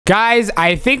Guys,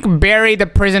 I think Barry, the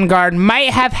prison guard,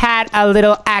 might have had a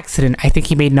little accident. I think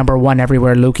he made #1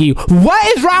 everywhere, Lukey.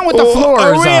 What is wrong with the floors?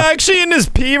 Are we actually in his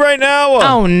pee right now?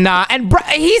 Oh, nah. And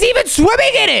he's even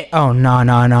swimming in it. Oh, no.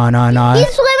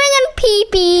 He's swimming in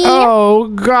pee-pee. Oh,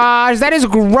 gosh. That is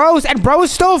gross. And bro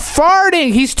is still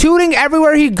farting. He's tooting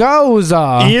everywhere he goes.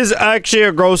 He is actually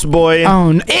a gross boy.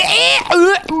 Oh, no.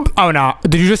 Oh, no.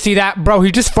 Did you just see that? Bro,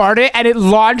 he just farted and it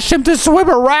launched him to swim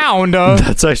around.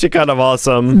 That's actually kind of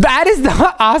awesome. That is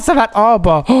not awesome at all,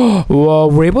 but whoa,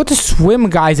 we're able to swim,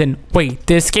 guys. And wait,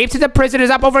 the escape to the prison is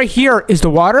up over here. Is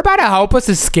the water about to help us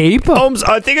escape?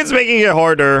 I think it's making it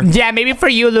harder. Yeah, maybe for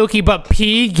you, Lukey, but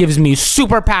P gives me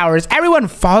superpowers. Everyone,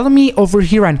 follow me over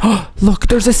here and look,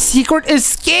 there's a secret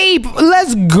escape.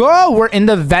 Let's go. We're in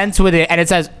the vents with it, and it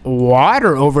says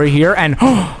water over here, and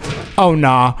oh,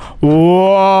 nah.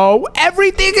 Whoa,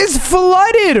 everything is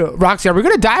flooded. Roxy, are we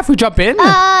gonna die if we jump in?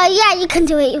 Yeah, you can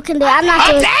do it. I'm not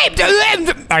doing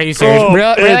it. Are you serious? Oh,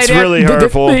 really? It's really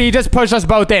hurtful. He just pushed us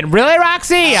both in. Really,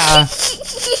 Roxy?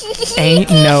 Ain't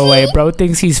no way. Bro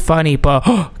thinks he's funny, but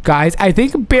guys, I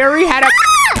think Barry had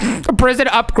a prison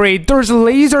upgrade. There's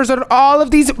lasers on all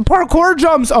of these parkour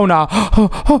jumps. Oh, no. No.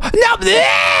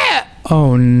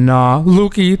 Oh, no.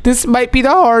 Lukey, this might be the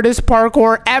hardest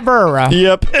parkour ever.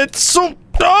 Yep, it's so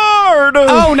hard.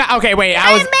 Oh, no. Okay, wait.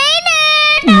 I made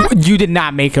it. You did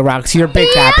not make it, Roxy. You're big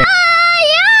capping.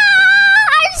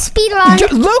 Speedrun.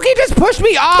 Lukey just pushed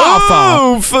me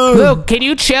off. Oof. Luke, can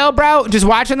you chill, bro? Just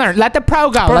watch and learn. Let the pro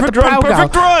go.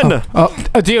 Perfect run. Oh,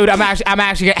 dude, I'm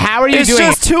actually. How are you doing? It's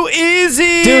just too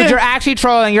easy. Dude, you're actually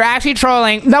trolling.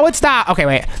 No, it's not. Okay,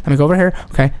 wait. Let me go over here.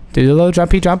 Okay, do the little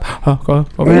jumpy jump. Oh, go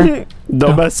over here.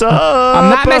 Don't mess up. I'm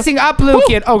not messing up, Luke.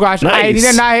 Oh gosh, nice. I need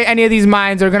to not hit any of these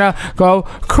mines. They're gonna go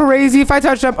crazy if I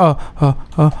touch them.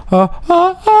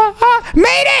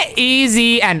 Made it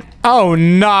easy. And oh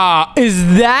nah,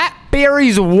 is that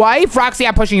Barry's wife? Roxy,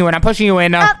 I'm pushing you in. You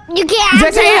can't.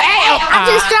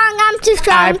 I'm too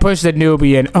strong. I pushed the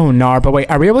newbie in. Oh no, but wait,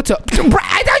 are we able to?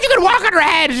 I thought you could walk on her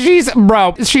head.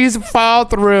 She's fall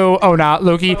through. Oh no,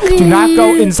 Lukey, do not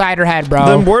go inside her head, bro.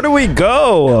 Then where do we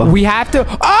go? We have to.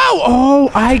 Oh,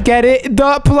 I get it.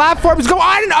 The platforms go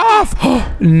on and off.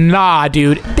 Nah,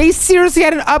 dude. They seriously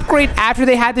had an upgrade after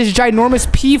they had this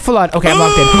ginormous pee flood. Okay, I'm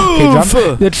locked in. Okay,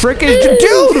 jump. The trick is,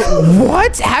 dude.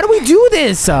 What? How do we do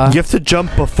this? You have to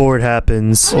jump before it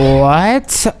happens.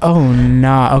 What? Oh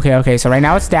no. Okay. So right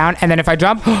now it's down, and then if I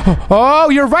jump, oh,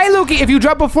 you're right, Lukey. If you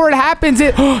jump before it happens,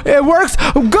 it works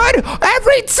good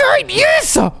every time.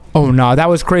 Yes. Oh no, that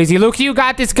was crazy. Luke, you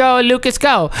got this. Go, Lucas,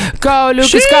 go. Go,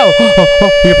 Lucas, go.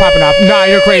 Oh, you're popping off. Nah,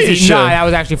 you're crazy. Nah, that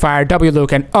was actually fire. W,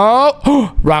 Luke, and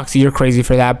Roxy, you're crazy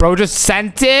for that, bro. Just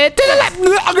sent it to the left. Where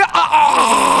did you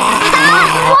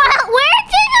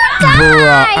die?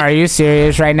 Bruh, are you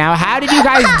serious right now? How did you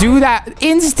guys do that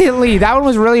instantly? That one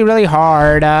was really, really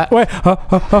hard. Wait.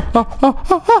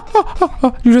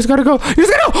 You just gotta go.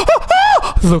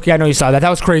 Luke, I know you saw that. That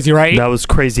was crazy, right? That was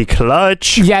crazy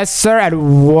clutch. Yes, sir.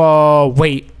 And whoa,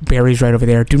 wait. Barry's right over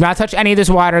there. Do not touch any of this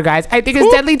water, guys. I think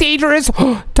it's deadly dangerous.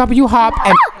 W hop.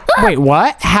 And wait,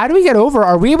 what? How do we get over?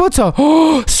 Are we able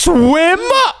to swim?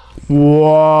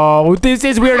 Whoa, this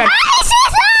is weird.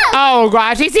 Oh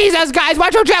gosh, he sees us, guys.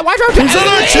 Watch our chat. He's on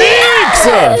our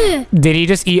cheeks. Did he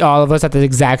just eat all of us at the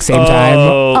exact same time?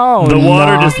 Oh, the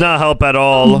water does not help at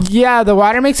all. Yeah, the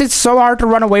water makes it so hard to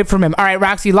run away from him. All right,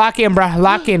 Roxy, lock in, bro.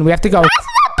 Lock in. We have to go. Press the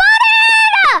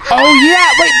button. Oh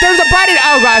yeah, wait. There's a button.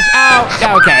 Oh gosh.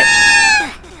 Oh, okay.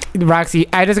 Roxy,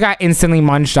 I just got instantly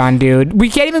munched on, dude. We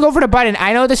can't even go for the button.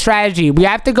 I know the strategy. We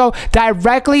have to go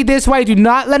directly this way. Do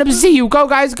not let him see you. Go,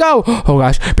 guys, go. Oh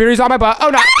gosh, Barry's on my butt. Oh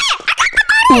no.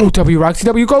 Oh, W, Roxy,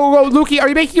 W, go. Lukey, are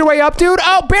you making your way up, dude?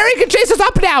 Oh, Barry can chase us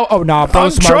up now. Oh, no, bro.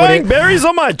 I'm trying. Barry's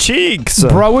on my cheeks.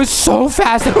 Bro is so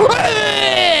fast.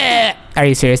 Are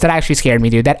you serious? That actually scared me,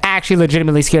 dude. That actually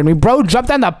legitimately scared me. Bro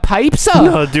jumped on the pipes.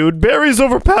 No, dude. Barry's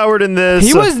overpowered in this.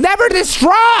 He was never this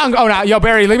strong. Oh, no. Yo,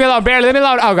 Barry, leave me alone. Barry, leave me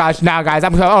alone. Oh, gosh. Now, guys.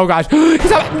 Oh, gosh.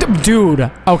 Dude.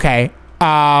 Okay.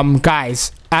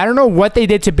 Guys. I don't know what they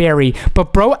did to Barry,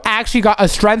 but bro actually got a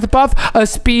strength buff, a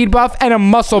speed buff, and a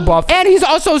muscle buff. And he's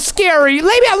also scary. Leave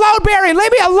me alone, Barry.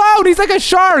 Leave me alone. He's like a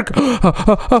shark. Bro,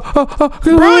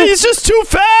 he's just too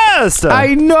fast.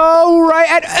 I know, right?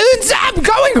 And I'm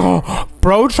going.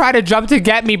 Bro tried to jump to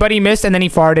get me, but he missed, and then he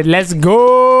farted. Let's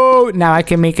go. Now I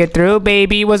can make it through,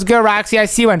 baby. What's good, Roxy? I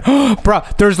see one. Bro,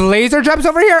 there's laser jumps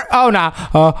over here. Oh, no.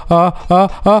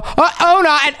 Oh,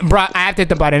 no. And, bro, I have to hit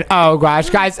the button. Oh, gosh,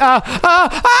 guys. Roxy,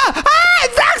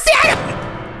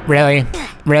 really?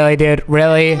 Really, dude?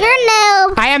 Really? You're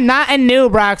noob. I am not a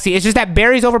noob, Roxy. It's just that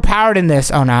Barry's overpowered in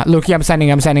this. Oh, no. Lukey, I'm sending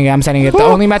it. The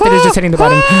only method is just hitting the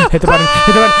button. Hit the button.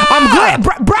 I'm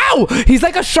good. Bro, he's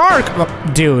like a shark.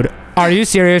 Oh, dude. Are you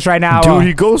serious right now? Dude,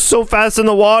 he goes so fast in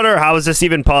the water. How is this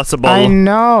even possible? I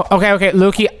know. Okay,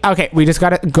 Lukey. Okay, we just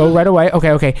gotta go right away.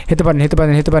 Okay. Hit the button. Dude,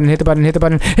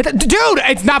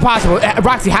 it's not possible.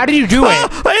 Roxy, how did you do it? I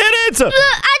hit it.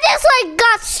 I just like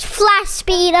got flash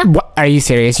speed. What? Are you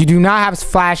serious? You do not have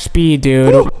flash speed,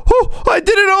 dude. I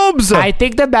did it, Obs. I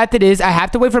think the method is I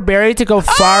have to wait for Barry to go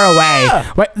far away.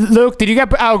 Wait, Luke, did you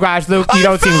get... Oh, gosh, Luke, you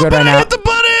don't seem good right now. I hit the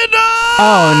button.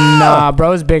 Oh, no,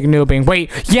 bro's big noobing. Wait,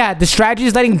 yeah, the strategy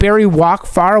is letting Barry walk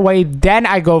far away, then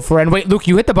I go for it. And wait, Luke,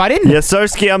 you hit the button? Yes,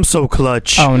 Sarsky, I'm so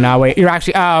clutch. Oh, no, wait, you're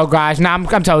actually... Oh, gosh, no, I'm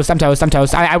toast.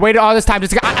 I waited all this time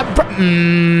just to...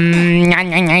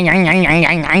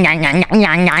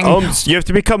 You have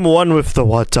to become one with the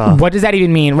water. What does that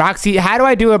even mean? Roxy, how do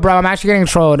I do it, bro? I'm actually getting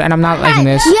trolled, and I'm not liking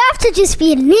this. You have to just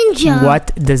be a ninja.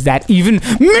 What does that even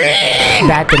mean?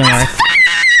 That didn't work.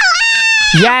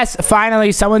 Yes,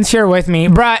 finally, someone's here with me.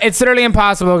 Bruh, it's literally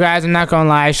impossible, guys. I'm not gonna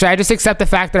lie. Should I just accept the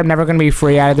fact that I'm never gonna be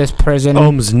free out of this prison?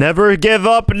 Ohms, never give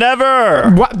up, never.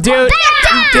 What, dude?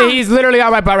 He's literally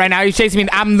on my butt right now. He's chasing me.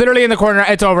 I'm literally in the corner.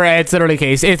 It's over. It's literally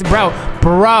case. It's bro.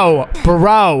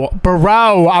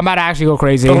 I'm about to actually go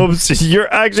crazy. Ohms, you're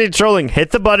actually trolling.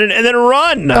 Hit the button and then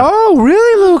run. Oh,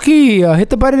 really, Lukey?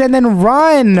 Hit the button and then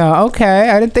run. Okay,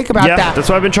 I didn't think about that. Yeah, that's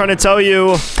what I've been trying to tell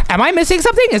you. Am I missing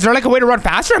something? Is there like a way to run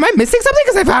faster? Am I missing something?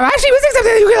 Because if I'm actually missing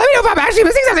something, you can let me know if I'm actually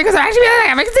missing something. Because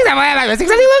I'm missing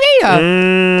something,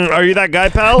 Lukey. Are you that guy,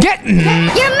 pal? You're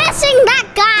missing that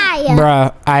guy.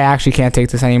 Bruh, I actually can't take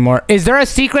this anymore. Is there a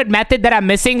secret method that I'm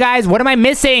missing, guys? What am I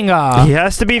missing? He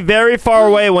has to be very far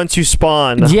away once you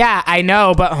spawn. Yeah, I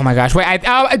know, but oh my gosh, wait.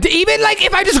 Even like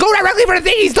if I just go directly for the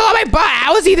thing, he's still on my butt.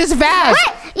 How is he this fast?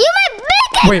 Wait, you might make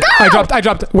it. Wait, go. I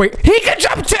dropped. Wait, he can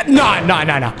jump to... No.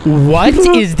 What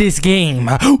is this game?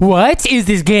 Why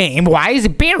is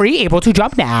Barry able to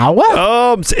jump now?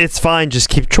 It's fine. Just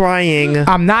keep trying.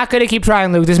 I'm not going to keep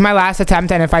trying, Luke. This is my last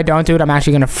attempt, and if I don't do it, I'm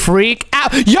actually going to freak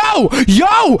out. Yo!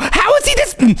 How is he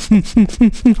this...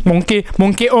 monkey,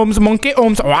 Ohms.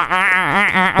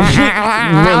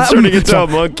 Man's turning into a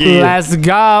monkey. Let's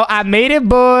go. I made it,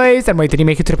 boys. And wait, did he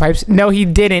make it to the pipes? No, he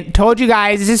didn't. Told you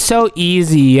guys, this is so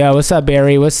easy. Yo, what's up,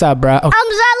 Barry? What's up, bro? Okay. That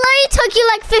literally took you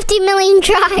like 50 million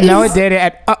tries. No, it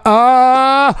didn't.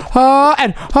 Oh,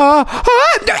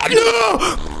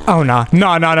 no.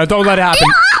 Don't let it happen.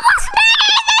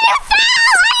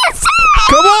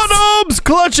 Come on, Ohms,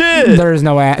 clutch it. There's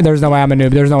no way I'm a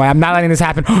noob. There's no way. I'm not letting this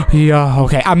happen. Yeah,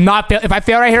 okay. I'm not. If I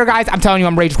fail right here, guys, I'm telling you,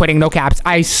 I'm rage quitting. No caps.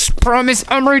 I promise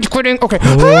I'm rage quitting. Okay. Did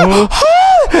you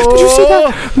see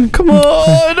that? Come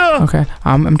on. Okay.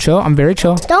 I'm chill. I'm very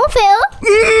chill. Don't fail.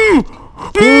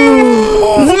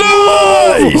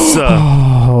 Nice.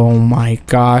 Oh my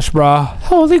gosh, bro.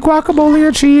 Holy guacamole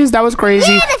or cheese. That was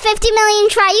crazy. Yeah, the 50 million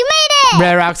try. You made it.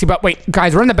 Yeah, Roxy, but wait,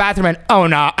 guys, we're in the bathroom and oh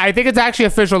no, I think it's actually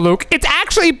official, Luke. It's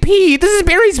actually pee. This is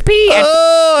Barry's pee.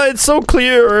 Oh, it's so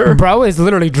clear. Bro is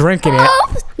literally drinking it.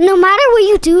 No matter what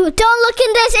you do, don't look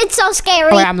in this. It's so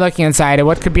scary. Oh, wait, I'm looking inside it.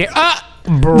 What could be it?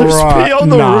 Bro, there's pee on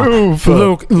the roof.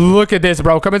 Luke, look at this,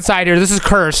 bro. Come inside here. This is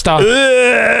cursed.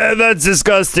 That's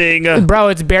disgusting. Bro,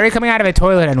 it's Barry coming out of a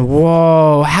toilet, and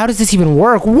whoa, how does this even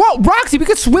work? Whoa, Roxy, we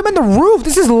could swim in the roof.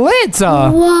 This is lit.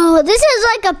 Whoa, this is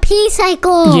like a pee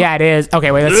cycle. Yeah, it is. Okay,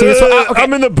 wait, let's see this one. Okay.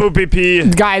 I'm in the poopy pee.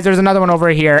 Guys, there's another one over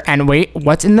here, and wait,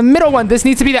 what's in the middle one? This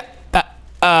needs to be the...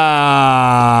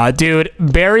 dude,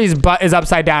 Barry's butt is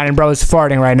upside down and bro is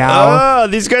farting right now.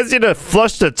 These guys need to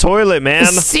flush the toilet, man.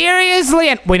 Seriously?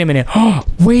 And wait a minute.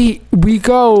 Wait, we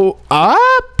go up?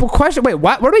 Question. Wait,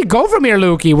 what? Where do we go from here,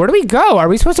 Lukey? Where do we go? Are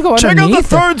we supposed to go underneath? Check out the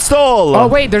third stall. Oh,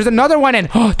 wait, there's another one and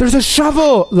there's a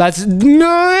shovel. Let's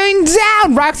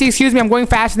down. Roxy, excuse me. I'm going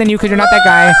faster than you because you're not that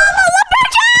guy.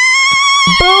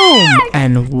 Boom!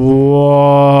 And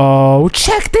whoa!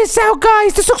 Check this out,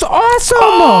 guys! This looks awesome!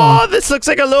 Oh, this looks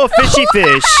like a little fishy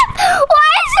fish. Why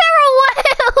is there a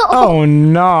whale? Oh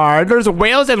no! There's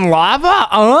whales in lava.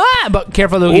 But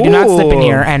careful, Lukey, do not slip in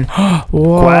here. And whoa!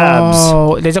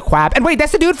 Quabs. There's a quab. And wait,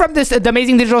 that's the dude from the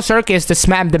Amazing Digital Circus,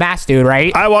 the mask dude,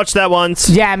 right? I watched that once.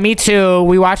 Yeah, me too.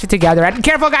 We watched it together. And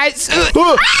careful, guys! Pushing me in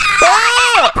the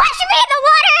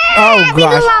water! Oh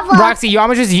gosh, Roxy, you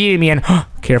almost just yeeted me in.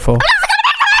 Careful.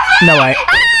 No way.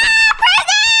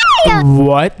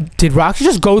 What? Did Roxy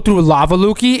just go through lava,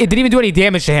 Lukey? It didn't even do any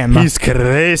damage to him. He's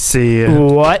crazy.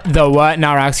 What the what?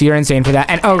 No, Roxy, you're insane for that.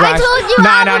 And oh gosh. I told you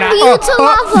I would lead to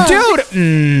lava.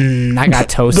 Dude. I got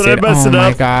toasted. Did I mess it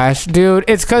my up? gosh, dude!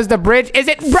 It's because the bridge is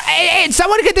it.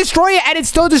 Someone could destroy it, and it's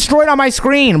still destroyed on my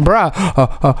screen, bruh.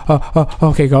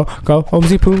 Okay, go,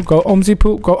 Omzi poo, go, Omzi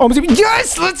poo, go, Omzi.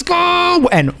 Yes, let's go.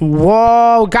 And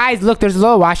whoa, guys, look, there's a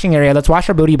little washing area. Let's wash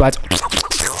our booty butts.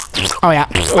 Oh yeah.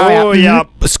 Oh yeah.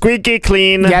 Squeaky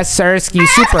clean. Yes, sir. Ski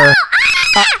super.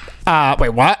 Wait,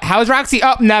 what? How's Roxy?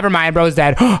 Oh, never mind, bro's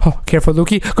dead. Oh, careful,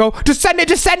 Lukey. Go. Just send it.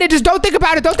 Just don't think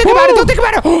about it. Don't think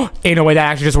about it. Ain't no way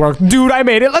that actually just worked. Dude, I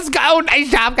made it. Let's go.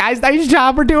 Nice job, guys. Nice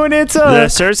job. We're doing it.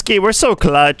 Yes, Sirski, we're so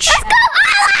clutch.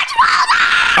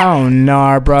 Oh,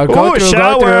 no, bro. Go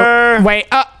through. Wait,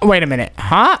 wait a minute.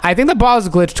 Huh? I think the ball's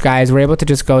glitched, guys. We're able to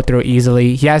just go through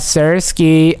easily. Yes, sir.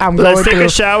 Ski. Let's take a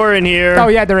shower in here. Oh,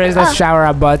 yeah, there is. Let's shower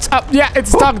our butts. Oh, yeah,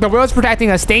 it's stuck. The whale's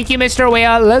protecting us. Thank you, Mr.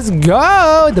 Whale. Let's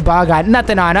go. The ball got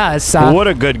nothing on us. What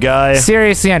a good guy.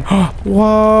 Seriously. And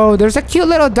whoa, there's a cute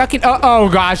little duck in. Oh,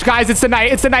 gosh, guys, it's the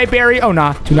night. It's the night berry. Oh,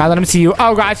 no. Do not let him see you.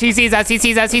 Oh, gosh, he sees us. He's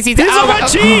on my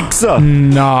cheeks.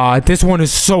 Nah, this one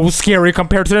is so scary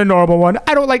compared to the normal one.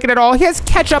 I don't like it at all. He has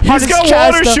ketchup on his chest. He's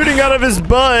got water shooting out of his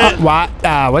butt.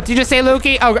 What did you just say,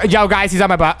 Lukey? Oh, yo, guys, he's on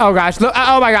my butt. Oh, gosh.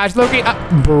 Oh, my gosh, Lukey.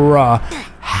 Bruh.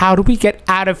 How do we get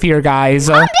out of here, guys?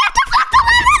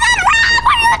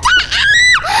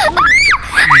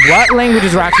 What language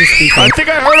is Roxy speaking? I think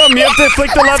I heard him. You have to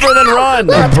flick the lever and then run.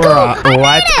 Bruh,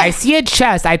 what? I see a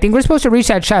chest. I think we're supposed to reach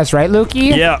that chest, right,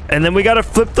 Lukey? Yeah, and then we gotta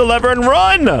flip the lever and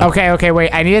run. Okay,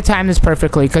 wait. I need to time this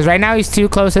perfectly, because right now he's too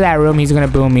close to that room. He's gonna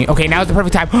boom me. Okay, now's the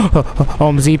perfect time.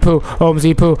 Omzi poo.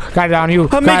 Got it on you.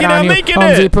 I'm making it.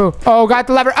 Omzi poo. Oh, got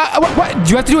the lever. What?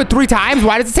 Do you have to do it 3 times?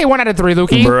 Why does it say 1 out of 3,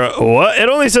 Lukey? Bruh, what? It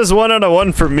only says 1 out of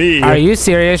 1 for me. Are you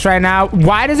serious right now?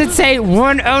 Why does it say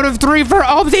 1 out of 3 for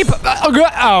Omzi poo?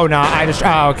 Oh, no.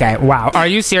 Okay. Wow. Are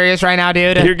you serious right now,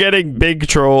 dude? You're getting big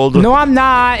trolled. No, I'm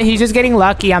not. He's just getting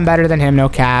lucky. I'm better than him. No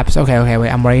caps. Okay, wait.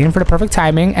 I'm waiting for the perfect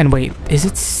timing. And wait, is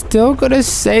it still gonna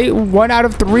say 1 out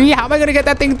of 3? How am I gonna get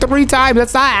that thing 3 times?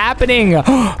 That's not happening.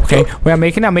 Okay, wait, I'm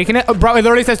making it. Oh, bro, it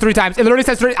literally says 3 times. It literally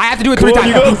says 3. I have to do it 3 times.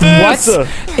 You got this. What?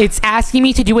 It's asking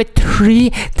me to do it 3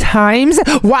 times?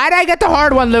 Why did I get the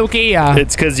hard one, Lukey?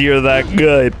 It's because you're that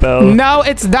good, pal. No,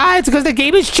 it's not. It's because the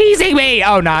game is cheesing me.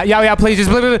 Oh, no. Yeah, please, just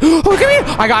please. Oh, come here.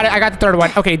 I got it. I got the 3rd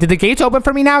one. Okay, did the gates open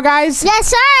for me now, guys? Yes,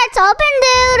 sir. It's open,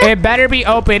 dude. It better be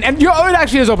open. And it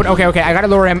actually is open. Okay. I gotta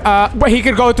lower him. But he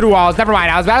could go through walls. Never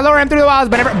mind. I was about to lower him through the walls,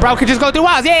 but bro could just go through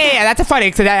walls. Yeah. That's funny.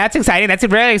 That's exciting. That's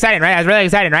really exciting, right? That's really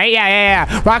exciting, right?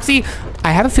 Yeah. Roxy,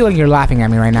 I have a feeling you're laughing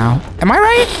at me right now. Am I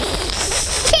right?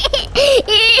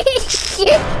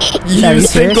 You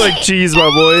stink like cheese, my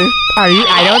boy.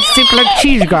 I don't stink like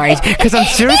cheese, guys. Because I'm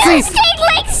seriously. You stink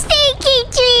like stinky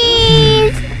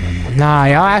cheese. Nah,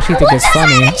 y'all actually think it's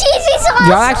funny.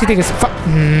 Y'all actually think it's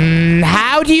fun.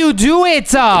 How do you do it?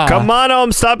 Come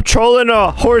on, stop trolling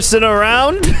or horsing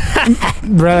around.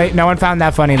 Really? No one found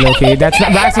that funny, Loki. That's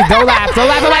not. Roxy, don't laugh. Don't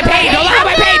laugh at my pain. Don't laugh at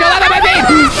my pain. Don't laugh at my pain.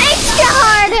 Extra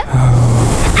hard.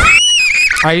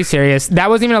 Are you serious? That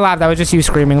wasn't even a laugh. That was just you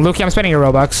screaming. Loki, I'm spending your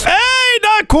Robux. Hey,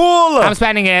 not cool. I'm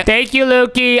spending it. Thank you,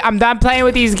 Lukey. I'm done playing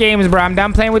with these games, bro. I'm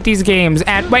done playing with these games.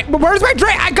 And wait, where's my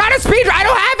drink? I got a speed drink. I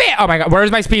don't have it. Oh my god,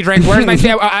 where's my speed drink? Where's my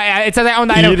speed? It says I own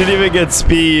the item. You didn't even get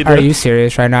speed. Are you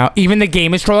serious right now? Even the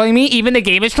game is trolling me?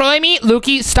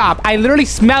 Lukey, stop. I literally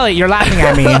smell it. You're laughing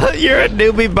at me. You're a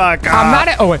newbie buck. I'm not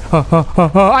oh wait.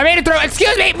 I made it through.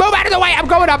 Excuse me. Move out of the way. I'm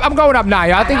going up. Nah,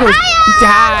 y'all think it was.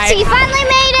 Hi. She finally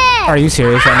made it. Are you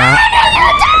serious right now?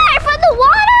 From the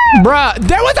water. Bruh,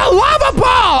 there was a lava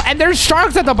ball and there's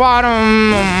sharks at the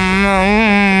bottom.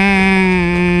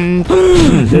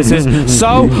 This is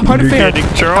so unfair.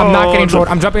 I'm not getting trolled.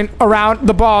 I'm jumping around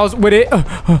the balls with it.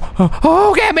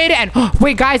 Okay, I made it. And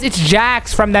wait, guys, it's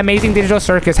Jax from the Amazing Digital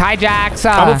Circus. Hi, Jax.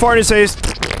 I'm a fart in his face.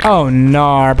 Oh,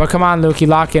 no. But come on, Lukey.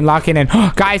 Lock in.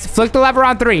 Guys, flick the lever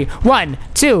on 3. 1,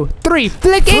 2, 3.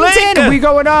 Flickington. We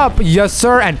going up. Yes,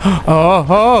 sir. And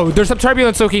there's some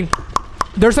turbulence, Lukey.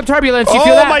 There's some turbulence. You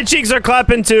feel that? My cheeks are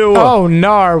clapping too. Oh,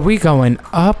 no. Are we going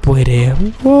up with it?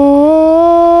 Whoa.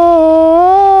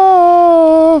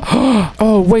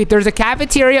 Oh, wait. There's a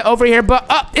cafeteria over here, but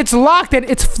it's locked and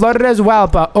it's flooded as well.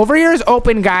 But over here is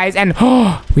open, guys, and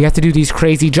we have to do these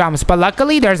crazy jumps. But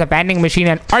luckily, there's a vending machine.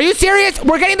 And are you serious?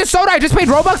 We're getting the soda I just paid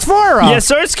Robux for. Yes,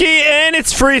 Sirski, and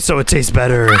it's free, so it tastes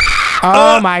better.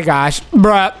 Oh, my gosh.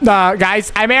 Bruh.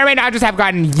 Guys, I may or may not just have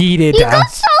gotten yeeted. You go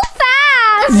so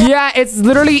fast. Yeah, it's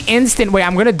literally instant. Wait,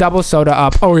 I'm gonna double soda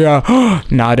up. Oh, yeah.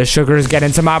 Nah, the sugar is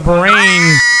getting to my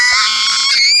brain.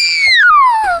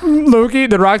 Loki,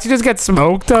 did Roxy just get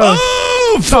smoked?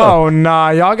 move. Oh, nah.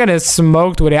 Y'all gonna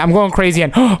smoked with it. I'm going crazy.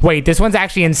 And wait, this one's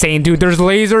actually insane, dude. There's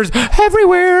lasers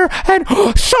everywhere and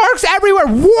sharks everywhere.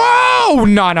 Whoa.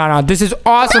 No. This is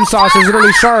awesome sauce. There's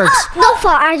literally sharks. No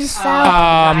fault. I just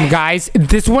fell. Guys,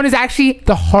 this one is actually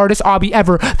the hardest obby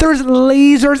ever. There's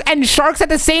lasers and sharks at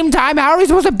the same time. How are we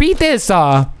supposed to beat this?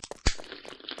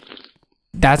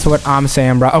 That's what I'm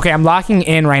saying, bro. Okay, I'm locking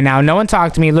in right now. No one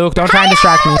talk to me. Luke, don't try and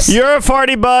distract me. You're a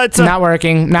farty butt. Not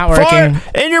working. Not working.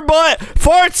 Fart in your butt.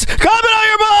 Farts coming out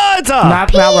your butt.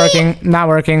 Not working. Not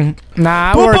working.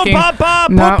 Not Boop, working. boop, pop, pop,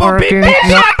 Not boop, boop, working. beep,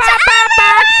 beep.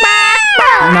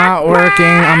 Not working.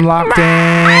 I'm locked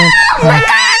in.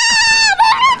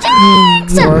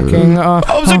 Working. Oh,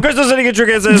 so Crystal's gonna get your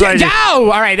kids. Yo! All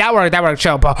right, that worked. That worked.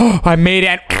 Chill. I made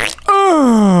it.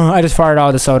 I just farted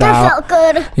all the soda That out.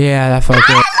 felt good. Yeah, that felt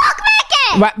good.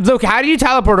 Luke, how do you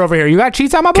teleport over here? You got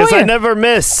cheats on my boy? Because I never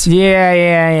miss.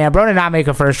 Yeah. Bro did not make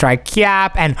a first try.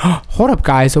 Cap. And hold up,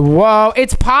 guys. Whoa.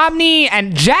 It's Pomni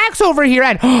and Jax over here.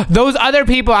 And those other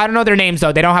people, I don't know their names,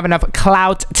 though. They don't have enough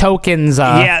clout tokens.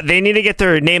 Yeah, they need to get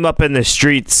their name up in the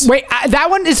streets. Wait, that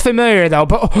one is familiar, though.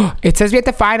 But it says we have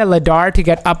to find a Ladar to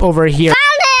get up over here.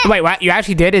 Found it. Wait, what? You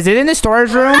actually did? Is it in the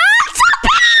storage room?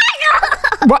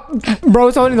 What?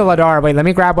 Bro's holding the Ladar. Wait, let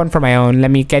me grab one for my own. Let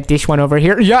me get this one over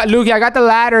here. Yeah, Luke, I got the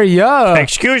ladder. Yeah.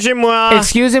 Excusez-moi.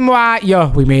 Excusez-moi. Yo,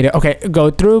 we made it. Okay, go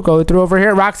through over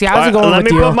here. Roxy, how's it going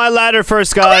with you? Let me put my ladder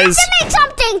first, We have guys. to make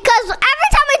something, because every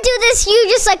time I do this, you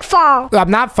just like fall.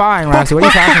 I'm not falling, Roxy. What are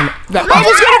you talking about? I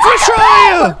was gonna first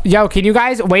try. Yo, can you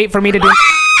guys wait for me to do...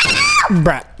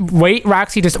 Bruh, wait,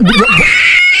 Roxy, just...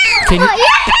 Can you...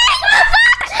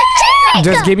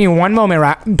 Just give me one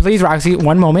moment, please, Roxy.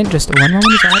 One moment. Just one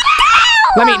moment.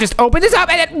 Let me just open this up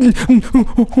and then...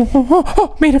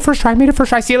 made it first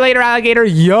try. See you later, alligator.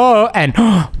 Yo. And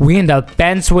we in the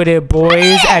fence with it,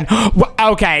 boys. And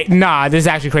okay, nah, this is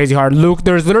actually crazy hard. Luke,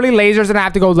 there's literally lasers and I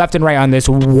have to go left and right on this.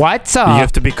 What? You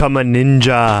have to become a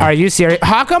ninja. Are you serious?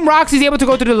 How come Roxy's able to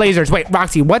go through the lasers? Wait,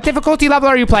 Roxy, what difficulty level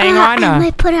are you playing on? I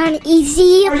might put on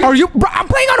easy. Are you? Bro, I'm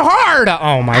playing on hard.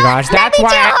 Oh my gosh, that's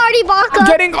why I'm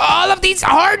getting all of these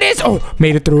hardness. Oh,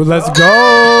 made it through. Let's go.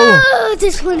 Oh,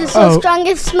 this one is so strong.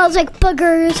 It smells like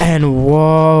boogers. And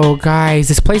whoa, guys,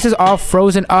 this place is all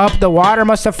frozen up. The water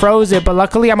must have froze it, but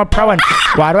luckily I'm a pro. And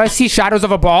why do I see shadows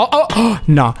of a ball? Oh,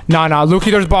 no, Lukey,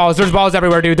 there's balls. There's balls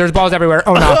everywhere, dude. There's balls everywhere.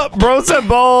 Oh no, bro said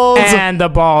balls. And the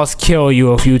balls kill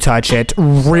you if you touch it.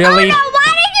 Really? Oh no, why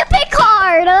did you pick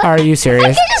hard? Are you serious?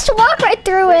 I can just walk right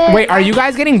through it. Wait, are you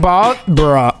guys getting balls?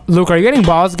 Bruh. Luke, are you getting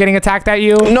balls getting attacked at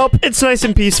you? Nope, it's nice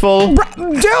and peaceful. Dude!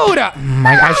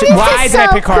 My gosh, why did I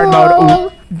pick hard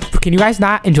mode? Ooh. Can you guys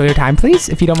not enjoy your time, please,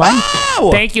 if you don't mind? Oh!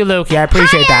 Thank you, Luke. Yeah, I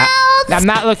appreciate that. I'm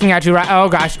not looking at you right. Oh,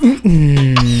 gosh.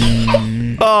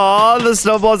 Oh, the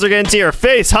snowballs are getting to your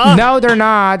face, huh? No, they're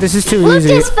not. This is too Luke easy.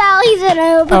 just fell. He's an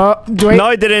noob. Oh, wait. No,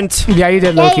 I didn't. Yeah, you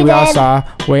did, Yeah, Loki. you We all did. saw.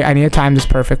 Wait, I need to time this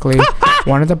perfectly.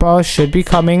 One of the balls should be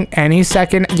coming any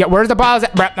second. Yeah, where's the balls?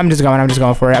 I'm just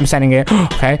going for it. I'm sending it.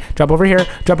 Okay, jump over here.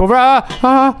 Jump over.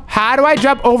 How do I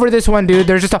jump over this one, dude?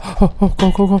 There's just a...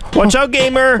 go. Watch out,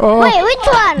 gamer. Wait, which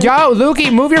one? Yo,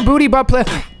 Lukey, move your booty butt.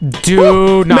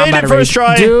 Dude, no, Made it first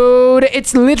try. Dude,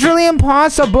 it's literally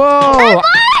impossible. Why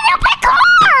did you pick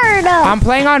hard? I'm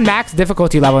playing on max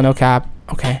difficulty level, no cap.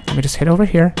 Okay, let me just hit over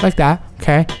here like that.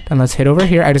 Okay, then let's hit over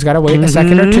here. I just gotta wait a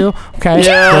second or two. Okay,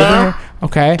 Yeah. go over here.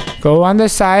 Okay, go on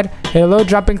this side. Hit a little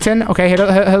jumpington. Okay, hit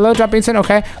a little jumpington.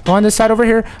 Okay, go on this side over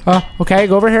here. Okay,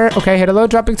 go over here. Okay, hit a little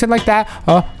jumpington like that.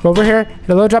 Go over here. Hit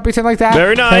a little jumpington like that.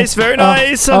 Very nice, Okay. very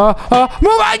nice. Move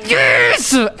on,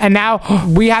 yes! And now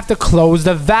we have to close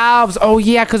the valves. Oh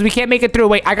yeah, because we can't make it through.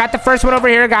 Wait, I got the first one over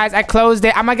here, guys. I closed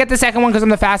it. I'm gonna get the second one because I'm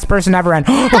the fastest person ever. And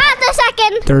Got the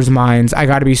second. there's mines. I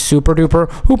gotta be super duper,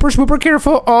 super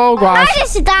careful. Oh gosh. I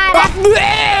just died.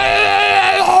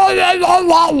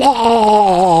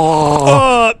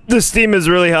 Oh, the steam is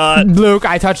really hot. Luke,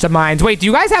 I touched the mines. Wait, do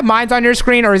you guys have mines on your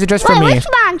screen or is it just for Wait, me? which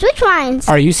ones? Which ones?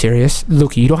 Are you serious?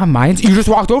 Luke, you don't have mines? You just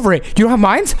walked over it. You don't have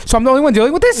mines? So I'm the only one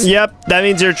dealing with this? Yep, that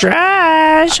means you're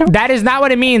trash. That is not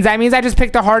what it means. That means I just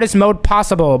picked the hardest mode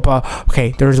possible. But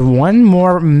okay, there's one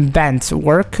more vent.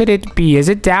 Where could it be? Is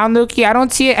it down, Lukey? I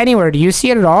don't see it anywhere. Do you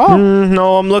see it at all?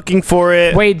 No, I'm looking for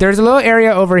it. Wait, there's a little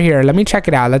area over here. Let me check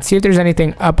it out. Let's see if there's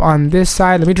anything up on this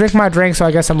side. Let me drink my drink so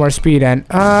I get some more speed. And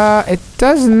it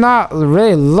does not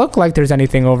really look like there's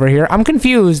anything over here. I'm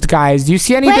confused, guys. Do you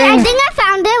see anything? Wait, I think I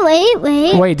found it.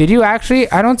 wait. Wait, did you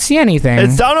actually? I don't see anything.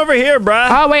 It's down over here, bruh.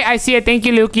 Oh, wait, I see it. Thank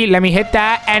you, Lukey. Let me hit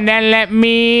that, and then let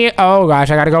me... Oh,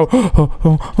 gosh, I gotta go.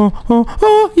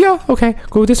 Oh, yeah. Okay,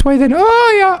 go this way then.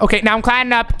 Oh, yeah. Okay, now I'm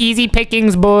climbing up. Easy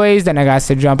pickings, boys. Then I got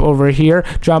to jump over here.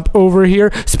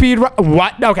 Speed run.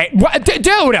 What? Okay, what? Dude.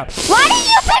 Why did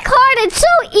you pick hard? It's so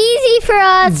easy for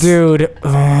us. Dude,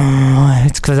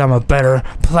 it's because I'm a better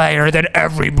player than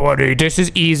everybody. This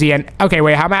is easy. And okay,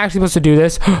 wait, how am I actually supposed to do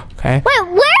this? Okay. Wait,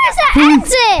 where is the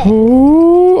exit?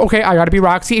 Ooh, okay, I gotta be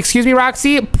Roxy. Excuse me,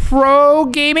 Roxy. Pro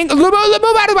gaming. Move out of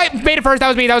the way. Made it first. That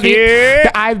was me.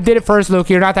 Yeah. I did it first, Luke.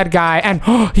 You're not that guy. And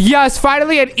yes,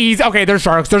 finally an easy. Okay, there's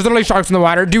sharks. There's literally sharks in the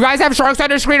water. Do you guys have sharks on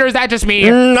your screen, or is that just me?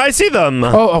 I see them.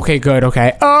 Oh, okay, good.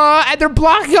 Okay. And they're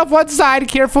blocking off one side.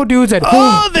 Careful, dudes. And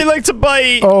They like to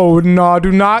bite. oh no,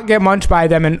 do not get munched by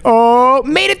them. And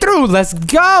made it through. Let's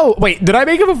go. Wait, did I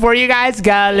make it before you guys?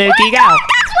 Go, Lukey, go.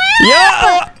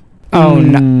 Yeah. Oh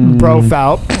no, bro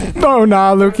fell. Oh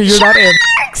no, Lukey, you're not in.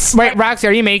 Wait, Roxy,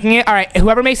 are you making it? All right,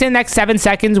 whoever makes it in the next 7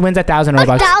 seconds wins 1,000 Robux.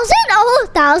 1,000? Oh,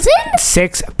 1,000?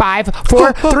 6, 5,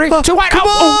 4, 3, 2, 1. Come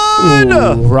on!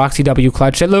 Ooh, Roxy W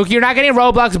clutched it. Luke, you're not getting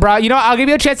Roblox, bro. You know what? I'll give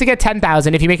you a chance to get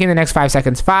 10,000 if you make it in the next 5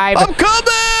 seconds. 5. I'm coming!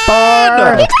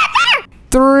 4,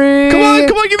 3. Come on,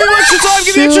 give me extra time,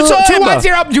 give me extra time. 2, 1,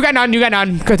 0. You got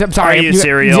none. Good, I'm sorry. Are you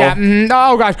cereal? Yeah.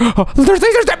 Oh gosh. There's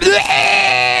lasers.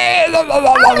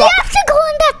 Oh, we have to go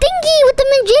in that thingy with the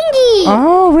Majingy.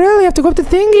 Oh, really? I have to go up the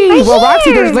thingy. Well,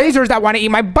 Roxy, here. there's lasers that want to eat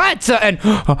my butt. And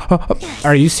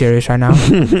are you serious right now?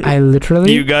 I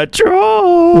literally You got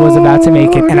trolled. was about to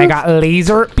make it, and I got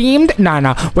laser beamed.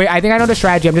 No. Wait, I think I know the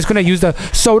strategy. I'm just gonna use the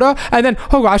soda, and then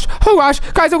oh gosh,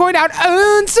 guys, I'm going down.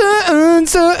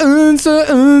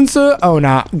 Oh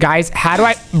no, guys, how do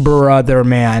I, brother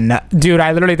man, dude?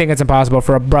 I literally think it's impossible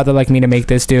for a brother like me to make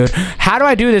this, dude. How do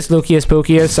I do this, Lucius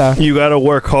Pookius? You gotta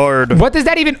work hard. What does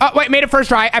that even? Oh wait, made it first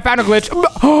try. I found a glitch.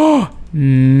 Oh.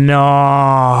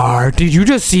 No. Did you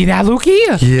just see that,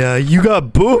 Lukey? Yeah, you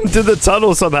got boomed in the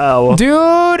tunnel somehow.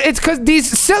 Dude, it's because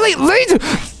these silly lasers...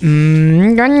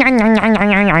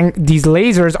 These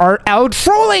lasers are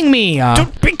out-trolling me.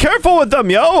 Dude, be careful with them,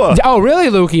 yo. Oh, really,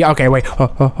 Lukey? Okay, wait.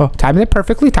 Timed it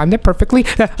perfectly. Dude!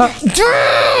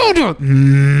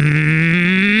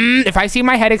 If I see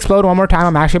my head explode one more time,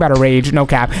 I'm actually about to rage. No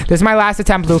cap. This is my last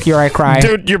attempt, Lukey, or I cry.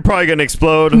 Dude, you're probably gonna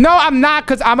explode. No, I'm not,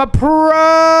 because I'm a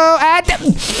pro at...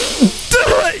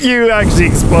 You actually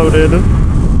exploded.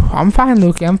 I'm fine,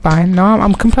 Lukey. I'm fine. No,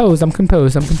 I'm composed.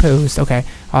 Okay.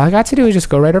 All I got to do is just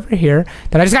go right over here.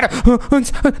 Then I just gotta... No,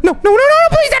 please. I don't want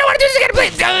to do this again,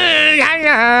 please.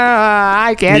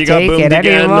 I can't take it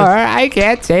anymore. I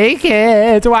can't take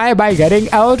it. Why am I getting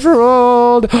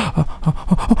out-rolled?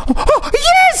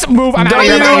 Yes! Move. I'm out of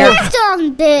here. I've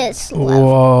done this.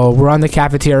 Whoa, we're on the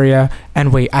cafeteria.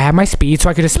 And wait, I have my speed, so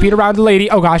I can just speed around the lady.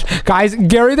 Oh gosh, guys,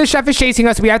 Gary the chef is chasing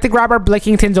us. We have to grab our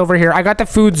Blickingtons over here. I got the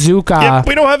food Zuka. Yep,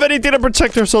 we don't have anything to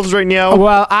protect ourselves right now.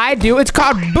 Well, I do. It's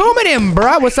called booming him,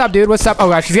 bro. What's up, dude? What's up? Oh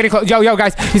gosh, he's getting close. Yo,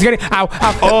 guys, he's getting. Ow.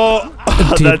 Oh,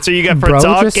 Dude, that's what you get for bro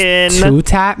talking. Just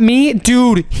two-tap me,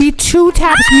 dude. He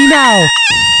two-taps me now.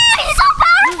 He's so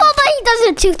powerful, but he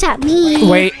doesn't two-tap me.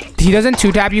 Wait, he doesn't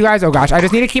two-tap you guys? Oh gosh, I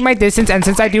just need to keep my distance, and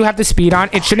since I do have the speed on,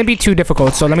 it shouldn't be too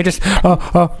difficult. So let me just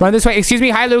run this way. Excuse me.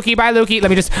 Hi, Lukey. Bye, Lukey. Let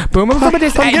me just boom him from a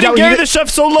distance. I'm getting Gary the chef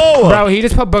so low. Bro, he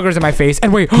just put boogers in my face.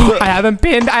 And wait, I haven't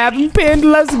pinned.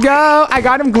 Let's go. I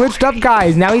got him glitched up,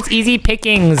 guys. Now he's easy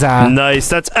pickings. Nice.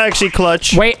 That's actually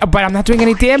clutch. Wait, but I'm not doing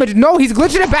any damage. No, he's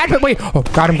glitching it bad, but wait. Oh,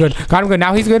 got him good.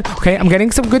 Now he's good. Okay, I'm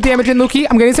getting some good damage in, Lukey.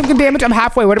 I'm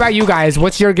halfway. What about you guys?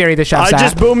 What's your Gary the chef? I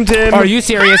just boomed him. Are you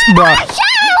serious, bro?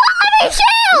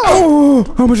 Oh,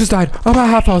 I almost just died. I'm at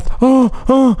half health. Oh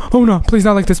no. Please,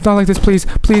 not like this. Please.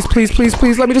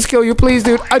 Let me just kill you, please,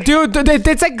 dude. Dude,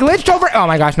 it's like glitched over. Oh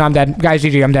my gosh, no, I'm dead. Guys,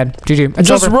 GG, I'm dead. GG. It's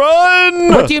just over. Run.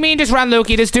 What do you mean just run,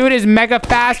 Lukey? This dude is mega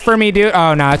fast for me, dude.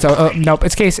 Oh no, nope.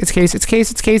 It's case.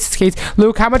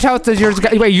 Luke, how much health does yours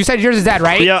got? Wait, you said yours is dead,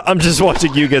 right? Yeah, I'm just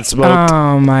watching you get smoked.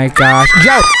 Oh my gosh.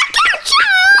 Yo.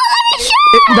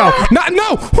 No.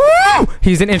 Woo!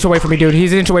 He's an inch away from me, dude.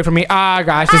 Ah,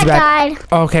 gosh, this is bad. Died.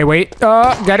 Okay, wait.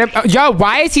 Get him. Yo,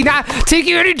 why is he not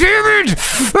taking any damage?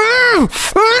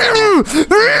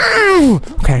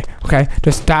 Okay.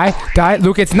 Just die.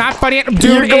 Luke, it's not funny. Dude,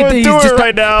 you're going through it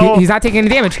right now. He's not taking any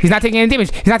damage. Bro. Why is he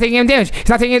not taking damage?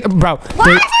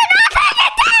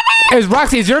 Is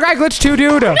Roxy, is your guy glitched too,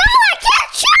 dude? No, I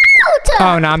can't shoot.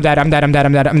 Oh, no, I'm dead.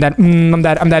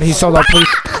 He's so low, please.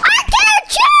 I can't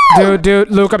shoot.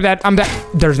 Dude, Luke, I'm dead. I'm dead.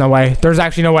 There's no way. There's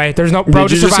actually no way. There's no. Bro,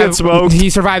 Did you just get smoked? He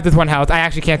survived with 1 health. I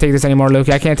actually can't take this anymore, Luke.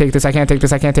 I can't take this. I can't take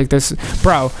this. I can't take this.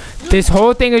 Bro, this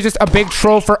whole thing is just a big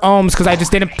troll for ohms because I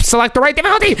just didn't select the right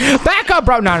difficulty. Back up,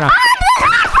 bro. No.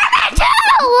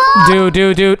 Dude,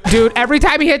 every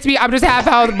time he hits me, I'm just half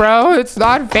health, bro. It's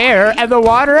not fair. And the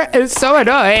water is so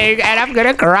annoying, and I'm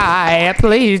gonna cry.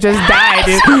 Please just die,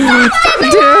 dude. Dude,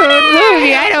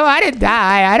 Luke, I don't want to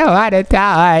die. I don't want to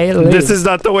die. Luke. This is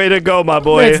not the way to go, my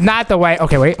boy. It's not the way.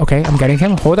 Okay, wait. Okay, I'm getting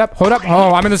him. Hold up.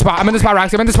 Oh, I'm in the spot,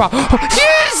 Roxy. I'm in the spot.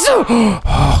 Yes!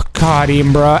 Oh, got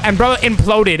him, bro. And bro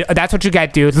imploded. That's what you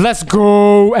get, dude. Let's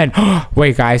go. And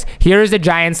wait, guys. Here's the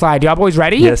giant slide. Y'all boys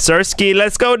ready? Yes, sir, Ski.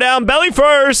 Let's go down belly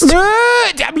first. Are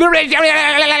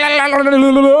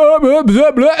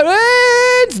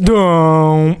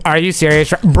you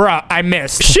serious? Bruh, I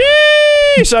missed.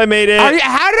 Sheesh, I made it. How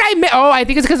did I miss? Oh, I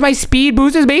think it's because my speed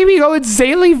boost is maybe go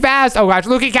insanely fast. Oh gosh,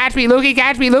 Lukey, catch me. Lukey.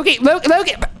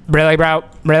 Really, bro?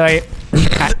 Really?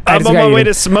 I'm on my way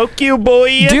to smoke you,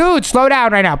 boy. Dude, slow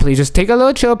down right now, please. Just take a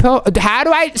little chill pill. How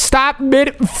do I stop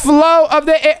mid-flow of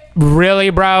the air? Really,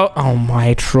 bro? Oh,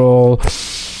 my troll.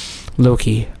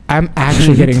 Lukey, I'm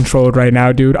actually getting trolled right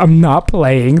now, dude. I'm not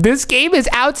playing. This game is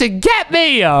out to get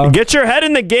me. Get your head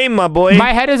in the game, my boy.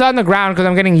 My head is on the ground because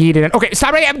I'm getting yeeted. Okay,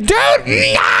 stop right now. Dude,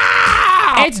 no!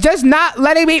 It's just not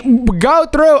letting me go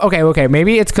through. Okay.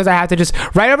 Maybe it's because I have to just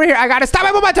right over here. I got to stop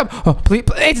my momentum. Oh, please.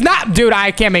 It's not. Dude,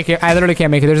 I can't make it. I literally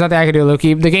can't make it. There's nothing I can do,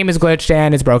 Lukey. The game is glitched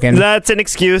and it's broken. That's an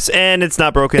excuse and it's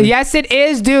not broken. Yes, it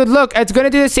is, dude. Look, it's going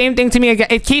to do the same thing to me again.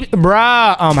 It keeps...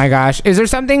 Bruh. Oh, my gosh. Is there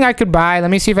something I could buy?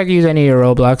 Let me see if I can use any of your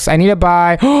Roblox. I need to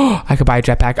buy... I could buy a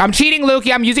jetpack. I'm cheating,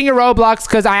 Lukey. I'm using your Roblox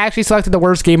because I actually selected the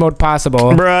worst game mode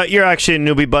possible. Bruh, you're actually a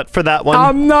newbie butt for that one.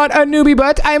 I'm not a newbie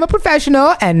butt. I am a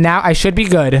professional and now I should be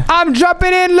good. I'm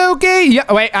jumping in, Lukey.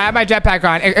 Yeah, wait, I have my jetpack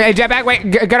on. Hey, jetpack,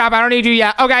 wait, get off. I don't need you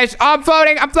yet. Oh, guys, I'm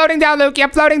floating. I'm floating down, Lukey.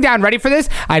 I'm floating down. Ready for this?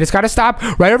 I just gotta stop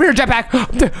right over here, jetpack.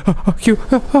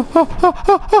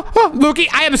 Lukey,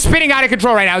 I am spinning out of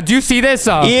control right now. Do you see this?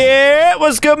 Yeah,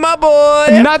 what's good, my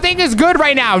boy? Nothing is good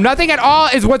right now. Nothing at all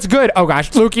is what's good. Oh,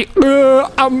 gosh, Lukey.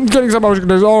 I'm getting some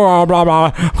motion. Oh, blah,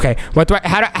 blah. Okay, what do I...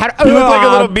 How do you look like a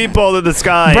little meatball in the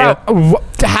sky. Bro,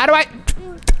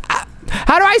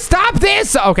 how do I stop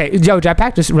this? Okay, yo,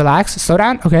 jetpack, just relax, slow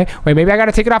down. Okay, wait, maybe I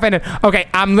gotta take it off and okay,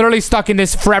 I'm literally stuck in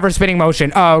this forever spinning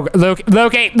motion. Oh,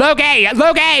 Lukey.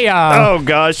 Oh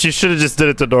gosh, you should have just did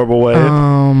it the normal way.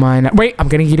 Oh my, wait, I'm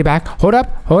getting heated back. Hold up.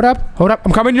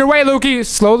 I'm coming your way, Lukey.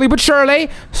 Slowly but surely.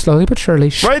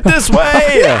 Right this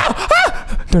way.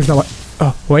 There's no way.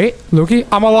 Oh, wait, Lukey,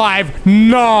 I'm alive.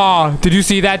 No, did you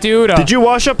see that, dude? Did you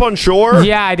wash up on shore?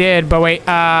 Yeah, I did, but wait.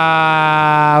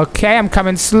 Okay, I'm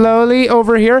coming slowly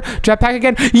over here. Jetpack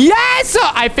again. Yes!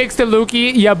 I fixed it,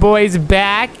 Lukey. Ya boy's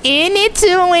back in it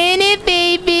to win it,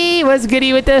 baby. What's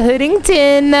goody with the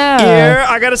Hoodington? Here,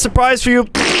 I got a surprise for you.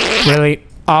 Really?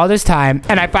 All this time,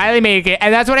 and I finally make it,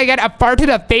 and that's when I get a fart to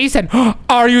the face, and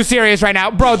are you serious right now?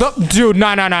 Bro, dude,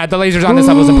 no. The lasers on this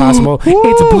level is impossible.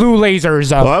 It's blue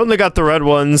lasers. Well, I only got the red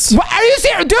ones. What? Are you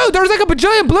serious? Dude, there's like a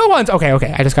bajillion blue ones. Okay,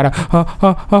 I just gotta,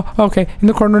 okay, in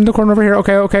the corner over here.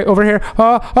 Okay, over here.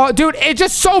 Dude, it's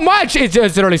just so much. It's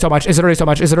literally so much. Lukey,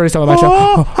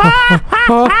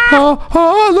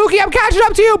 I'm catching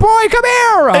up to you, boy. Come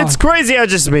here. It's crazy. I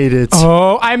just made it.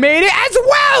 Oh, I made it as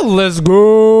well. Let's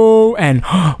go. And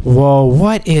whoa,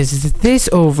 what is this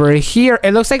over here?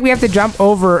 It looks like we have to jump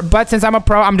over, but since I'm a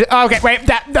pro, I'm just... Okay, wait,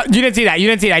 you didn't see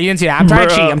that. I'm trying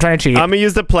to cheat. I'm gonna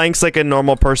use the planks like a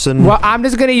normal person. Well, I'm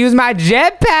just gonna use my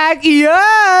jetpack.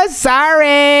 Yeah,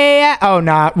 sorry. Oh,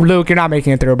 no, Luke, you're not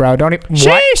making it through, bro. Don't even...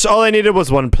 Sheesh, all I needed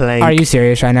was one plank. Are you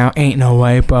serious right now? Ain't no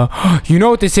way, bro. You know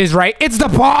what this is, right? It's the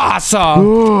boss.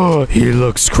 He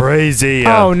looks crazy.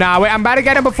 Oh, no, wait, I'm about to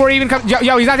get him before he even comes...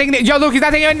 Yo, he's not taking... Yo, Luke, he's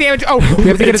not taking any damage. Oh, we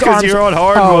have to get his arms. You're on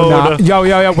hard mode. No.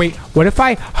 Yo, wait. What if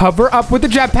I hover up with the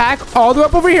jetpack all the way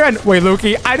up over here? And wait,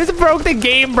 Lukey, I just broke the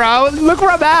game, bro. Look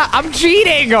where I'm at. I'm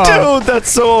cheating. Dude, that's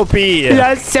so OP.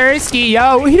 Yes, seriously,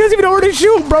 yo. He doesn't even know where to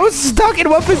shoot. Bro's stuck in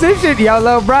one position. Yo,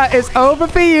 little bro, it's over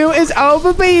for you.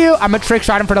 I'm a trick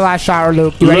shot him for the last shot, or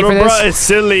Luke. You ready for this? Little bro is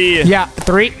silly. Yeah,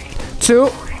 3, 2,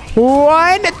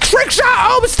 1. Trick shot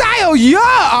home style. Yeah.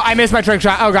 Oh, I missed my trick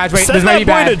shot. Oh, gosh, wait. Send this might be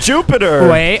bad. to Jupiter.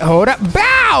 Wait, hold up.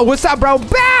 Bow. What's up, bro?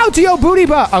 Bow to your booty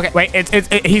butt. Okay, wait.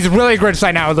 He's really glitched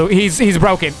right now, Luke. He's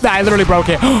broken. I literally broke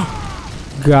it.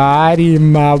 Got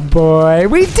him, my boy.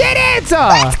 We did it.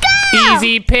 Let's go.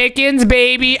 Easy pickings,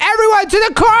 baby. Everyone to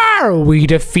the car. We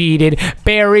defeated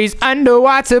Barry's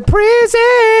underwater prison.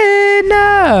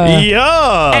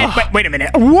 Yeah. And, wait a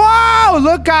minute. Whoa,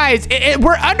 look, guys.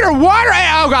 We're underwater.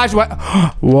 Oh, gosh. What?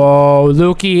 Whoa,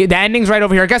 Lukey. The ending's right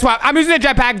over here. Guess what? I'm using a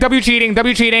jetpack. W cheating.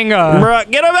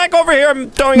 Bruh, get him back over here. I'm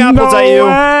throwing apples at you.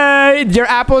 Way. Your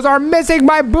apples are missing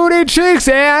my booty cheeks,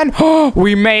 and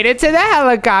we made it to the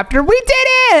helicopter. We did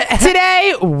it.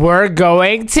 Today, we're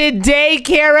going to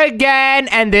daycare again,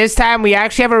 and this time we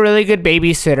actually have a really good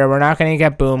babysitter. We're not going to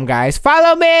get boomed, guys.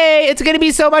 Follow me. It's going to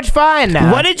be so much fun.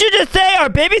 What did you just say? Our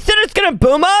babysitter's going to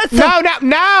boom us?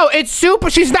 No. It's super.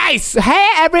 She's nice. Hey,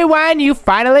 everyone. You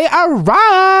finally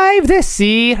arrived.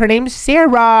 See, her name's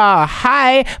Sarah.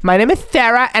 Hi, my name is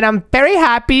Sarah, and I'm very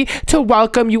happy to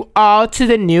welcome you all to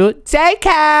the new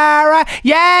daycare.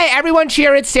 Yay, everyone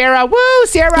cheer. It's Sarah. Woo,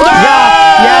 Sarah.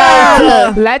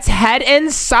 Yeah. Let's head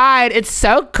inside. It's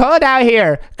so cold out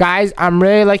here. Guys, I'm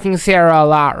really liking Sarah a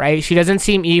lot, right? She doesn't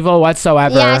seem evil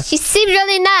whatsoever. Yeah, she seems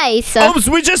really nice. Oops,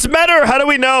 we just met her. How do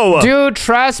we know? Dude,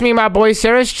 trust me, my boy.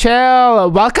 Sarah's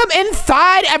chill. Welcome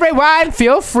inside, everyone.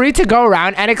 Feel free to go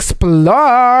around and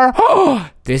explore.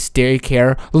 This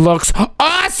daycare looks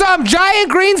awesome. Giant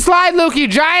green slide, Lukey.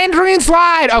 Giant green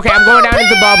slide. Okay, I'm going down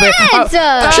into the ball pit.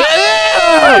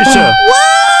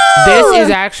 This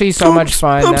is actually so much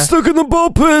fun. I'm stuck in the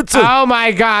ball pit. Oh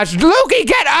my gosh. Lukey,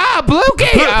 get up.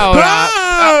 Lukey.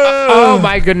 Oh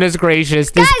my goodness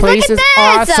gracious. This place is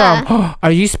awesome.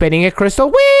 Are you spinning it, Crystal?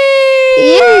 Whee!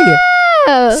 Yeah.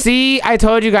 See, I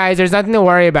told you guys, there's nothing to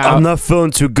worry about. I'm not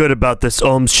feeling too good about this,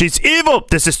 Ohms. She's evil.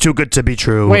 This is too good to be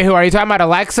true. Wait, who are you talking about?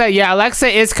 Alexa? Yeah, Alexa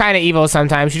is kind of evil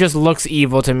sometimes. She just looks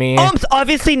evil to me. Ohms,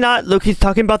 obviously not. Look, he's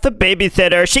talking about the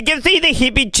babysitter. She gives me the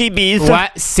heebie-jeebies.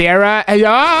 What? Sarah?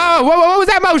 Oh, what was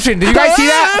that motion? Did you guys see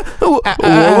that?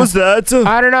 What was that?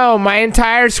 I don't know. My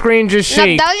entire screen just No,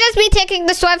 shaked. that was just me taking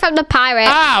the sword from the pirate. Oh,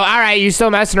 all right. You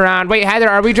still messing around. Wait, Heather,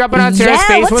 are we jumping on Sarah's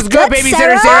face? what's good, good,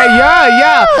 babysitter Sarah?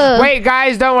 Yeah. Wait,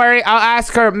 guys, don't worry. I'll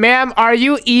ask her. Ma'am, are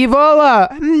you evil?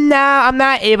 No, I'm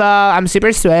not evil. I'm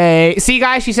super sweet. See,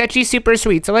 guys, she said she's super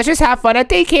sweet. So let's just have fun at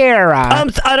daycare.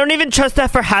 I don't even trust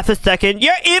that for half a second.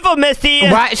 You're evil, Missy.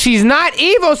 What? She's not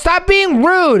evil. Stop being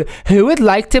rude. Who would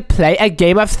like to play a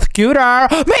game of scooter?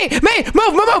 Me.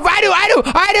 Move. I do.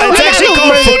 It's actually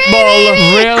called football.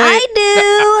 Really? I do.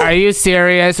 Are you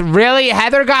serious? Really?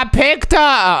 Heather got picked? Who?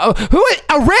 A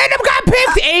random got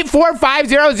picked? 8450000.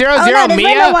 Does Mia?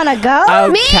 Rainbow want to go?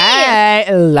 Okay,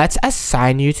 let's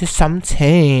assign you to some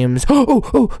teams.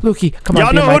 Oh, Lukey, come on.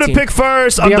 Y'all know who to pick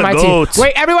first. I'm the goat.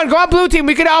 Wait, everyone, go on blue team.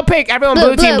 We can all pick. Everyone,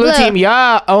 Blue blue team. team.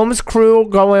 Yeah, Ohm's crew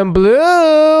going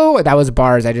blue. That was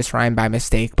bars. I just rhymed by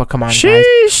mistake. But come on, guys.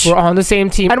 Sheesh. We're on the same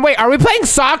team. And wait, are we playing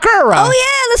soccer? Oh,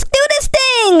 yeah, let's do this thing.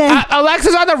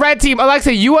 Alexa's on the red team.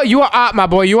 Alexa, you are up, my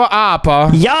boy. You are up.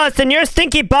 Yes, and you're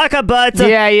stinky baka butt.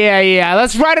 Yeah.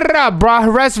 Let's run it up, bro.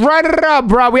 Let's run it up,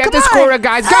 bro. We have to score it,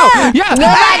 guys. Go. Yeah.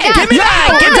 Give me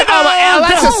that. Get the ball.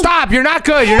 Alexa, stop. You're not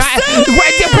good. You're not.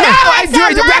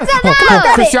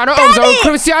 Cristiano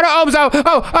Omzo.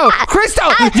 Oh, Crystal.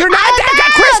 You're not that guy.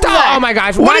 Crystal. Oh, my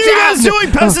gosh. What are you guys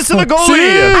doing? Pass this to the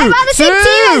goalie. I'm on the same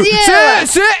team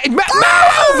as you. Move.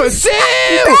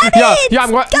 Yeah,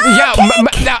 I'm going.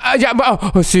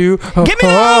 Sue. Give me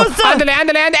those. Underland.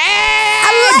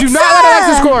 Do not let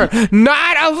Alexa score.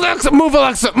 Not Alexa. Move,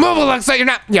 Alexa. You're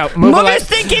not. Move, Move your Alexa.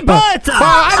 stinky butt.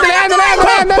 Underland.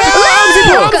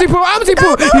 Omzy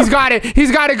Poo. He's got it.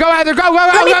 Go, Heather. Go.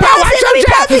 Let me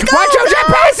pass it. Watch your jet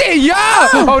pass it. Yeah.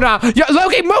 Oh, no. Yo,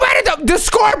 Loki, move out of the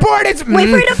scoreboard. It's. Wait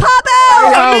for you to pop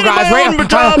out. Oh, gosh. Wait.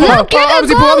 Look at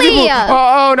the goalie.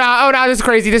 Oh, no. This is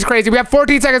crazy. We have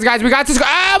 14 seconds, guys. We got to score.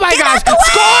 Oh, my gosh.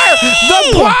 Score the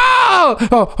ball.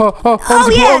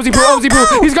 Omzy Poo.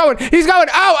 He's going.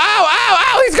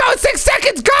 Oh. He's going 6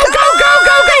 seconds. Go.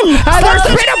 Heather,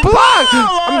 spin a block.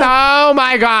 Oh,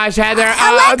 my gosh, Heather.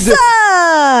 Alexa.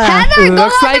 Heather, go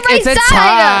Looks on like the right it's a side.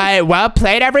 tie. Well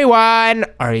played, everyone.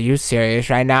 Are you serious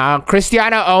right now?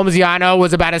 Cristiano Omziano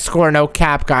was about to score. No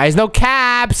cap, guys. No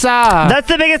caps. That's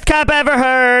the biggest cap I ever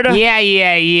heard.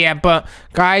 Yeah. But,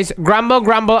 guys,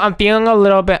 grumble. I'm feeling a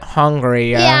little bit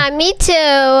hungry. Yeah, me too.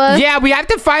 Yeah, we have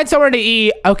to find somewhere to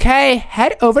eat. Okay,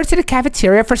 head over to the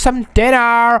cafeteria for some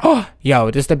dinner.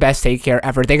 Yo, this is the best daycare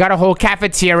ever. They got a whole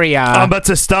cafeteria. I'm about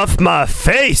to stuff my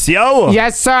face, yo.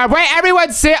 Yes, sir. Wait,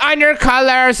 everyone sit on your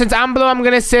color. Since I'm blue, I'm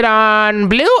gonna sit on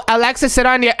blue. Alexa, sit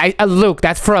on your... Luke,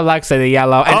 that's for Alexa, the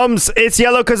yellow. And It's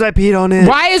yellow because I peed on it.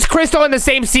 why is Crystal in the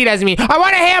same seat as me? I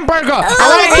want a hamburger. I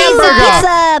want a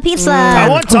hamburger. Pizza. I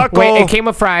want taco. Wait, it came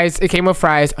with fries.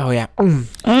 Oh, yeah. Yummy.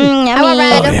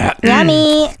 Oh, yeah.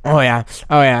 Yummy. Oh, yeah.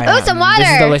 Oh, yeah. Ooh, some water.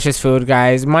 This is delicious food,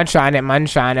 guys. Munch on it.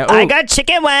 Ooh. I got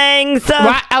chicken wings.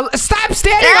 What? Stop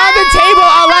standing on the table,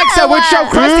 Alexa, with your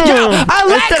crusty Alexa!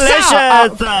 It's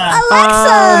delicious.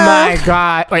 Oh, my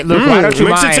God. Wait, Luke, why don't you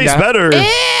Makes mind? it taste better.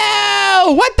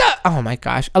 Ew! What the? Oh, my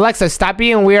gosh. Alexa, stop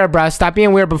being weird, bro. Stop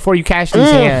being weird before you cash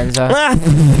these hands. You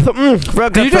You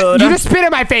just spit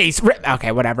in my face.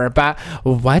 Okay, whatever. But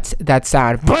what's that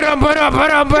sound?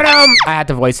 I had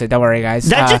to voice it. Don't worry, guys.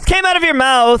 That just came out of your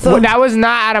mouth. Well, that was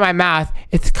not out of my mouth.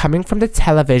 It's coming from the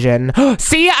television.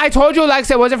 See, I told you,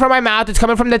 Alexa, it wasn't from my mouth. It's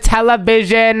coming from the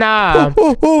television. We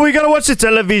gotta watch the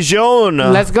television.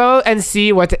 Let's go and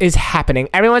see what is happening.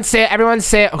 Everyone sit.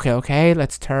 Okay.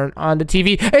 Let's turn on the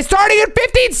TV. It's starting in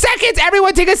 15 seconds.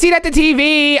 Everyone take a seat at the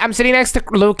TV. I'm sitting next to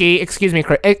Lukey. Excuse me,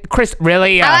 Chris.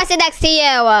 Really? I want to sit next to you.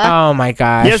 Oh my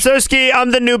gosh. Yes, Sirski,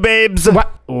 I'm the new babes.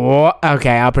 What? Oh,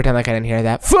 okay, I'll pretend like I didn't hear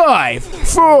that. 5,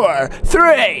 4,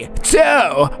 3, 2,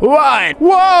 1.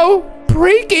 Whoa!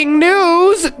 Breaking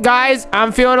news! Guys,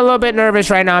 I'm feeling a little bit nervous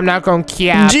right now. I'm not going to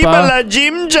cap. Jimala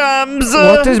Jim Jams.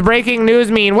 What does breaking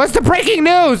news mean? What's the breaking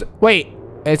news? Wait.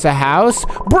 It's a house?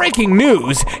 Breaking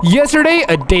news! Yesterday,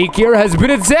 a daycare has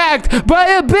been attacked by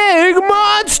a big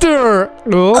monster!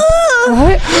 What?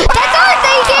 That's our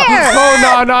daycare!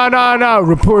 Oh, no.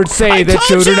 Reports say that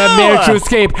children have managed to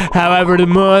escape. However, the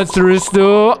monster is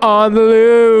still on the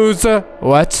loose.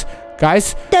 What?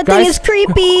 Guys? That thing is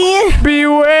creepy.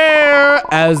 Beware,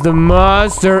 as the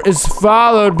monster is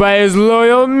followed by his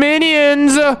loyal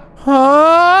minions.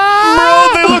 Bro,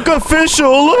 they look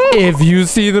official. If you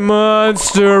see the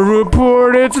monster,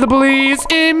 report it to the police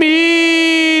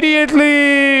immediately.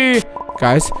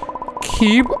 Guys,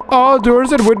 keep all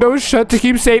doors and windows shut to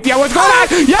keep safe. Yeah, what's going on?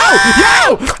 Yo!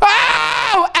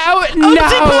 Ow! No!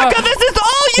 Blanca, this is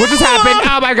all you! What just happened?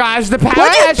 Oh my gosh, the power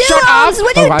What'd you has do, shut off. Oz?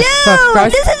 What'd you do?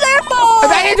 Guys, This is our fault.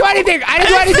 I didn't do anything.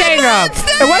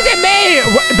 It wasn't me.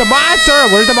 The monster.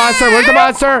 Where's the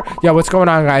monster? Yo, what's going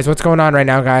on, guys? What's going on right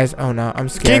now, guys? Oh no, I'm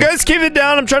scared. Can you guys keep it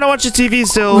down? I'm trying to watch the TV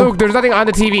still. Luke, there's nothing on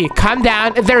the TV. Calm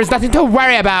down. There's nothing to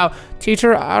worry about.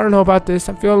 Teacher, I don't know about this.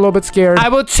 I'm feeling a little bit scared. I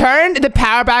will turn the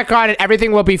power back on and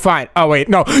everything will be fine. Oh, wait.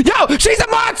 No. Yo, she's a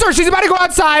monster. She's about to go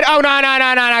outside. Oh,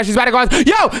 no. She's about to go outside.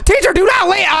 Yo, teacher, do not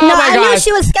wait. Oh, No, my I gosh. knew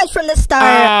she was sketch from the start.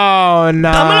 Oh, no.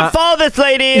 I'm gonna follow this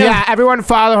lady. Yeah, everyone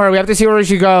follow her. We have to see where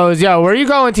she goes. Yo, where are you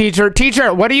going, teacher?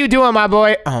 Teacher, what are you doing, my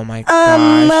boy? Oh, my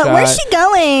gosh. Where's she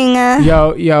going?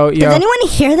 Yo. Does anyone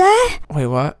hear that? Wait,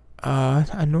 what?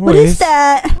 A noise. What is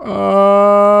that?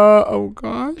 Oh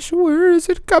gosh, where is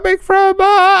it coming from?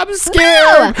 I'm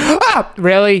scared.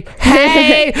 Really?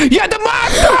 Hey, yeah, the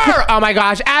monster! Oh my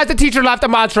gosh, as the teacher left, the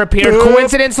monster appeared.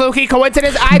 Coincidence, Lukey?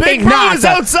 Coincidence? I think not. Big is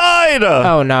outside.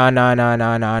 Oh no. Oh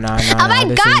my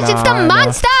gosh, it's the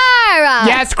monster!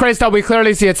 Yes, Crystal, we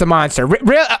clearly see it's a monster.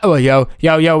 Real? Oh, yo,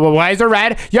 why is it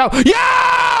red? Yo! He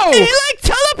like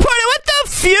teleported. What the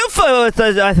phew?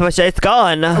 I wish it's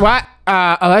gone. What?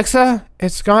 Alexa,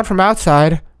 it's gone from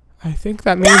outside. I think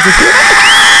that means it's...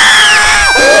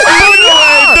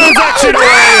 There's action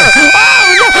away.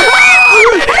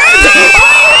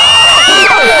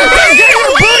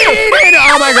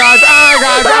 Oh my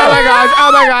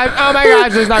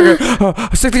gosh, it's not good.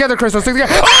 Stick together, Crystal, stick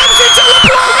together. Oh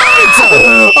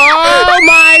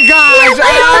my gosh,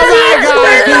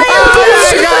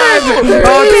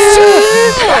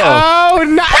 oh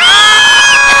no.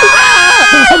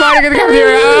 Come on, get the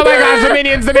cafeteria. Oh my gosh, the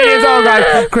minions. Oh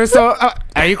god. Crystal,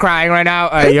 are you crying right now?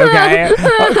 Are you okay?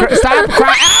 Stop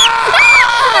crying.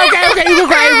 Okay, you can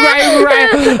cry.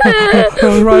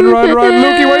 Run.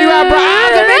 Lukey, where you at, bro?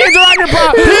 The minions are on your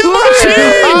butt.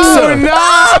 Oh no.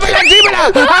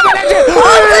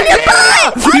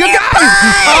 You guys.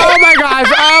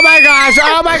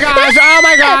 Oh my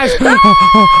gosh.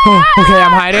 Okay,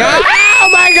 I'm hiding. Oh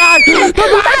my god.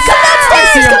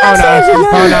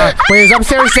 Oh no. Wait, is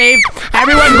upstairs safe?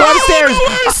 Everyone go upstairs.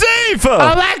 Safe.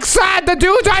 Alexa, the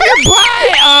dude's on your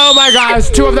butt. Oh my gosh.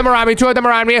 Two of them are on me.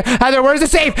 Heather, where's the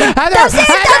safe? Heather.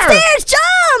 Downstairs,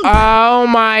 jump. Oh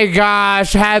my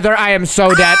gosh. Heather, I am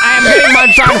so dead. I am getting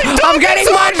munched on. I'm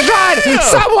getting munched on.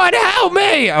 Someone help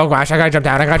me. Oh gosh, I gotta jump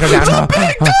down.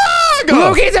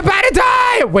 Luke, he's about to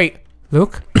die. Wait,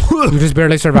 Luke, you just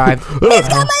barely survived. He's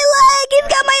got my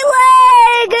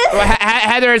leg.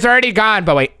 Heather is already gone.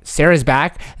 But wait, Sarah's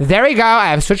back. There we go. I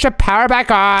have switched the power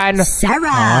back on.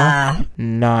 Sarah.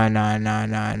 No. No.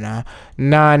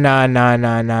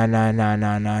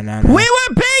 We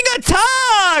were being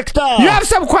attacked! You have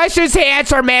some questions to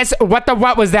answer, miss.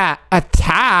 What was that?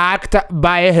 Attacked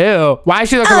by who? Why is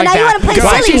she looking like now that? you wanna play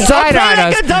Why is she silly. side on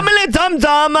us? Like a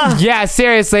dum-dum. Yeah,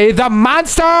 seriously. The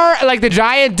monster, like the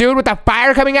giant dude with the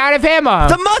fire coming out of him.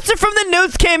 The monster from the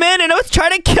news came in and it was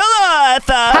trying to kill us.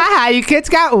 Haha, you kids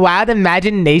got wild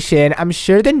imagination. I'm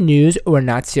sure the news were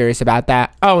not serious about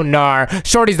that. Oh, no.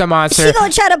 Shorty's the monster. She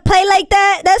gonna try to play like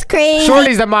that? That's crazy.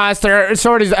 Shorty's the monster.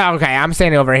 Shorty's... Okay, I'm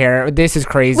standing over here. This is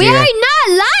crazy. We are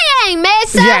not lying,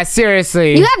 miss. Yeah,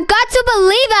 seriously. You have got to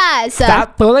believe us.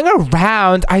 Stop fooling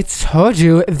around. I told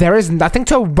you there is nothing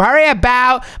to worry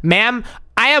about. Ma'am,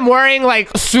 I am worrying like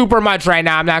super much right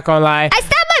now. I'm not gonna lie. I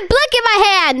stabbed my blick in my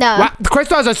hand. What?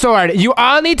 Crystal has a sword. You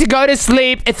all need to go to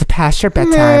sleep. It's past your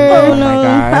bedtime. Oh, my no.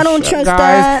 gosh. I don't trust Guys,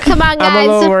 that. Come on, guys. I'm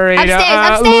a little worried.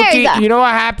 Upstairs. Luki, you know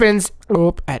what happens?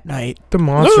 At night, the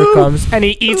monster comes and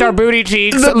he eats our booty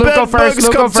cheeks. The Luke, go bed first. bugs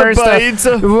Luke, go come to first. bite.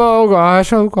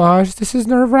 Oh gosh, this is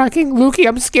nerve-wracking. Lukey,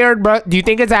 I'm scared, bro. Do you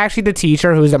think it's actually the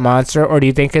teacher who's a monster, or do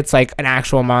you think it's like an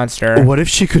actual monster? What if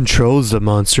she controls the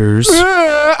monsters?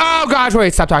 Oh gosh,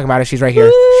 wait, stop talking about it. She's right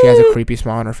here. She has a creepy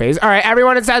smile on her face. All right,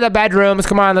 everyone inside the bedrooms,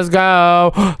 come on, let's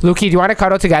go. Lukey, do you want to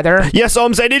cuddle together? Yes, I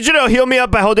need you to heal me up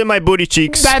by holding my booty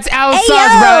cheeks. That's L sus, yo.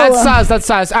 bro. That's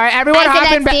sus. All right, everyone I hop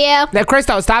said in that to you. Now,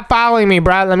 Crystal, stop following me,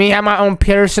 bro. Let me have my own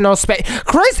personal space.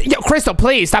 Crystal,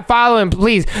 please stop following,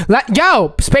 please.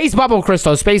 Space bubble,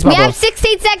 Crystal, space We bubble. have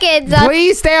 16 seconds.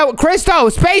 Please stay out. Crystal,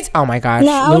 space. Oh my gosh.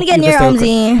 No, I want to get Luke, you near can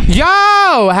stay with Omzi.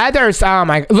 Yo, Heather's. Oh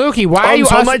my. Lukey, why are you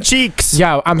on also... my cheeks.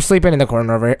 Yo, I'm sleeping in the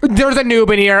corner over here. There's a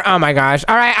noob in here. Oh my gosh.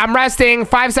 All right, I'm resting.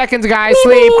 5 seconds, guys.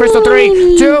 Sleep. Crystal,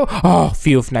 3, 2. Oh,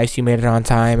 phew. Nice, you made it on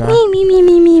time.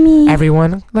 Me.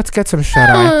 Everyone, let's get some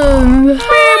shut-eye.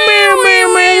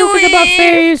 Look at that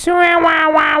face. What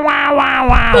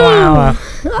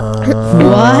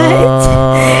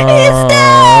is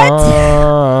that?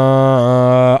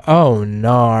 Oh,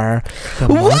 no.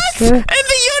 What in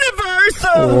the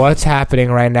universe? What's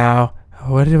happening right now?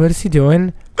 What is he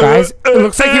doing? Guys, it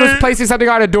looks like he was placing something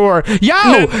on a door. Yo!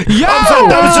 That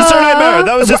was just our nightmare.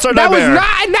 That was just our nightmare.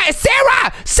 That was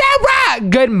not Sarah!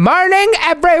 Good morning,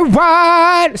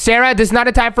 everyone! Sarah, this is not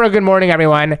a time for a good morning,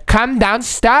 everyone. Come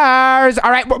downstairs. All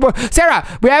right, Sarah,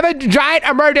 we have a giant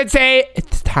emergency.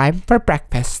 It's time for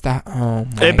breakfast. Oh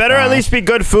my It better at gosh. least be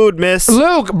good food, miss.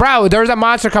 Luke, bro, there's a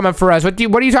monster coming for us. What are you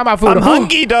talking about food? I'm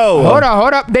hungry, though.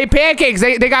 Hold up. They pancakes.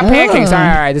 They got pancakes. All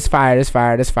right. This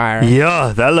fire.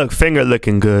 Yeah, that finger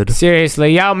looking good.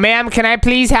 Seriously, yo, ma'am, can I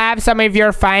please have some of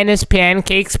your finest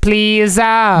pancakes, please?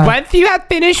 Once you have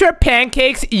finished your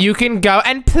pancakes, you can go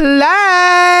and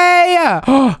play.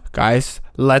 Guys,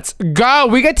 let's go.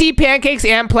 We get to eat pancakes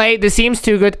and play. This seems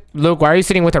too good. Luke, why are you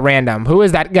sitting with a random? Who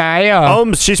is that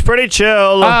guy? She's pretty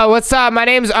chill. What's up? My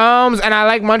name's Ohms, and I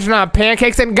like munching on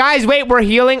pancakes. And guys, wait, we're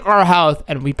healing our health,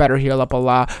 and we better heal up a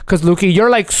lot. Because, Lukey, you're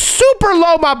like super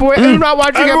low, my boy. You're not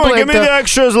watching it. Everyone, give me the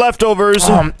extras leftovers.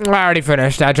 I already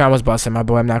finished. That John was busting, my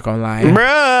boy. I'm not gonna lie.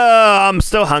 Bruh, I'm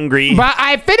still hungry. But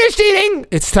I finished eating.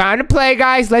 It's time to play,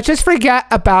 guys. Let's just forget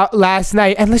about last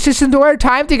night, and let's just enjoy our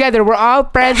time together. We're all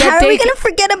friends. How are we gonna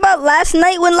forget about last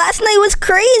night when last night was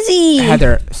crazy?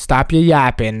 Heather, stop your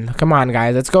yapping. Come on,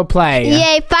 guys. Let's go play.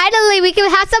 Yay, finally we can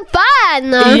have some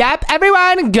fun. Yep,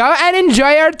 everyone, go and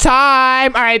enjoy your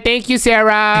time. All right, thank you,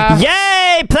 Sarah.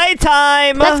 Yay,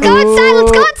 playtime. Let's go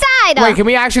outside. Wait, can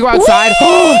we actually go outside?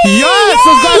 Yes,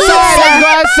 let's go outside. Let's go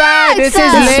outside. This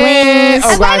is lit.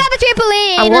 I'm going down the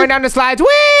trampoline. I'm going down the slides. Whee!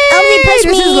 Omzi, push This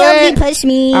is me. lit. Omzi, push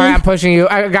me. All right, I'm pushing you.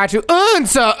 I got you.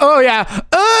 Unsa. Oh, yeah.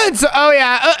 Unsa. Oh,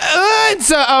 yeah.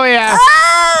 Unsa. Oh, yeah.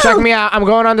 Oh! Check me out. I'm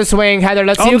going on the swing. Heather,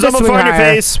 let's see who can I'm swing in your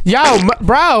higher. face. Yo,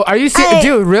 bro, are you serious? Hey.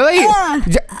 Dude, really?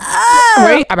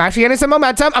 Wait, I'm actually getting some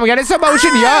momentum. I'm getting some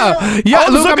motion. Yo, Luke,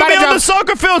 I'm look about at me to on jump. the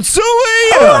soccer field, Suey.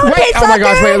 Wait, oh my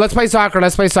gosh, soccer? wait, let's play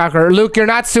soccer. Luke, you're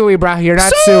not Suey, bro. You're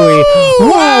not Suey.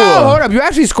 Whoa, hold up. You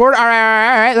actually scored. All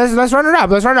right. Let's run it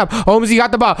up. Holmes, you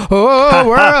got the ball. Oh,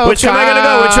 World Which way am I gonna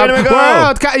go? Which way am I gonna go?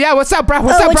 World Cup. Yeah, what's up, bro?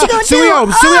 what you gonna Suey do?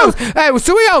 Holmes. Hey,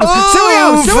 Suey Holmes.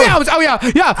 Oh, yeah.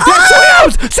 Suey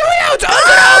Holmes.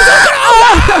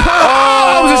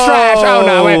 Holmes is trash. Oh,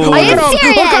 no, wait. Are you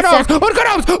serious?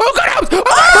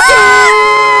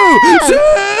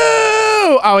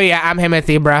 Oh, Oh, yeah, I'm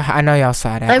Timothy, bro. I know y'all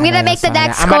saw that. I'm gonna make the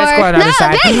next score. I'm gonna score on the other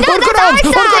side. Wait, no, that's our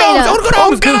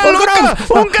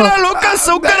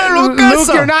Luke,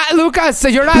 you're not Lucas.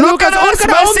 You're not Lucas.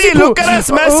 Look at us,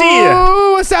 Messi.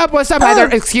 Oh, what's up? What's up, Heather?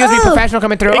 Excuse me, professional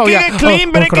coming through. It can get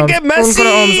clean, but it can get messy.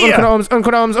 Watch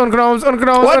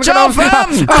out,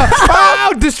 fam.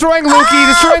 Oh, destroying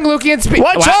Lukey and speed.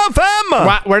 Watch out,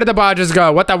 fam. Where did the ball just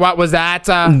go? What was that?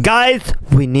 Guys,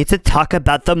 we need to talk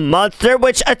about the monster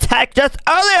which attacked us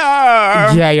earlier.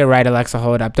 Yeah, you're right, Alexa.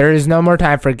 Hold up. There is no more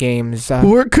time for games.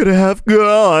 Where could it have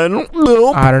gone?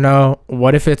 Nope. I don't know.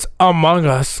 What if it's Among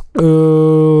Us?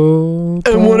 And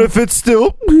what if it's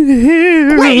still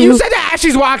here? Wait, you said that as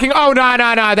she's walking. Oh, no.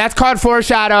 That's called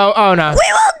foreshadow. Oh, no. We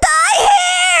will die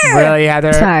here. Really,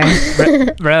 Heather? Sorry.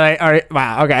 Really?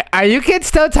 Wow, okay. Are you kids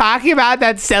still talking about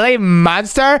that silly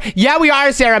monster? Yeah, we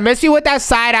are, Sarah. Miss me with that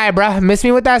side eye,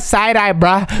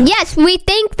 bruh. Yes, we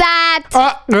think that.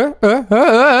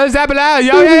 Zabala.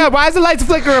 Yo. Why is the lights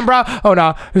flickering, bro? Oh,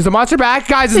 no. Is the monster back?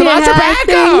 Guys, is the monster back? I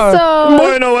think so.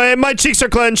 Boy, no way. My cheeks are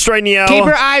clenched right now. Keep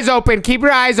your eyes open.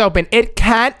 It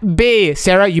can't be.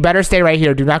 Sarah, you better stay right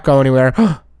here. Do not go anywhere.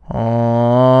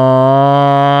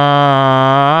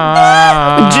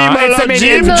 It's the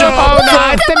minions. Oh,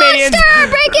 no, it's the minions.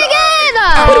 Breaking in.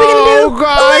 What are we gonna do? Oh,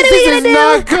 gosh, this is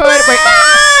not good. Wait.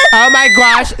 Oh, my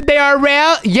gosh. They are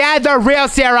real? Yeah, they're real,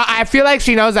 Sarah. I feel like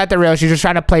she knows that they're real. She's just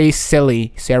trying to play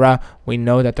silly. Sarah, we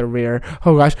know that they're real.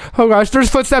 Oh, gosh. There's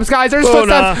footsteps, guys. There's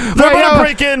footsteps. Nah. They're gonna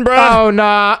break in, bro. Oh,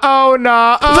 no.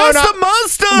 That's the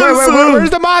monster. Where's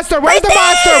the monster? Where's the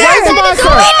monster?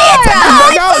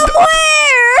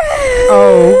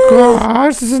 Oh,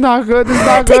 gosh. This is not good.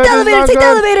 Take the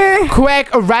elevator. Quick,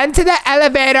 run to the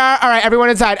elevator. All right, everyone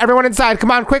inside.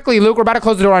 Come on, quickly. Luke, we're about to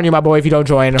close the door on you, my boy, if you don't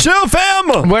join. Chill,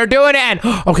 fam. We're doing it.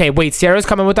 Okay, wait. Sarah's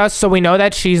coming with us, so we know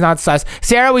that she's not sus.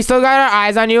 Sarah, we still got our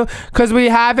eyes on you because we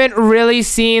haven't really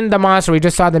seen the monster. We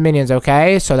just saw the minions,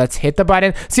 okay? So let's hit the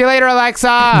button. See you later,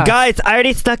 Alexa. Guys, I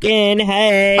already stuck in.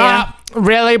 Hey.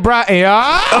 Really, bro?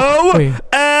 Yeah.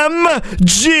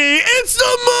 OMG. It's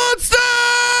the monster.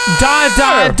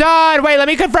 Done. Wait, let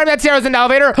me confirm that Sarah's in the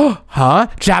elevator. Huh?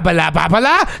 Jabala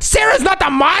babala? Sarah's not the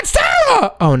monster?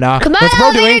 Oh, no. Come on, what's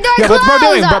bro doing? elevator door What's bro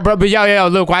doing? closed. Bro, yo,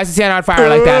 Luke, why is the stand on fire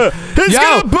like that? He's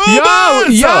got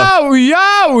boobas.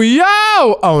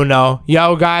 Yo. Oh, no.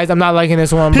 Yo, guys, I'm not liking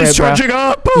this one bit, He's bro. charging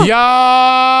up. Yo.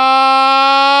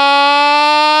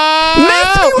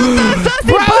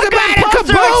 Bro's about to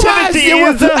kaboom us.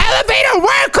 Elevator,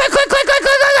 work. Quick.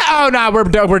 Oh, no,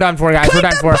 we're done for, guys. We're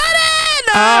done for.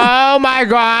 Oh my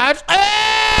gosh! Oh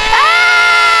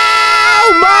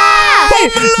my!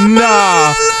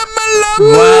 No!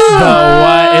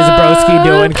 What is Broski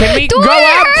doing? Can we go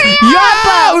up?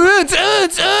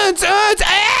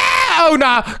 Oh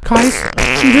no! Guys,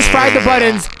 she just fried the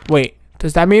buttons. Wait,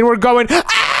 does that mean we're going?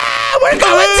 We're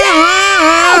going down!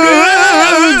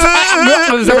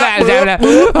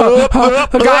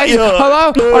 Guys,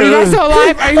 hello? Are you guys still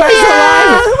alive?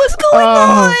 What's going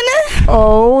on?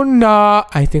 Oh, no.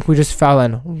 I think we just fell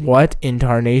in. What in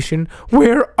tarnation?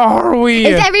 Where are we?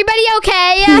 Is everybody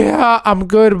okay? Yeah, I'm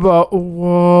good, but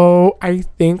whoa. I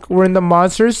think we're in the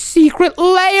monster's secret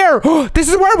lair. This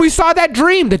is where we saw that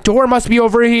dream. The door must be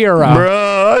over here.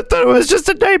 Bro, I thought it was just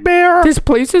a nightmare. This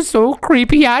place is so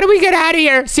creepy. How do we get out of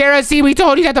here? Sarah, see, we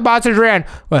told you that the monsters ran.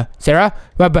 What, Sarah?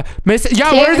 Where's the Sarah?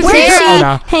 Oh,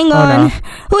 no. Hang on.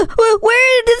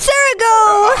 Where did Sarah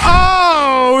go?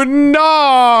 Oh,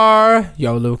 no.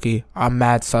 Yo, Lukey, I'm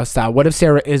mad sussed out. What if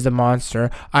Sarah is the monster?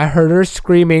 I heard her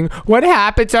screaming. What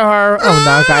happened to her? Oh,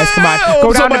 no, guys, come on.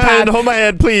 Go down the path. Hold my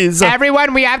hand, please.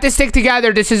 Everyone, we have to stick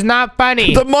together. This is not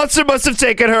funny. The monster must have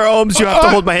taken her, Ohms. You have to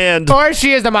hold my hand. Or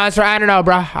she is the monster. I don't know,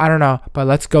 bro. I don't know. But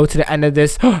let's go to the end of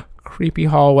this creepy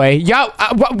hallway. Yo,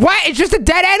 what? It's just a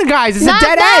dead end, guys. It's a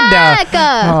dead end.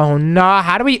 Oh, no.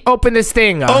 How do we open this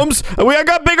thing? Ohms, I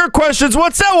got bigger questions.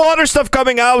 What's that water stuff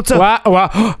coming out?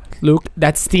 What? Luke,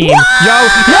 that's steam. Yo!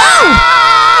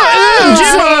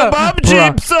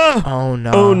 Oh,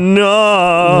 no. Oh,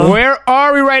 no. Where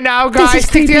are we right now, guys?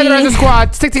 Stick together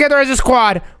as a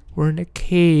squad. We're in a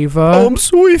cave.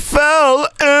 We fell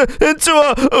into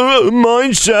a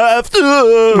mine shaft.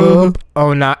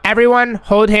 Oh, no. Everyone,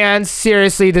 hold hands.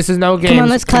 Seriously, this is no game. Come on,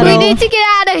 let's cut We need to get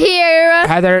out of here.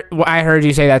 Heather, I heard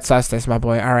you say that sus, my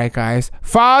boy. All right, guys.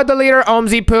 Follow the leader,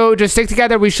 Ohmsy Poo. Just stick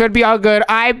together. We should be all good.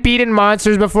 I've beaten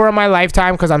monsters before in my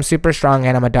lifetime because I'm super strong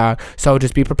and I'm a dog. So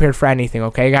just be prepared for anything,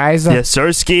 okay, guys? Yes,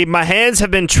 Sirski. My hands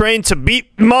have been trained to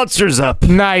beat monsters up.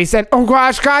 Nice. And, oh,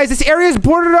 gosh, guys, this area is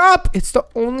boarded up. It's the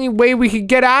only way we could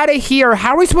get out of here.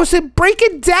 How are we supposed to break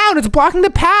it down? It's blocking the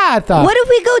path. What if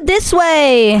we go this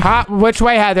way? Which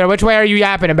way, Heather? Which way are you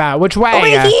yapping about? Which way? Over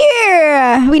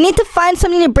here. We need to find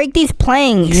something to break these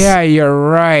planks. Yeah, you're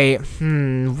right.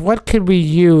 What could we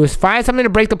use? Find something to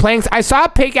break the planks. I saw a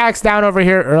pickaxe down over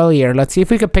here earlier. Let's see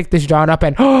if we could pick this John up.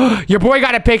 And your boy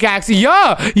got a pickaxe.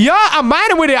 Yeah, I'm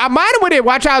mining with it.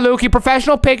 Watch out, Lukey.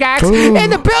 Professional pickaxe in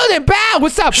the building. Bow.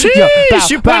 What's up? Sheesh,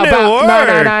 you putting in work.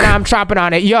 No. I'm chopping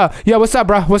on it. Yeah. What's up,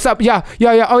 bro? What's up? Yeah.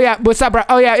 Oh yeah. What's up, bro?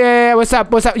 Oh yeah. What's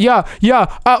up? Yeah.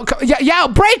 Oh yeah.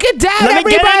 Break it down, Let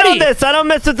me everybody. get in on this. I don't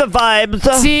mess with the vibes.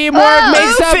 Teamwork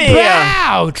makes a Oofy.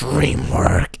 bow.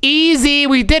 Dreamwork. Easy.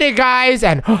 We did it, guys.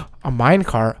 And a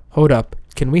minecart. Hold up.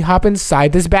 Can we hop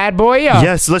inside this bad boy?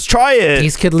 Yes, let's try it.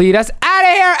 These could lead us out of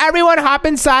here. Everyone hop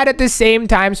inside at the same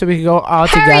time so we can go all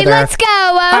Hurry, together. let's go.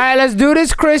 All right, let's do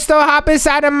this, Crystal. Hop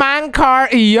inside a minecart.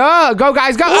 Yeah, go,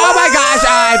 guys, go. Oh, my gosh.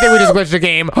 I think we just glitched the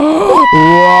game.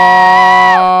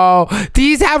 Whoa.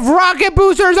 These have rocket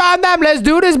boosters on them. Let's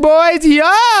do this, boys.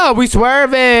 Yeah, we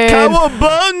swerving.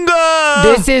 Cowabunga!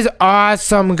 This is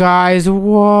awesome, guys.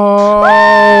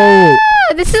 Whoa.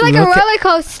 This is like a roller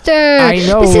coaster. I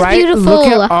know, this right? Is beautiful. Look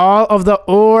at all of the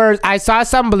ores. I saw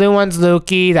some blue ones,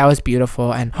 Lukey. That was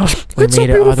beautiful. And we made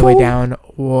it all the way down.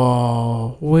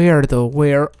 Whoa.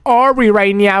 Where are we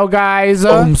right now, guys?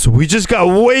 So we just got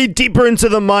way deeper into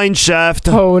the mine shaft.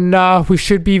 Oh, no. We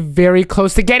should be very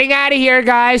close to getting out of here,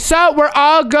 guys. So, we're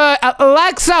all good.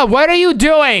 Alexa, what are you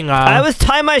doing? I was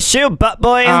tying my shoe, butt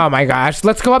boy. Oh, my gosh.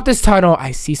 Let's go up this tunnel.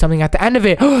 I see something at the end of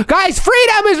it. Guys,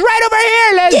 freedom is right over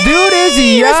here. Let's do this.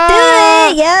 Yeah. Let's do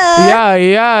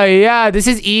it. Yeah. This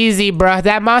is easy, bruh.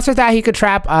 That monster thought he could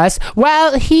trap us.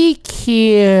 Well, he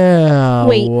can't.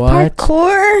 Wait, what?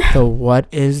 parkour? So what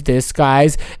is this,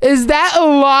 guys? Is that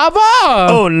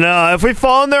lava? Oh no, if we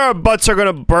fall in there, our butts are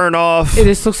gonna burn off.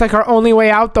 This looks like our only way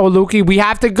out, though, Lukey. We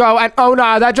have to go. And oh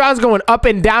no, that John's going up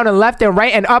and down and left and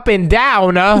right and up and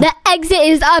down. The exit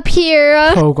is up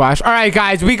here. Oh gosh. All right,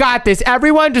 guys, we got this.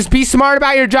 Everyone, just be smart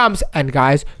about your jumps. And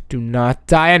guys, do not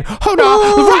die. And oh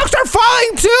no, the rocks are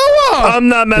falling too. I'm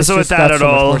not messing with that at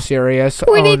all. More serious.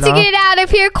 We need to get out of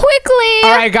here quickly.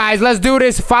 All right, guys, let's do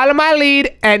this. Follow my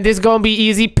lead, and this is gonna be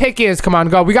easy pickings. Come on,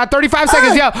 go. We got 35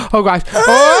 seconds. Yeah. Oh gosh.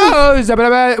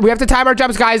 We have to time our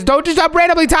jumps, guys. Don't just jump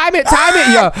randomly. Time it.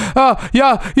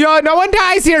 Yeah. No one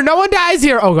dies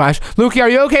here. Oh gosh. Lukey, are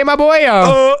you okay, my boy?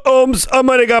 I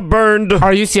might have got burned.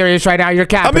 Are you serious right now? You're I'm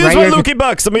capping, gonna right? use my Lukey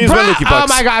bucks. Oh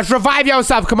my gosh. Revive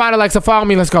yourself. Come on, Alexa. Follow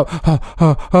me. Let's go. Lead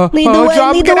the way,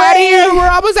 Jump, lead get the out of way. here. We're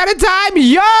almost out of time.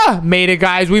 Yeah. Made it,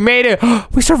 guys. We made it.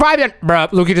 We survived it. Bruh,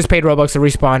 Lukey just paid Robux to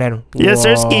respawn in. Yes,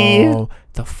 sir, ski.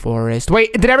 The forest.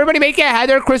 Wait, did everybody make it?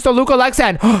 Heather, Crystal, Luke, Alexa,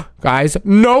 and guys,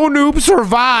 no noob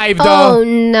survived. Oh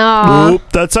no. Oop,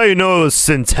 that's how you know it was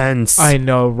intense. I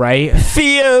know, right?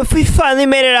 Phew, we finally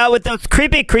made it out with those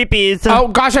creepies. Oh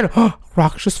gosh, and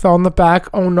rock just fell in the back.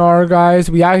 Oh no,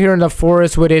 guys. We out here in the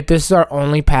forest with it. This is our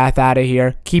only path out of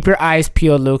here. Keep your eyes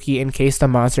peeled, Lukey, in case the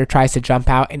monster tries to jump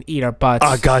out and eat our butts.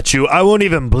 I got you. I won't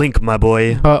even blink, my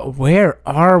boy. But where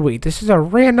are we? This is a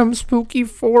random spooky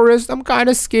forest. I'm kind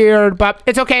of scared, but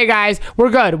it's okay, guys. We're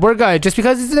good. Just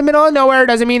because it's in the middle of nowhere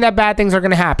doesn't mean that bad things are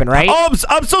going to happen, right?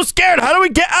 I'm so scared. How do we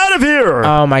get out of here?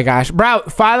 Oh my gosh. Bro,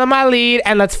 follow my lead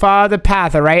and let's follow the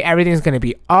path, all right? Everything's going to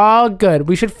be all good.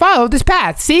 We should follow this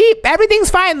path. See? Everything's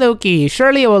fine, Lukey.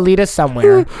 Surely it will lead us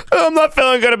somewhere. I'm not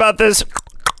feeling good about this.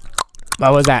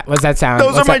 What was that? What's that sound?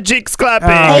 Those What's are my that? cheeks clapping.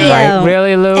 All right. Ayo.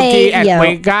 Really, Lukey? And Ayo.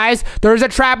 wait, guys, there's a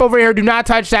trap over here. Do not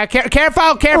touch that.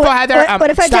 Careful, Heather. What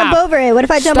if I jump over it? Oh no,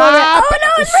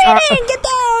 it's raining. Get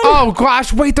down. Oh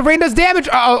gosh, wait, the rain does damage.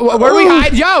 Where do we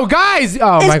hide? Yo, guys.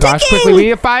 Oh my gosh, ticking. quickly, we need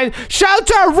to find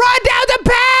shelter. Run down the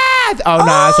path. Oh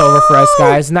no, it's over for us,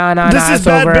 guys. No, This is it's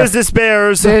bad over. business,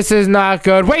 bears. This is not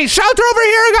good. Wait, shelter over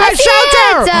here, guys. see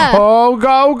Shelter. it. Oh,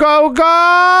 go.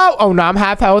 Oh no, I'm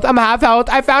half health.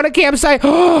 I found a campsite.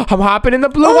 I'm hopping in the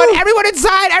blue one. Everyone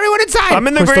inside. I'm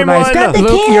in the Crystal, green nice. one. Got the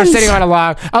Luke, you're cans. sitting on a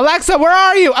log. Alexa, where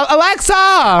are you? Alexa.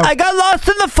 I got lost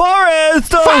in the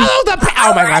forest. Follow the path.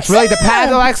 Oh my gosh, really? The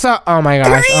path, Alexa? Oh my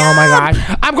gosh.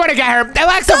 I'm going to get her.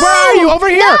 Alexa, where are you? Over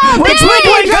here. baby. Which way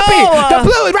do I Go. jump? The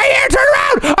blue is right here. Turn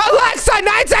around. Alexa,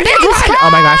 9 seconds. Run. Oh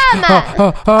my gosh.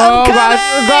 come. Oh gosh.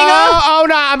 coming. Go. Oh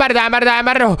no, I'm about to die.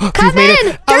 She's made it.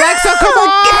 in. Alexa, come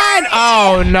on.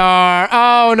 Oh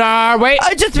no. Wait.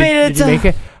 I just made it. Did you make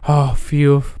it? Oh,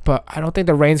 phew. But I don't think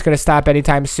the rain's going to stop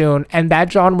anytime soon. And that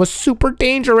John was super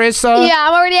dangerous. Yeah,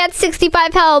 I'm already at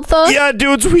 65 health. Yeah,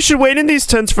 dudes, we should wait in these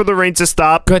tents for the rain to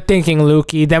stop. Good thinking,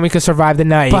 Lukey. Then we can survive the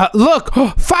night. But look,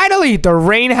 finally, the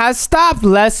rain has stopped.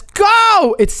 Let's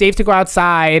go. It's safe to go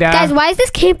outside. Guys, why is this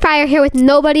campfire here with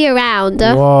nobody around?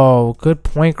 Whoa, good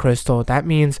point, Crystal. That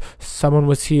means someone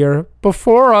was here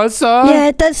before us. Yeah,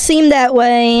 it does seem that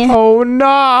way. Oh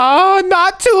no,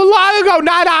 not too long ago.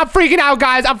 Nah, I'm freaking out,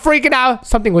 guys. I'm freaking out.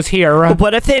 Something was here.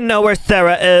 What if they know where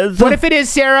Sarah is? What if it is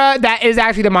Sarah? That is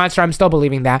actually the monster. I'm still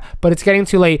believing that, but it's getting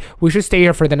too late. We should stay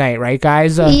here for the night, right,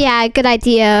 guys? Yeah, good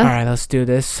idea. All right, let's do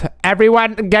this.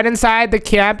 Everyone, get inside the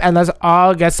camp and let's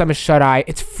all get some shut-eye.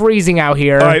 It's freezing out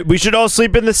here. All right, we should all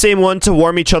sleep in the same one to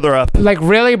warm each other up. Like,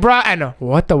 really, bro? And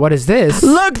what is this?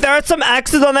 Look, there are some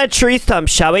axes on that tree stump.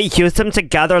 Shall we use them to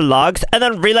gather logs and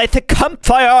then relight the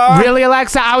campfire? Really,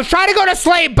 Alexa? I was trying to go to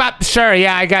sleep, but sure,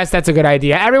 yeah, I guess that's a good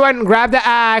idea. Everyone, grab the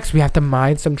axe. We have to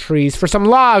mine some trees for some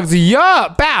logs.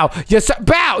 Yeah, bow. Yes,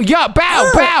 bow. Yeah,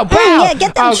 bow, bow, bow. Yeah,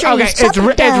 get them trees. Okay, Chop it's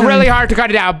them down. really hard to cut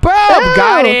it down. Boom!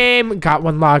 Got him. Got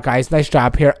one log, guys. Nice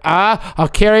job here. I'll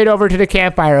carry it over to the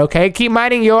campfire, okay? Keep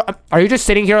mining your... Are you just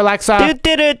sitting here, Alexa?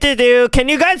 Can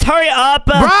you guys hurry up?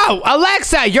 Bro,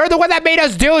 Alexa, you're the one that made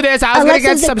us do this. I was going to get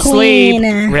Alexa's some the sleep.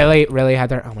 queen. Really,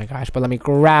 Heather? Oh my gosh, but let me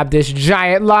grab this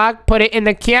giant log, put it in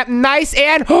the camp. Nice,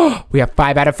 and we have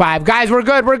 5 out of 5. Guys, we're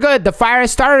good. The fire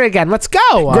has started again. Let's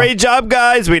go. Great job,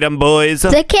 guys. We done boys.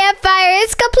 The campfire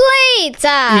is complete.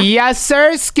 Yes,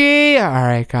 sir, Ski. All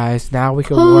right, guys, now we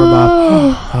can warm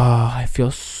up. Oh, I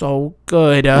feel so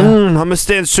good. I'm gonna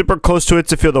stand super close to it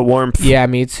to feel the warmth. Yeah,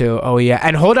 me too. Oh, yeah.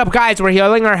 And hold up, guys. We're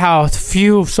healing our health.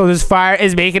 Phew. So this fire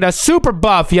is making us super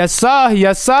buff. Yes, sir.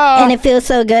 Yes, sir. And it feels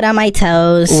so good on my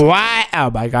toes. What? Oh,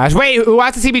 my gosh. Wait, who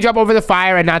wants to see me jump over the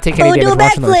fire and not take any damage? Do a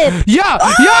backflip. Yeah.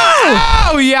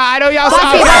 Oh, yeah. I know y'all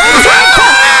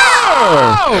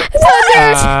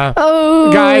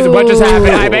saw. Guys, what just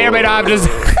happened? I may or may not have just...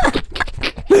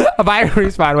 If I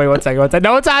respawn, wait, 1 second.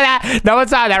 No one saw that. Right? No one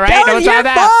saw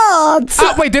that.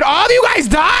 Fault. Wait, did all of you guys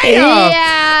die?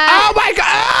 Yeah. Oh my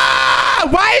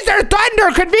god! Why is there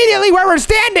thunder conveniently where we're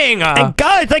standing? And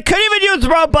guys, I couldn't even use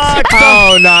Roblox.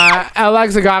 Oh, nah.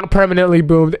 Alexa got permanently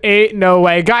boomed. Ain't no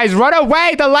way. Guys, run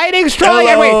away. The lightning's strong.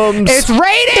 Wait, it's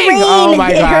raining. Oh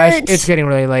my gosh. Hurts. It's getting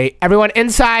really late. Everyone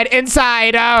inside.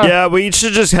 Yeah, we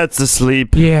should just head to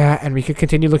sleep. Yeah, and we could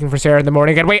continue looking for Sarah in the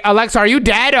morning. And wait, Alexa, are you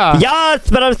dead? Yes,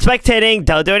 but I'm spectating.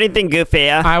 Don't do anything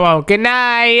goofy. I won't. Good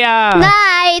night.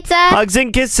 Night. Hugs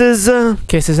and kisses.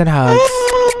 Kisses and hugs.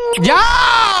 Yo!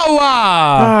 Oh,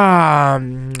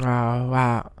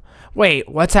 wow. Wait,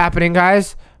 what's happening,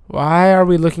 guys? Why are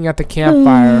we looking at the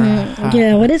campfire?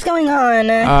 Yeah, what is going on?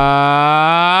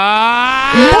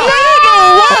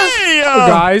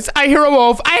 Guys, I hear a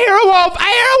wolf.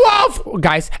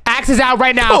 Guys, axe is out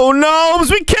right now. Oh no,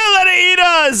 we can't let it eat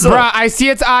us. Bruh, I see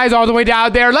its eyes all the way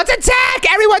down there. Let's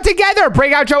attack! Everyone together!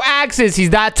 Bring out your axes.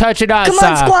 He's not touching us. Come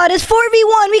on, squad. It's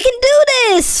 4v1. We can do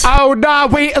this. Oh, no.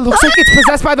 Wait, it looks like it's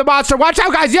possessed by the monster. Watch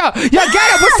out, guys. Yo, get him.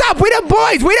 What's up? We the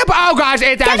boys. Oh, gosh.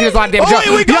 It's actually a lot of damage.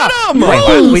 Oh, we got him.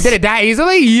 Wait, we did it that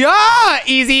easily? Yeah.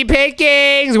 Easy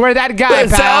pickings. Where's that guy,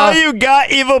 Is that pal? all you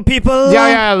got, evil people?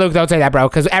 Yeah, Luke, don't say that, bro.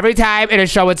 Because every time in a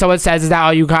show when someone says, is that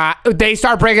all you got? They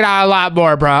start bringing out a lot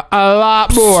more, bro. A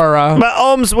lot more. But,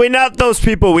 Ohms, we not those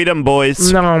people. We them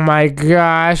boys. Oh, my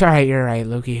gosh. All right, you're right,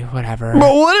 Lukey. Whatever.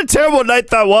 But what a terrible night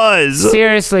that was.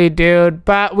 Seriously, dude.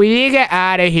 But we need to get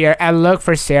out of here and look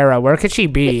for Sarah. Where could she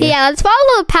be? Yeah, let's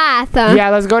follow the path. Yeah,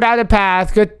 let's go down the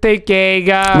path. Good thinking.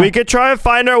 We could try and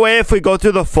find our way if we go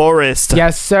through the forest.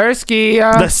 Yes, sir, Ski.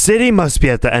 The city must be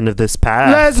at the end of this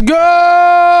path. Let's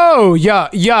go!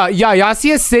 Yeah. Y'all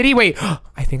see a city? Wait,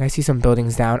 I think I see some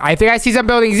buildings down.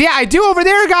 Yeah, I do over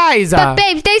there, guys. But,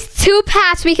 babe, there's 2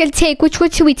 paths we can take. Which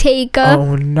one should we take?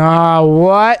 Oh, no.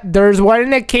 What? There's one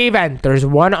in a cave end. There's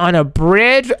one on a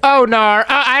bridge. Oh, no.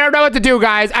 I don't know what to do,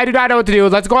 guys. I do not know what to do.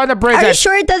 Let's go on the bridge. Are you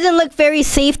sure it doesn't look very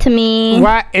safe to me?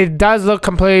 What? It does look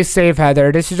completely safe,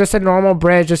 Heather. This is just a normal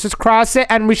bridge. Let's just cross it,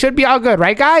 and we should be all good,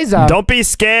 right, guys? Don't be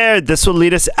scared. This will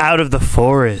lead us out of the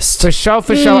forest. For sure.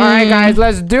 All right, guys.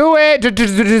 Let's do it.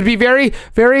 Just be very,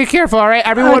 very careful, all right?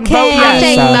 Everyone vote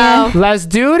yes. Let's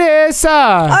do this.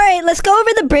 All right, let's go over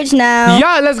the bridge now.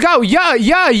 Yeah, let's go. Yeah.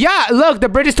 Look, the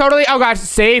bridge is totally, oh gosh,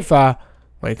 safe.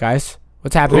 Wait, guys.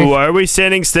 What's happening? Why are we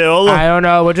standing still? I don't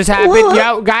know. What just happened?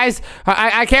 Yo, guys,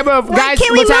 I can't move. Why guys,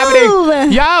 can't what's we happening?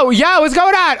 move? Yo, what's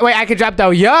going on? Wait, I can jump though.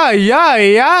 Yeah.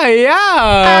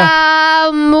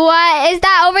 What is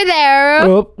that over there?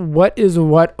 Oh, what is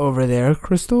what over there,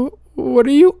 Crystal? What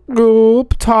are you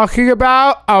talking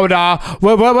about? Oh, no.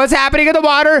 What's happening in the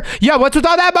water? Yeah, what's with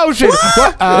all that motion?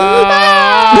 What?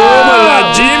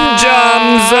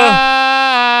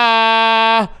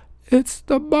 It's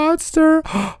the monster.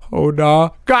 Oh,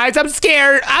 no. Guys, I'm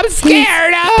scared.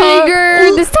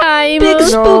 Bigger this time. Big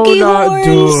spooky horns.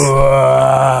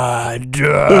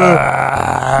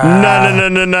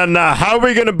 No. How are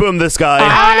we gonna boom this guy?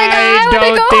 I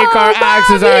don't think our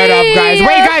axes are enough, guys.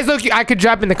 Wait, guys, look, I could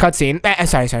jump in the cutscene.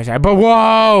 Sorry. But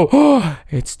whoa,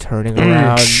 it's turning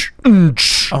around.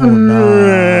 Oh no.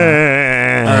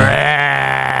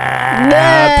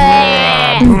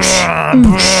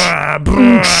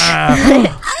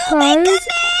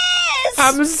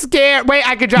 I'm scared. Wait,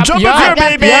 I could jump. Jump up here,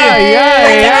 baby.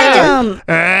 Yeah.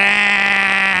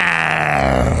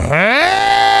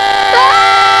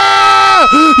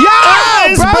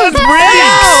 Bro's bridge.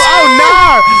 Oh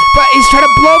no! But he's trying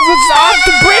to blow us off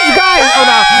the bridge, guys. Oh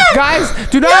no, guys,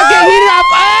 do not get heated up.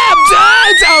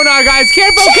 Oh no, guys,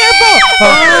 careful.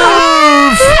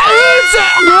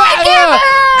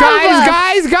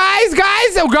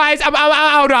 Guys. Oh guys,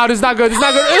 oh no, this is not good.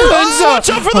 Watch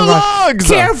out for the logs.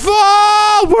 Careful.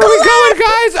 Where are we going,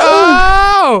 guys?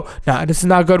 Oh, no, this is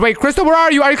not good. Wait, Crystal, where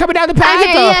are you? Are you coming down the path?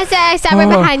 Yes, I'm right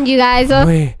behind you guys.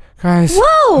 Wait, guys.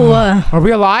 Whoa! Are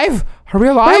we alive? Where we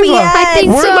I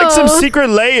think We're so. in like some secret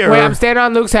layer. Wait, I'm standing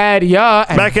on Luke's head. Yeah.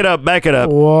 Back it up.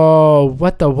 Whoa,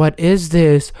 what is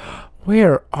this?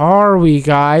 Where are we,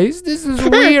 guys? This is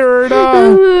weird.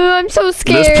 I'm so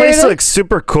scared. This place looks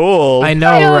super cool. I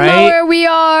know, I don't right? know where we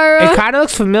are. It kind of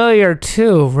looks familiar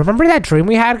too. Remember that dream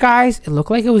we had, guys? It looked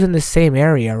like it was in the same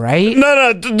area, right?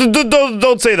 No,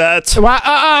 don't say that.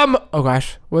 Oh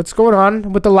gosh, what's going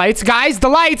on with the lights, guys? The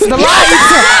lights! Oh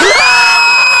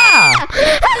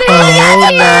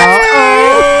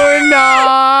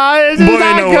no! This is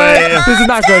not good. This is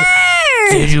not good.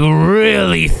 Did you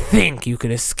really think you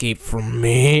could escape from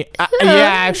me?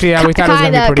 Actually, we thought it was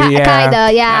gonna be pretty.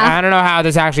 Kinda, yeah. I don't know how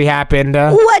this actually happened.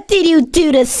 What did you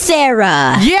do to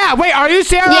Sarah? Yeah, wait, are you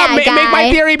Sarah? Yeah, Make my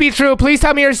theory be true. Please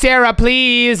tell me you're Sarah,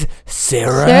 please.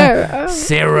 Sarah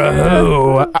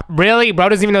who? Really? Bro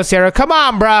doesn't even know Sarah. Come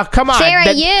on, bro. Come on.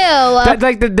 Sarah, you.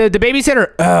 Like the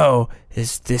babysitter. Oh,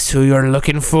 is this who you're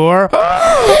looking for? Sarah!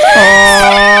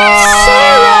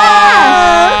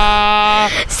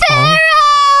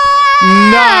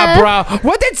 Nah, bro.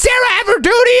 What did Sarah ever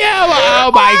do to you?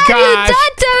 Oh my gosh. What have you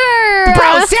done to her?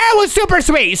 Bro, Sarah was super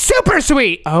sweet. Super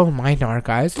sweet. Oh my God,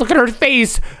 guys. Look at her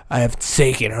face. I have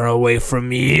taken her away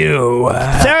from you.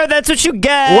 Sarah, that's what you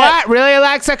get. What? Really,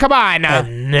 Alexa? Come on.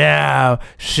 And now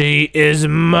she is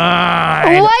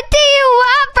mine. What do you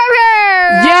want from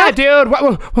her? Yeah, dude.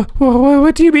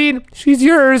 What do you mean? She's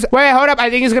yours. Wait, hold up.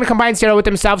 I think he's going to combine Sarah with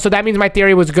himself, so that means my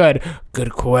theory was good.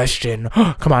 Good question.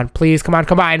 Come on, please. Come on,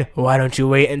 combine. Why don't you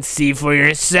wait and see for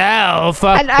yourself?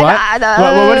 What is he talking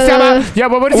about? Yeah,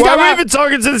 what is he Why talking are we about? even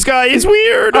talking to this guy? He's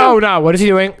weird. Oh, no. What is he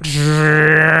doing?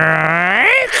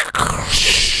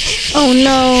 Oh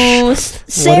no,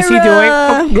 Sarah. What is he doing?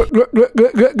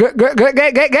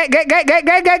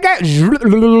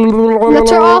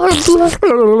 That's all her blood.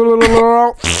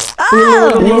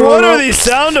 What are these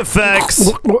sound effects?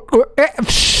 I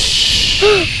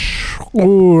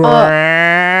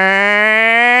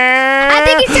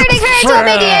think he's turning her into a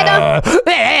minion.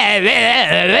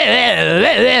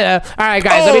 All right,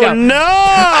 guys, let me know. No!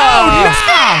 Oh, no!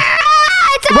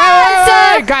 It's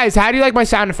Wait, guys, how do you like my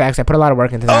sound effects? I put a lot of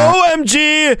work into that.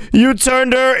 OMG, you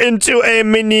turned her into a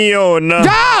minion.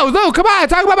 No, Luke, come on,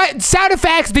 talk about my sound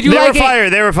effects. Did you like it?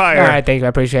 They were fire. All right, thank you, I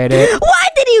appreciate it. Why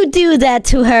did you do that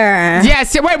to her?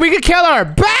 Yes, wait, we could kill her.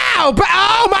 Bow!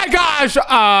 Oh my gosh! We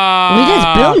just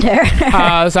boomed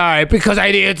her. Sorry, because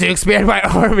I needed to expand my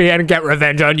army and get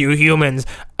revenge on you humans.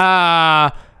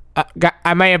 I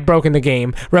may have broken the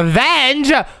game.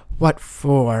 Revenge? What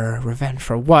for? Revenge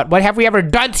for what? What have we ever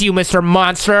done to you, Mr.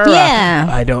 Monster? Yeah.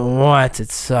 I don't want to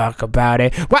talk about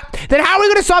it. What? Then how are we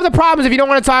going to solve the problems if you don't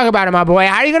want to talk about it, my boy?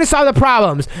 How are you going to solve the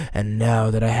problems? And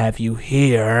now that I have you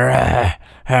here...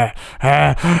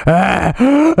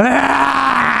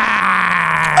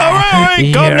 All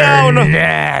right, calm down.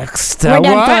 Next. We're done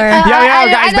what? for. Yeah, I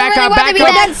guys, don't back really up, want to back be up.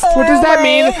 next. What does that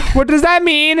mean? What does that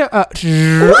mean?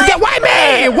 Why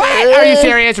me? What? Are you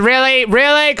serious? Really?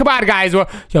 Really? Come on, guys. Yo,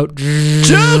 Chill.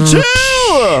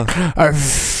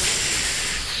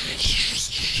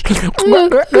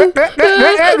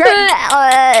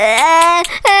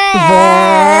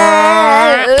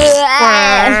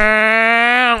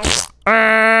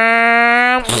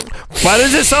 Why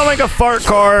does it sound like a fart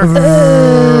car?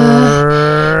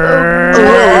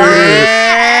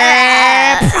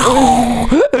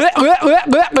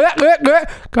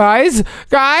 Guys,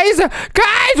 why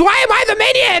am I the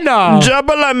minion?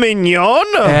 Jabba minion?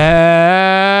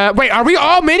 Wait, are we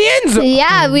all minions?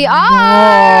 Yeah, we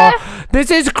are. Oh, this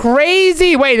is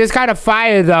crazy. Wait, this kind of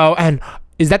fire though. And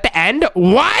is that the end?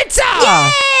 What?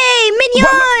 Yay!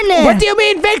 Mignon! What do you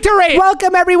mean victory?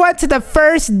 Welcome everyone to the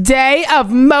first day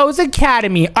of Mo's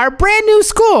Academy, our brand new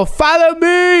school. Follow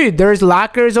me. There's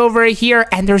lockers over here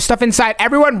and there's stuff inside.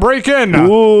 Everyone break in.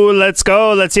 Ooh, let's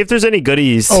go. Let's see if there's any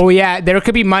goodies. Oh yeah, there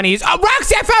could be monies. Oh,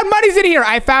 Roxy, I found monies in here.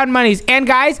 I found monies. And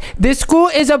guys, this school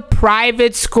is a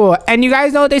private school. And you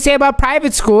guys know what they say about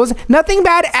private schools. Nothing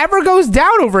bad ever goes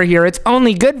down over here. It's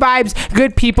only good vibes,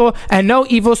 good people, and no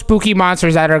evil spooky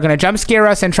monsters that are gonna jump scare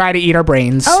us and try to eat our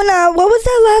brains. Oh no, what was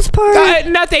that last part?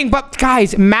 Nothing, but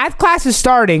guys, math class is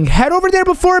starting. Head over there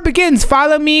before it begins.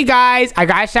 Follow me, guys. I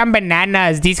got some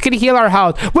bananas. These could heal our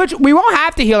health, which we won't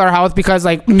have to heal our health because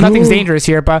like nothing's dangerous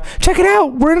here, but check it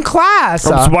out. We're in class.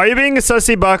 So why are you being a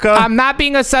sussy baka? I'm not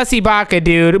being a sussy baka,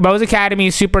 dude. Mo's Academy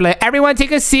is super lit. Everyone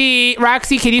take a seat.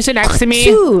 Roxy, can you sit next to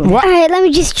me? What? All right, let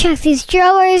me just check these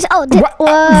drawers. Oh,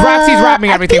 Roxy's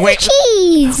robbing everything. Wait.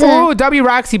 Cheese. Oh, W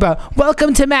Roxy, but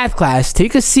welcome to math class.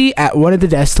 Take a seat at one of the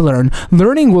desks to learn.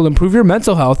 Learning will improve your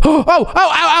mental health.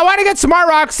 I want to get smart,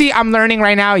 Roxy. I'm learning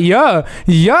right now. Yeah.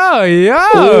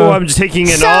 Oh, I'm just taking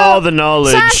in all the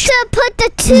knowledge. So I have to put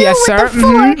the 2 with the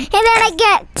 4, and then I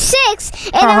get 6,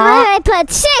 and then when I put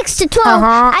 6 to 12,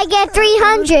 I get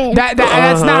 300.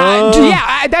 That's not.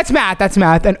 Yeah, that's math. That's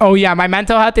math. And oh yeah, my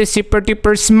mental health is super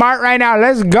duper smart right now.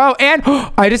 Let's go. And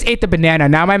I just ate the banana.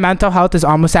 Now my mental health is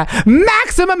almost at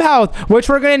maximum health, which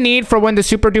we're gonna need for when the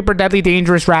super duper deadly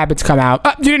dangerous rabbits come out.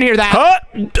 You didn't hear that? Huh?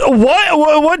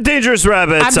 What dangerous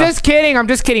rabbits? I'm just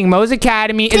kidding. Mo's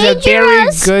Academy is a very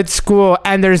good school,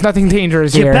 and there's nothing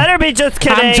dangerous here. You better be just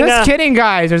kidding. I'm just kidding,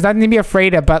 guys. There's nothing to be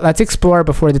afraid of, but let's explore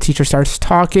before the teacher starts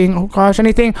talking. Oh gosh,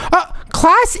 anything?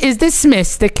 Class is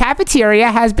dismissed. The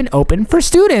cafeteria has been open for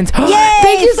students. Yay,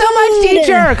 thank you so much,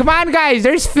 teacher. Come on, guys.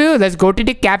 There's food. Let's go to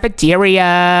the cafeteria.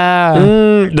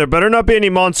 There better not be any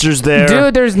monsters there.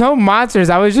 Dude, there's no monsters.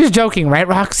 I was just joking, right,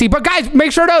 Roxy? But guys,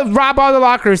 make sure to rob all the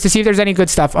lockers to see if there's any good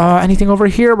stuff. Anything over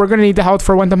here? We're gonna need the health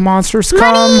for when the monsters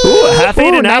come. Ooh,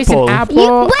 half-eaten nice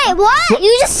apple. Wait, what?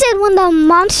 You just said when the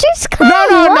monsters come? No.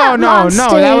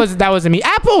 That wasn't me.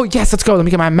 Apple. Yes, let's go. Let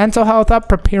me get my mental health up.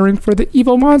 Preparing for the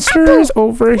evil monsters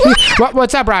over here.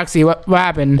 What's up, Roxy? What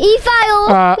happened? Evil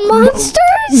monsters?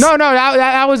 No,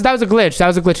 that was a glitch. That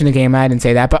was a glitch in the game. I didn't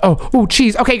say that. But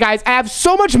cheese. Okay, guys, I have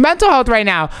so much mental health right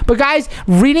now. But guys,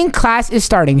 reading class is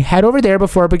starting. Head over there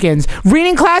before it begins.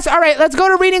 Reading class. All right, let's go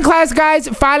to reading class, guys.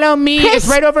 Follow me. It's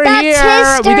right over here.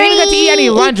 History. We didn't get to eat any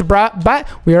lunch, bruh, but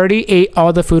we already ate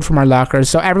all the food from our lockers.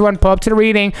 So everyone, pull up to the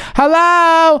reading.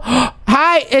 Hello.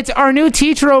 Hi, it's our new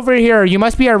teacher over here. You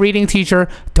must be our reading teacher.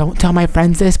 Don't tell my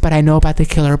friends this, but I know about the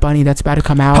killer bunny that's about to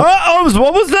come out.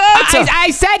 What was that?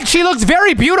 I said she looks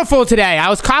very beautiful today. I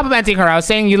was complimenting her. I was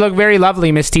saying you look very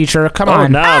lovely, Miss Teacher. Come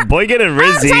on. Nah, boy getting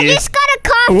rizzy. So I just got a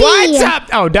coffee. What's up?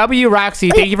 Oh, W Roxy,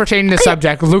 thank you for changing the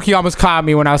subject. Lukey almost caught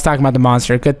me when I was talking about the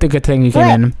monster. Good thing you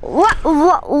came in. What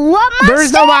monster? There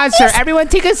is no monster. Everyone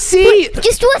take a seat.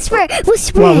 Just whisper.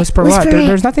 Well, whisper what?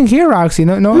 There's nothing here, Roxy.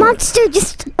 No. Monster,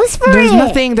 just whisper There's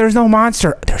nothing. There's no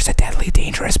monster. There's a deadly,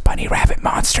 dangerous bunny rabbit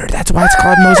monster. That's why it's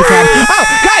called Mo's Academy.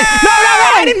 Oh, guys, no.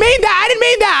 I didn't mean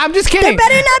that. I'm just kidding. There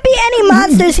better not be any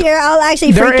monsters here. I'll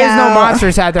actually freak out. There is no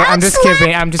monsters out there. I'm just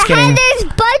kidding. And there's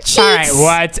butt cheeks. All right,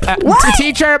 what?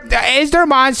 Teacher, is there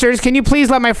monsters? Can you please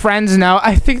let my friends know?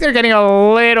 I think they're getting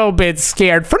a little bit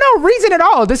scared for no reason at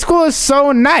all. This school is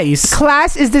so nice.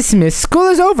 Class is dismissed. School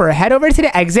is over. Head over to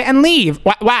the exit and leave.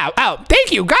 Wow. Oh,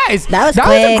 thank you, guys. That was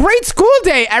a great school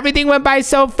day. Everything went by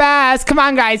so fast. Come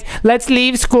on, guys. Let's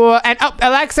leave school. And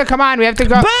Alexa, come on. We have to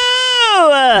go.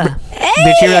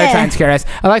 Did she really try and scare us?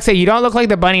 Alexa, you don't look like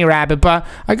the bunny rabbit, but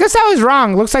I guess I was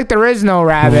wrong. Looks like there is no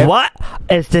rabbit. What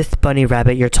is this bunny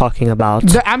rabbit you're talking about?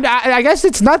 I guess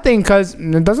it's nothing because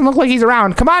it doesn't look like he's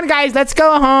around. Come on, guys. Let's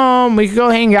go home. We could go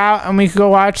hang out and we could go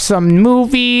watch some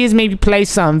movies, maybe play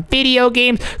some video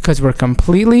games because we're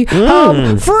completely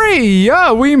home free.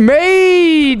 Yeah, we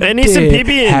made and some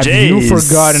PB&Js. Have you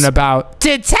forgotten about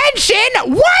detention?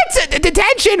 What?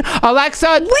 Detention?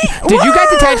 Alexa, did you get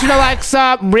detention,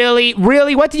 Alexa?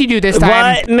 Really? What did you do this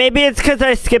time? What? Maybe it's because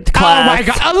I skipped class. Oh my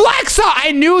god. Alexa,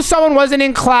 I knew someone wasn't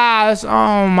in class.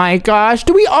 Oh my gosh.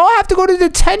 Do we all have to go to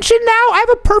detention now? I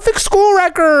have a perfect school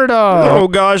record. Oh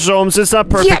gosh, Holmes, it's not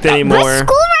perfect anymore. My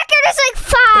school record is like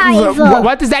 5.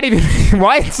 What does that even mean?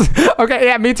 What? Okay,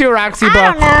 yeah, me too, Roxy.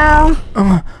 I don't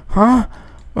know. Huh?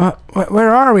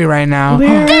 Where are we right now?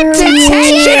 Detention!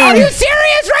 Are you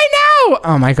serious right now?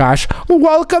 Oh my gosh.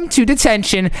 Welcome to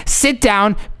detention. Sit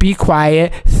down, be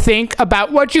quiet, think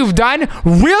about what you've done.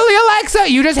 Really, Alexa?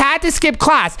 You just had to skip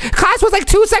class. Class was like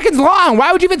 2 seconds long.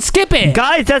 Why would you even skip it?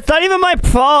 Guys, that's not even my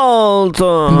fault.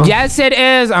 Yes, it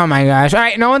is. Oh my gosh. All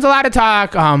right, no one's allowed to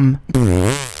talk.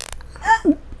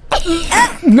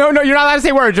 No, you're not allowed to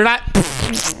say words. You're not.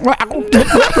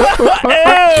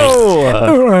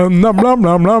 Nom, nom,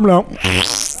 nom, nom, nom.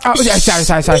 Oh,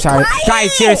 sorry.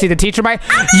 Guys, seriously, the teacher might.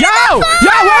 Yo,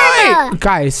 wait!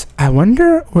 Guys, I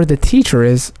wonder where the teacher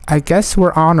is. I guess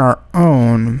we're on our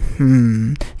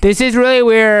own. This is really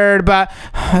weird, but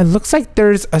it looks like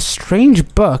there's a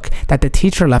strange book that the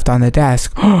teacher left on the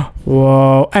desk.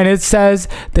 Whoa. And it says,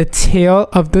 The Tale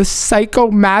of the Psycho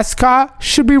Mascot.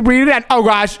 Should we read it? And oh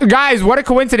gosh, guys, what a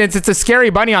coincidence. It's a scary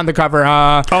bunny on the cover.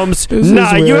 Nah,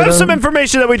 you have some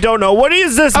information that we don't know. What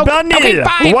is this bunny? Okay,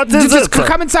 fine. What is this?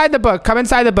 Come inside the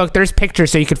book. There's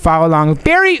pictures so you can follow along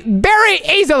very, very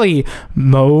easily.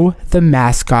 Mo the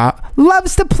mascot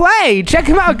loves to play. Check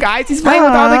him out, guys. He's playing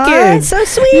with all the kids. So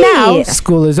sweet. Now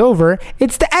school is over.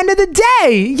 It's the end of the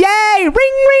day. Yay! Ring,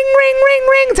 ring, ring, ring,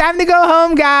 ring. Time to go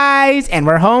home, guys. And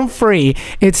we're home free.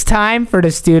 It's time for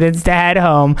the students to head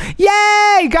home.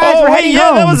 Yay, guys! We're heading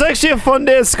home. That was actually a fun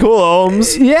day at school,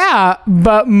 Holmes. Yeah,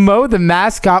 but Mo the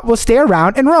mascot will stay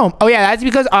around and roam. Oh yeah, that's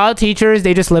because all teachers,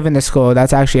 they just live in the school.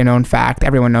 That's actually a known fact.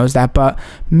 Everyone knows that. But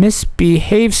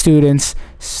misbehaved students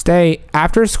stay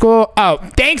after school. Oh,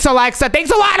 thanks, Alexa. Thanks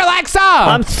a lot, Alexa.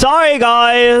 I'm sorry,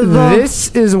 guys.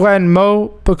 This is when Mo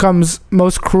becomes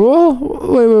most cruel.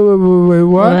 Wait,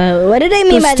 what? What did I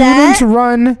mean by that? Students that?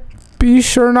 run. Be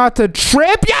sure not to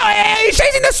trip. Yeah, he's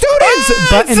chasing the students.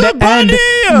 But in the end,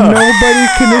 nobody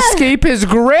can escape his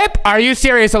grip. Are you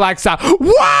serious, Alexa?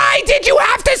 Why did you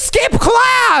have to skip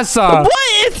class? What?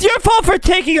 It's your fault for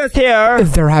taking us here.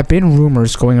 There have been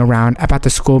rumors going around about the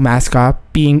school mascot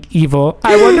being evil.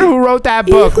 I wonder who wrote that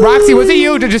book. Roxy, was it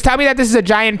you? Just tell me that this is a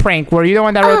giant prank. Were you the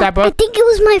one that wrote that book? I think it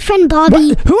was my friend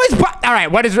Bobby. Who is all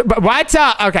right, what?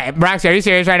 Okay, Roxy, are you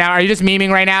serious right now? Are you just memeing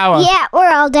right now? Yeah,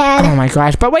 we're all dead. Oh my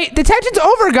gosh. But wait, the tension's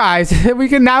over, guys. We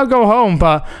can now go home.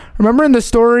 But remember in the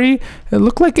story, it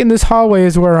looked like in this hallway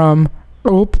is where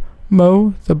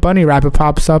Mo the bunny rabbit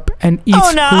pops up and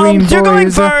eats green boys. You're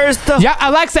going first. Yeah,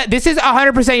 Alexa, this is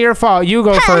 100% your fault. You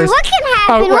go first. What can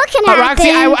happen? What can happen? Roxy,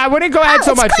 I wouldn't go ahead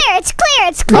so much. It's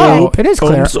clear. Oh, it is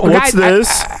clear. What's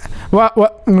this? What?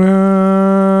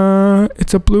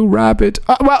 It's a blue rabbit.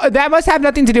 Well, that must have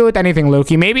nothing to do with anything,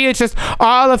 Loki. Maybe it's just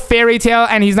all a fairy tale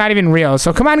and he's not even real.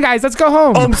 So come on, guys, let's go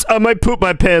home. I might poop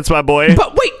my pants, my boy.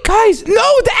 But wait, guys, no,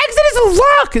 the exit is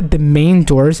locked. The main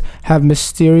doors have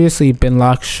mysteriously been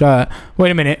locked shut.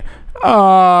 Wait a minute.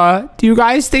 Do you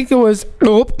guys think it was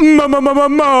Mo?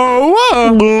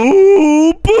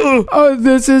 Oh,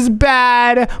 this is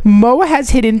bad. Mo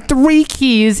has hidden 3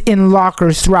 keys in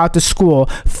lockers throughout the school.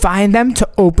 Find them to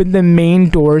open the main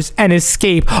doors and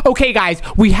escape. Okay, guys,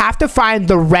 we have to find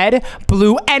the red,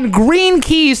 blue, and green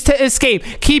keys to escape.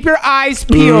 Keep your eyes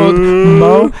peeled.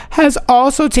 Mo has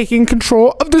also taken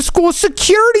control of the school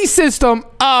security system.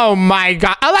 Oh my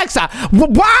God, Alexa,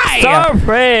 why?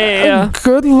 Sorry.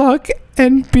 Good luck.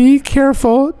 And be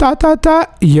careful. ...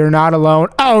 You're not alone.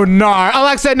 Oh no,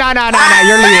 Alexa, no,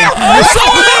 you're leaving.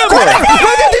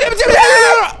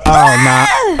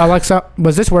 Oh no, Alexa,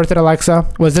 was this worth it? Alexa,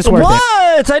 was this worth it?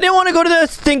 What? I didn't want to go to the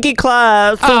stinky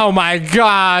class. Oh my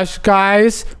gosh,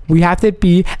 guys, we have to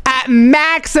be at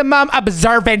maximum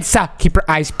observance. Keep your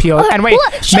eyes peeled and wait.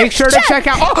 Make sure to check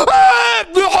out.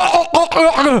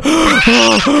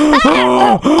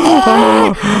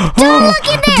 Don't look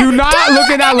in there. Do not look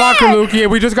in that locker, Luki.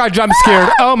 We just got jump scared.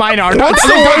 Oh my God! Don't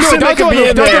do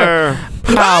it.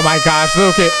 Oh my gosh,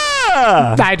 Luki.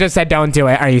 I just said don't do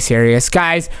it. Are you serious?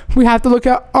 Guys, we have to look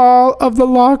at all of the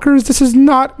lockers. This is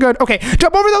not good. Okay,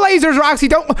 jump over the lasers, Roxy.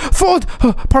 Don't fold.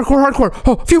 Parkour, hardcore.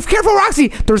 Oh, careful, Roxy.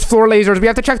 There's floor lasers. We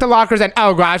have to check the lockers and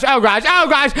oh gosh. Ah, Roxy.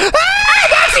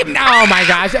 Oh my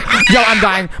gosh. Yo, I'm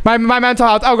dying. My mental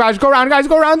health. Oh gosh, go around, guys.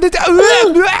 Go around. This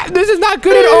is not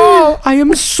good at all. I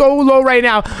am so low right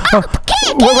now.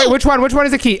 Wait, which one? Which one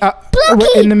is the key? Blue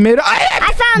key. In the middle.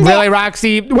 I found it. Really,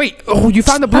 Roxy? Wait. Oh, you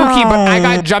found the blue key, but I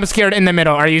got jump scared in the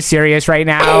middle. Are you serious right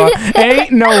now?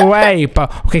 Ain't no way.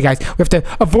 But okay, guys, we have to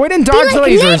avoid and dodge the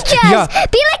lasers. Yeah.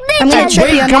 Be like ninjas. I'm gonna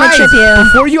trip you. I'm gonna trip you.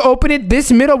 Before you open it,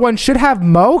 this middle one should have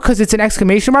Mo because it's an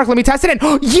exclamation mark. Let me test it in.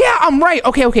 Yeah, I'm right.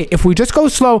 Okay. If we just go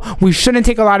slow, we shouldn't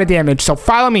take a lot of damage. So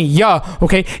follow me. Yeah.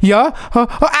 Okay. Yeah.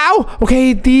 Ow.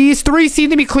 Okay. These 3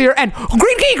 seem to be clear. And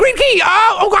green key.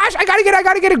 Oh gosh. I gotta get I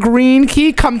gotta get a green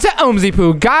key. Come to Omzy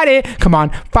Poo. Got it. Come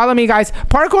on. Follow me, guys.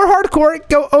 Parkour hardcore.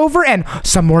 Go over and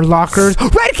some more lockers.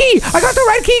 Red key. I got the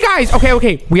red key, guys.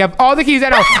 Okay. We have all the keys. I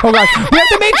know. Oh, gosh. We have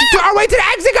to make our way to the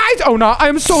exit, guys. Oh, no. I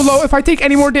am so low. If I take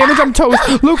any more damage, I'm toast.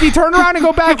 Lukey, turn around and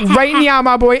go back right now,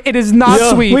 my boy. It is not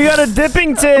sweet. We got a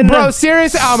Dippington. Bro,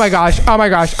 seriously? Oh, my gosh.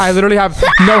 I literally have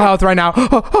no health right now. Oh,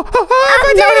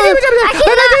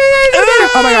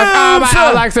 my gosh. Oh, my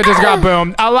Alexa just got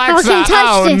boomed. Alexa.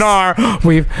 Oh, no.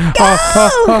 We've...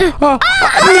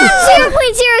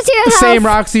 0.00 Same,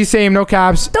 Roxy. Same. No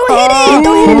caps. Don't hit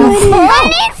it. I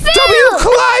need food. W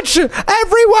clutch!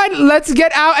 Everyone, let's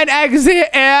get out and exit.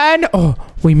 And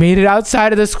we made it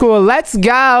outside of the school. Let's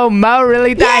go. Mo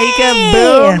really thought he could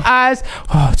boom us.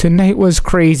 Oh, tonight was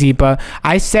crazy, but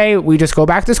I say we just go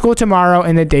back to school tomorrow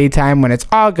in the daytime when it's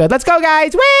all good. Let's go,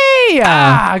 guys. Whee!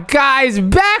 Guys,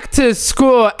 back to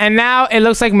school. And now it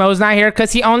looks like Mo's not here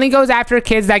because he only goes after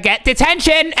kids that get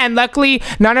detention. And luckily,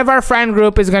 none of our friend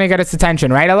group is going to get us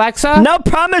detention. Right, Alexa? No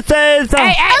promises.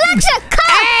 Hey, Alexa, come.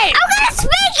 Hey! I'm gonna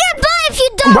spank your butt if you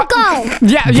don't go.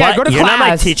 Yeah, What? go to You're class. not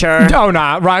my teacher. No,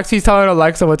 not. Roxy's telling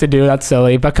Alexa what to do. That's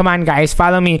silly. But come on, guys,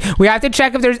 follow me. We have to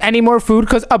check if there's any more food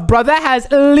because a brother has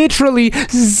literally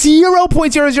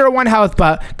 0.001 health.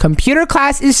 But computer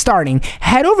class is starting.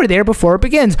 Head over there before it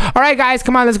begins. All right, guys,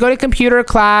 come on. Let's go to computer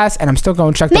class. And I'm still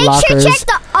going to check the lockers. Make sure check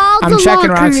all the lockers. I'm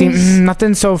checking, Roxy.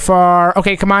 Nothing so far.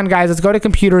 Okay, come on, guys. Let's go to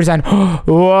computers. And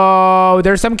whoa,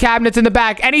 there's some cabinets in the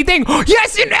back. Anything?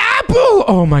 Yes, an apple.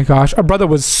 Oh, my gosh. Our brother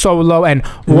was so low. And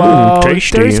whoa,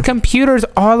 tasty. there's computers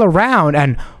all around.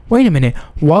 And wait a minute.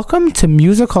 Welcome to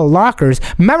musical lockers.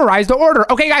 Memorize the order.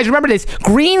 Okay, guys, remember this.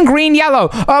 Green, yellow.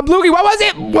 Bluey, what was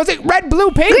it? Was it red,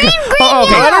 blue, pink? Green, okay.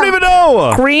 I don't even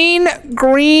know. Green.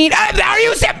 Are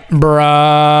you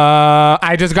bruh?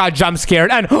 I just got jump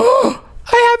scared. And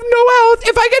I have no health.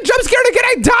 If I get jump scared again,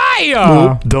 I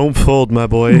die. Don't fold, my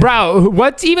boy. Bro,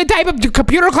 what even type of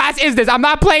computer class is this? I'm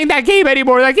not playing that game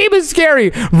anymore. That game is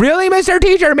scary. Really, Mr.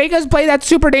 Teacher? Make us play that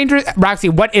super dangerous... Roxy,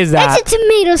 what is that? It's a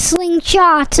tomato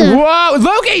slingshot. Whoa,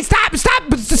 Loki, stop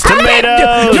Tomatoes.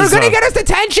 it. You're going to get us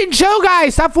detention. Chill,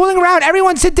 guys. Stop fooling around.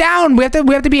 Everyone sit down. We have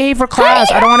to behave for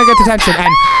class. I don't want to get detention.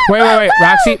 And wait.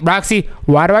 Roxy,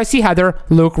 why do I see Heather,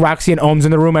 Luke, Roxy, and Ohms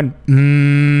in the room?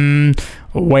 And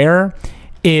where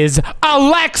is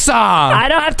Alexa? I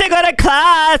don't have to go to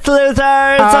class, losers.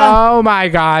 Oh my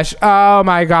gosh.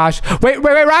 Wait,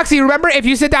 Roxy, remember if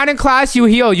you sit down in class, you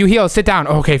heal. Sit down.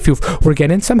 Okay, phew. We're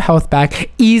getting some health back.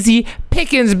 Easy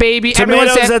pickings, baby.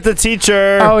 Tomatoes at the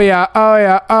teacher. Oh yeah.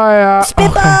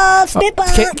 Spitball.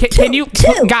 Can you,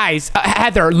 guys,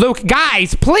 Heather, Luke,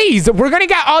 guys, please. We're gonna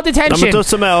get all I'm detention. gonna throw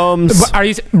some elms. Are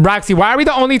you, Roxy? Why are we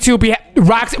the only two?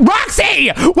 Roxy, why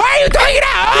are you doing it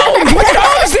at home? What did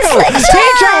Ohms do?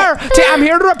 Teacher, I'm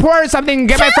here to report something.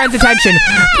 Get my friend's attention.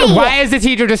 Why is the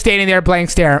teacher just standing there blank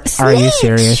stare? Are you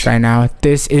serious right now?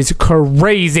 This is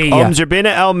crazy. Ohms, you're being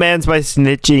an L man's by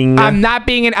snitching. I'm not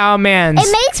being an L man.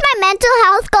 It makes my mental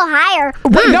health go higher.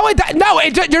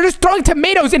 You're just throwing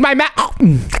tomatoes in my mouth.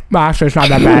 Actually, it's not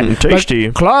that bad. Tasty.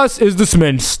 But class is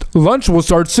dismissed. Lunch will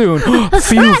start soon.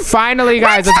 Phew, finally,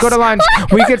 guys, let's go to lunch.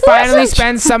 We could finally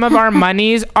spend some of our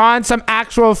monies on some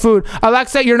actual food.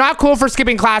 Alexa, you're not cool for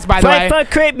skipping class, by the way. 5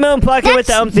 foot crepe moon plucking with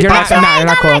the Omzy. You're not That's why I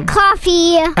got cool. my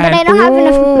coffee, but And, I don't have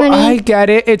enough money. I get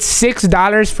it. It's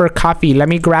 $6 for coffee. Let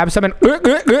me grab some and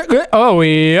oh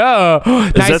yeah.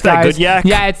 Nice, that guys. good yak?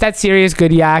 Yeah, it's that serious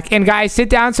good yak. And guys, sit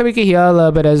down so we can heal a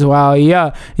little bit as well.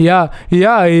 Yeah.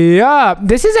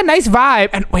 This is a nice vibe.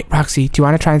 And wait, Roxy, do you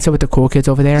want to try and sit with the cool kids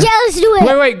over there? Yeah, let's do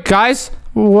it. Wait, guys.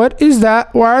 What is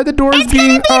that? Why are the doors It's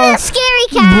being gonna be the scary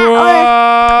cat.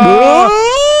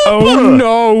 Oh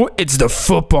no, it's the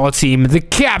football team. The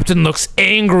captain looks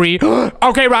angry.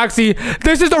 Okay, Roxy,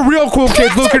 this is the real cool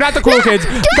kids. Luke, you're not the cool kids.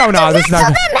 No, this is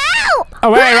not. Oh,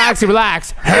 wait, Roxy,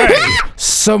 relax. Hey,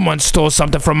 someone stole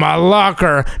something from my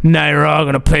locker. Now you're all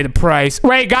gonna pay the price.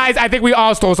 Wait, guys, I think we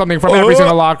all stole something from every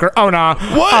single locker. Oh no.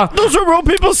 What? Those are real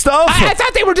people stuff. I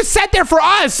thought they were just set there for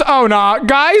us. Oh no,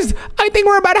 guys, I think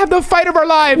we're about to have the fight of our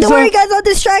lives. Don't worry, guys. I'll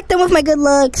distract them with my good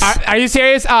looks. Are you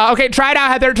serious? Okay, try it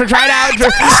out, Heather. Try it out. They're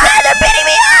beating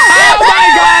me up. Oh my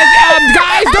gosh,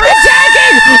 guys, they're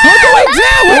attacking! What do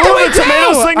we do?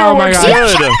 Tomato slinger Oh my works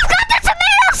gosh. good. Got the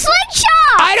tomato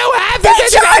slingshot. I don't have this. I'm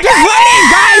just running,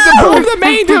 guys. Boom the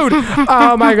main dude.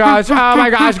 Oh my gosh.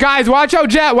 Guys, watch out,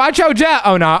 Jet.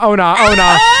 Oh no.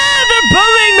 Ah, they're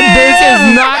booming me. This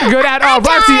is not good at all.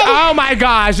 Roxy, oh my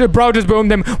gosh. Bro just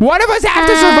boomed him. One of us have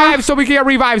to survive so we can get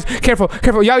revives. Careful,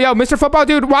 careful. Yo, Mr. Football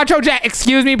Dude, watch out, Jet.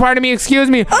 Excuse me, pardon me, excuse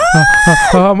me.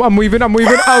 I'm weaving.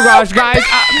 Oh gosh, guys.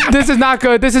 This is not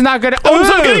good. This is not good.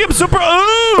 I'm getting him super.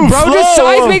 Bro just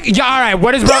seismic. Yeah, all right.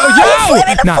 What is bro?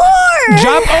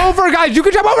 Jump over, guys. You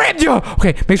can jump over it. Yo.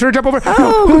 Okay, make sure to jump over.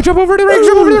 Jump over the rings.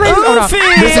 Jump over the rings. Oh, no.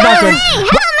 This is not good.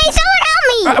 Help me, someone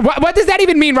help me. What does that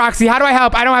even mean, Roxy? How do I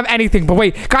help? I don't have anything. But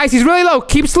wait, guys, he's really low.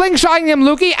 Keep slingshotting him,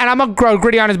 Lukey, and I'm gonna grow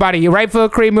gritty on his body. You right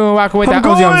foot, cream, moon, walk with that.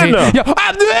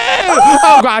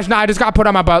 Oh gosh, nah, I just got put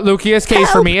on my butt. Lukey, it's case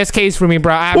for me. It's case for me,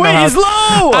 bro. I have no health. He's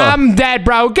low. I'm dead,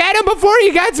 bro. Get him before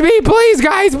he gets me, please,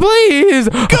 guys, please.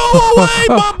 Go away,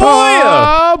 my boy.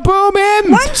 Oh, boom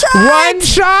him. One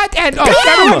shot, and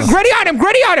everyone, gritty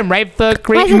on him. Right foot,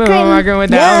 cream, moon, walking with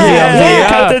that. Yeah.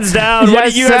 Captain's down.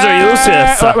 Yes, you guys are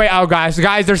useless. Wait, oh gosh,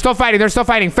 guys, they're still fighting.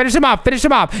 Finish him off.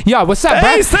 Yo, what's up, bro?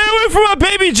 Hey, stay away from my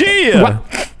baby G. What?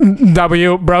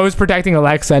 W, bro is protecting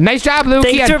Alexa. Nice job, Lukey.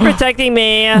 Thanks for protecting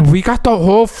me. We got the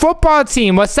whole football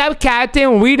team. What's up,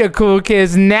 Captain? We the cool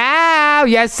kids now.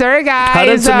 Yes, sir, guys. How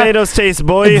do tomatoes taste,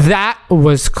 boy? That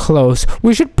was close.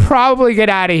 We should probably get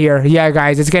out of here. Yeah,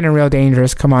 guys, it's getting real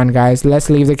dangerous. Come on, guys. Let's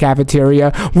leave the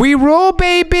cafeteria. We rule,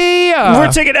 baby.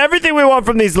 We're taking everything we want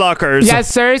from these lockers.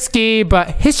 Yes, sir, Ski.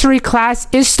 But history class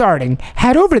is starting.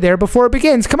 Head over there before it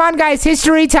begins. Come on, guys.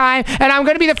 History time. And I'm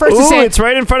going to be the first to say it's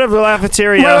right in front of the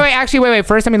cafeteria. Wait.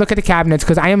 First, let me look at the cabinets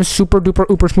because I am super duper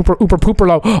ooper smooper ooper pooper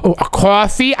low. Oh, a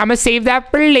coffee. I'm going to save that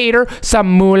for later.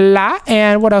 Some moolah.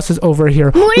 And what else is over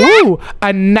here? Moolah? Ooh,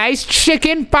 a nice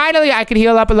chicken. Finally, I can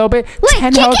heal up a little bit. Wait,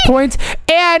 10 health points.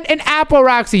 And an apple,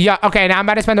 Roxy. Yeah, okay, now I'm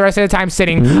about to spend the rest of the time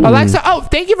sitting. Alexa,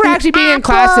 thank you for actually being in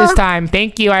class this time.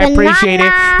 Thank you. I appreciate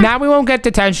it. Now we won't get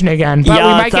detention again. But we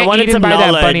might get eaten by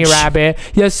that bunny rabbit.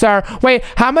 Yes, sir. Wait,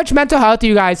 how much mental health do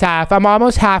you guys have? I'm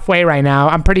almost halfway right now.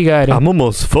 I'm pretty good. I'm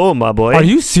almost full, my boy. Are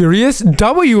you serious?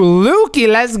 W, Lukey,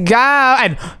 let's go.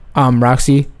 And,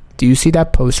 Roxy, do you see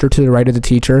that poster to the right of the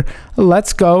teacher?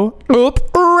 Let's go. Oop,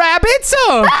 rabbits.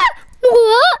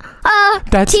 What?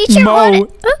 That's teacher, Mo.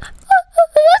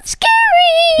 That's scary.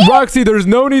 Roxy, there's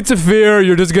no need to fear.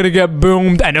 You're just gonna get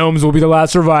boomed, and Ohms will be the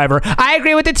last survivor. I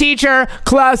agree with the teacher.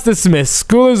 Class dismissed.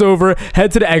 School is over.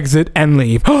 Head to the exit and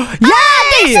leave. Yay!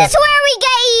 This is where we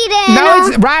get eaten. No,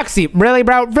 it's Roxy. Really,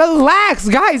 bro? Relax,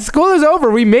 guys. School is over.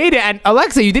 We made it. And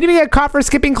Alexa, you didn't even get caught for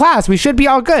skipping class. We should be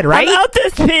all good, right? I'm out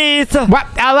this piece. What?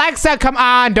 Alexa, come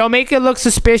on. Don't make it look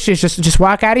suspicious. Just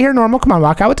walk out of here normal. Come on,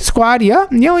 walk out with the squad. Yeah,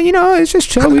 you know, it's just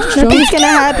chill. We just chill. Nothing's gonna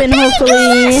happen, hopefully.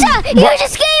 Alexa, you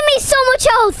just gave me so much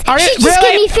health. She just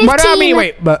gave me 15. What about me?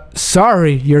 Wait, but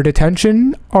sorry, your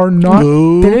detention are not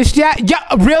finished yet. Yeah,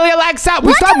 really, Alexa?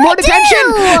 We still have more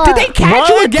detention. Did they catch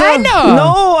you again?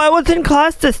 No, I was in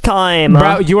class this time.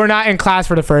 Bro, you were not in class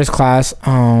for the first class.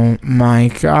 Oh my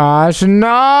gosh,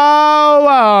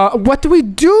 no. What do we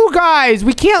do, guys?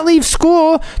 We can't leave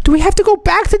school. Do we have to go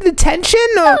back to detention?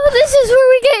 Oh, this is where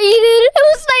we get eaten. It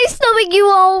was nice knowing you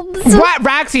all. What?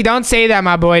 Roxy, don't say that,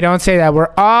 my boy. Don't say that.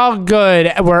 We're all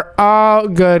good. We're all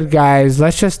good, guys.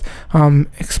 Let's just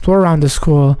explore around the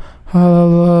school.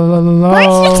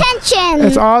 Where's detention?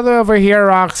 It's all over here,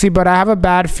 Roxy, but I have a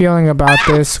bad feeling about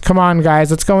this. Come on,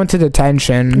 guys. Let's go into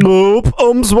detention. Oop,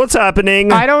 what's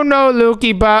happening? I don't know,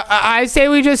 Lukey, but I say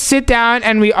we just sit down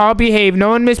and we all behave.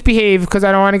 No one misbehave because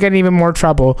I don't want to get in even more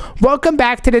trouble. Welcome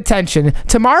back to detention.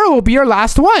 Tomorrow will be your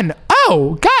last one.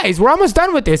 Oh, guys, we're almost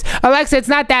done with this. Alexa, it's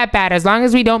not that bad. As long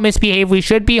as we don't misbehave, we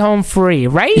should be home free,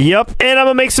 right? Yep, and I'm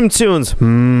going to make some tunes.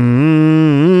 Ohmsy.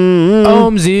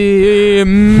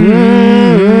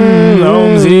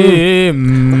 Ohmsy.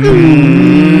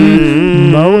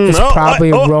 Mo is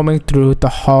probably roaming through the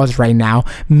halls right now.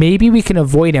 Maybe we can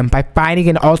avoid him by finding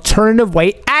an alternative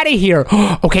way out of here.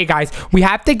 Okay, guys, we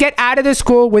have to get out of the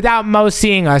school without Mo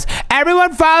seeing us.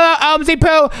 Everyone follow Ohmsy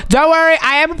Poo. Don't worry,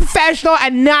 I am a professional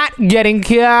and not getting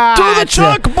caught. To the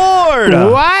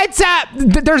chalkboard. What's up?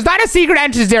 There's not a secret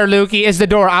entrance there, Lukey. It's the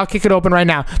door. I'll kick it open right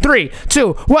now. 3,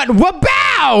 2, 1.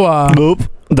 Wabow! Oop.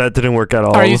 That didn't work at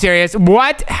all. Are you serious?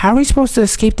 What? How are we supposed to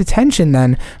escape detention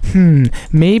then?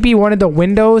 Maybe one of the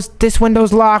windows. This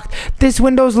window's locked. This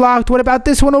window's locked. What about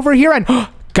this one over here? And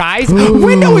guys,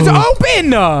 window is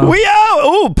open. We out.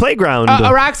 Ooh, playground.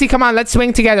 Roxy, come on. Let's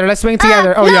swing together. Let's swing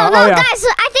together. No, guys,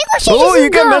 I think we should just you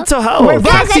got mental health. Wait,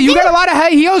 Roxy, you got a lot of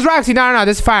heals, Roxy. No,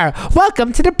 this is fire.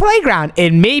 Welcome to the playground.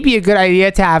 It may be a good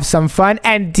idea to have some fun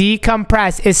and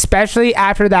decompress, especially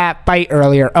after that fight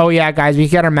earlier. Oh, yeah, guys, we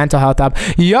get our mental health up.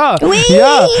 Yeah. Watch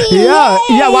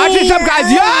this jump,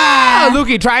 guys. Yeah.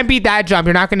 Lukey, try and beat that jump.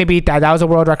 You're not going to beat that. That was a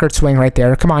world record swing right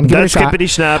there. Come on, give it a shot. Skippity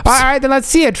snaps. All right, then let's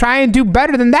see it. Try and do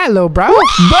better than than that, little bro.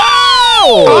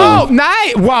 Oh,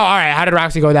 nice. Whoa, all right. How did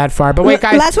Roxy go that far? But wait,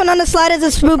 guys. Last one on the slide is a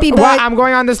swoopy bug. Well, I'm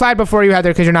going on the slide before you, Heather,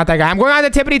 because you're not that guy. I'm going on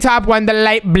the tippity top one, the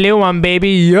light blue one, baby.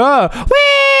 Yeah.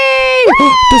 Whee!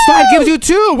 The slide gives you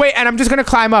 2. Wait, and I'm just going to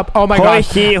climb up. Oh, my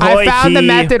gosh. I found the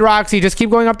method, Roxy. Just keep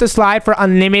going up the slide for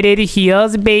unlimited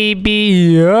heals,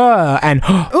 baby. Yeah. And,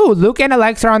 ooh, Luke and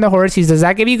Alexa are on the horses. Does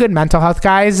that give you good mental health,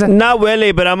 guys? Not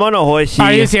really, but I'm on a horsey.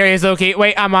 Are you serious, Loki?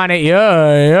 Wait, I'm on it.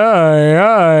 Yeah.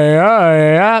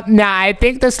 Nah, I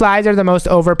think the slides are the most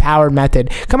overpowered method.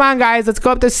 Come on, guys. Let's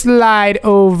go up the slide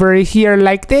over here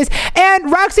like this.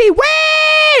 And Roxy, wait!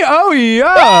 Oh,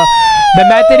 yeah. The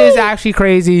method is actually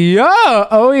crazy. Yeah.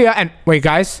 Oh, yeah. And wait,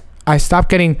 guys. I stopped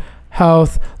getting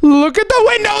health. Look at the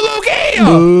window, Loki!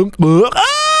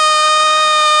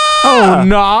 Oh,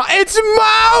 no. It's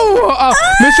Mo!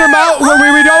 Mr. Mo,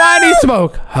 we don't want any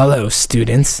smoke. Hello,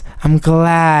 students. I'm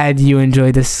glad you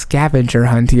enjoyed the scavenger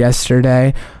hunt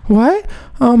yesterday. What?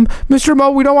 Mr.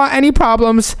 Mo, we don't want any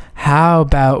problems. How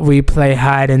about we play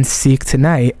hide and seek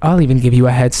tonight? I'll even give you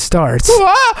a head start.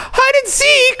 What? Hide and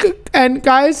seek? And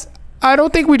guys, I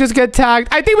don't think we just get tagged.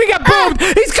 I think we get boomed.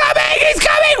 He's coming! He's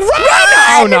coming!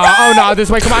 Run! Oh no, this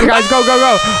way. Come on, guys. Go.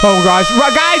 Oh gosh.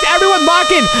 Guys, everyone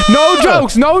lock in. No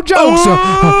jokes. Oh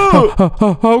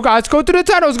gosh, go through the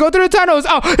tunnels.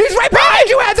 Oh, he's right behind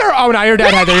you, Heather. Oh no, you're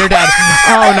dead, Heather. You're dead.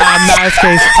 Oh no, it's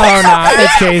case. Oh no,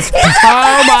 it's case.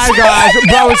 Oh my gosh.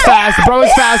 Bro is fast. Go,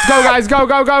 guys. Go.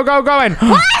 And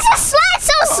why is the slide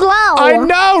so slow? I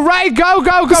know, right? Go.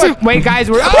 Wait, guys,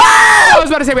 I was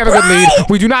about to say we have a good lead.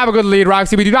 We do not have a good lead,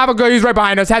 Roxy. We do not have a good. He's right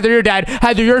behind us. Heather, you're dead.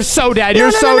 Heather, you're so dead.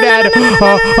 You're so dead.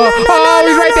 Oh,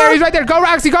 he's right there. He's right there. Go,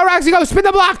 Roxy. Go. Spin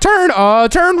the block. Turn.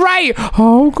 Turn right.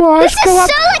 Oh gosh. This is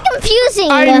so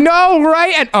confusing. I know,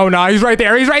 right? And oh no, he's right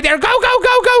there. Go.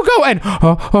 And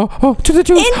to the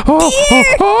tube.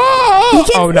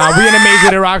 Oh no, we in a maze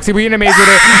with it, Roxy.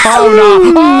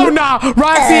 Oh no,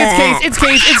 Roxy, it's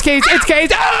case.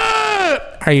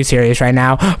 Are you serious right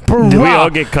now? Did we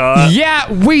all get caught?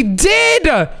 Yeah, we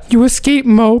did. You escaped,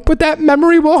 Mo, but that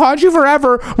memory will haunt you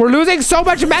forever. We're losing so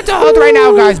much mental health right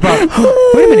now, guys. But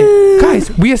wait a minute, guys,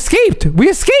 we escaped.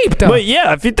 But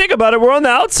yeah, if you think about it, we're on the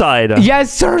outside.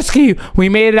 Yes, Sirski. We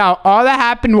made it out. All that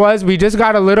happened was we just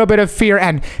got a little bit of fear,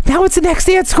 and now it's the next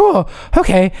day at school.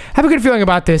 Okay, have a good feeling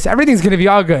about this. Everything's gonna be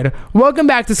all good. Welcome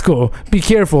back to school. Be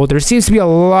careful. There seems to be a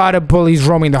lot of bullies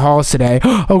roaming the halls today.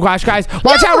 Oh gosh, guys,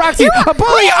 watch out, Roxy. A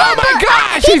bully. Oh my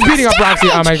gosh, she's beating up Roxy.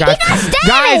 Oh my gosh,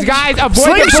 guys,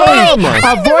 avoid the bully.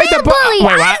 Avoid the bully.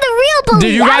 Wait, what? I'm the real bully.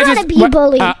 Did you guys just be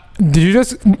bullied? Did you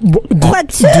just? What?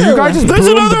 Did you guys just There's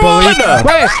boom the another bully? one. Wait,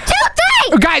 1, 2,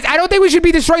 3. guys, I don't think we should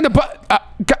be destroying the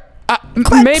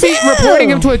maybe reporting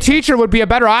him to a teacher would be a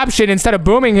better option instead of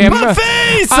booming him. My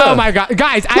face! Oh my god,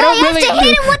 guys, I No, don't you really. have to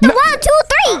hit him with the 1,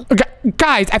 2, 3.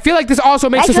 Guys, I feel like this also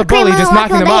makes us a Ice cream bully, and just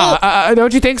knocking them off.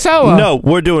 Don't you think so? No,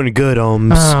 we're doing good,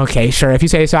 Ohms. Okay, sure, if you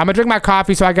say so. I'm gonna drink my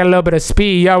coffee so I get a little bit of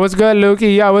speed. Yo, what's good,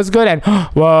 Lukey? Yo, what's good? And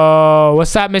whoa,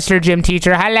 what's up, Mr. Gym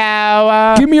Teacher?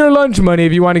 Hello. Give me your lunch money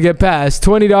if you want to get past.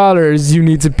 $20 you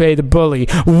need to pay the bully.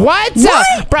 What?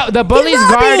 Bro, the bully's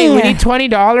guarding. We need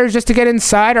 $20 just to get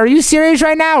inside. Are you serious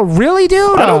right now? Really,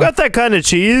 dude? I don't got that kind of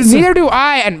cheese. Neither do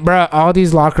I. And bro, all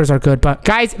these lockers are good. But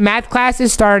guys, math class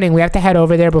is starting. We have to head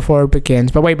over there before it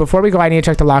begins. But wait, before we go, I need to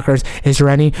check the lockers. Is there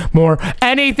any more?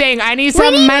 Anything? I need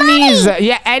some monies.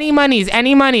 Yeah, any monies.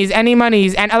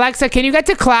 And Alexa, can you get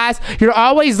to class? You're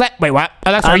always wait, what?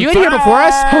 Alexa, are you in here before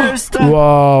us?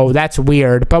 Whoa, that's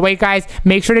weird. But wait, guys,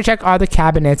 make sure to check all the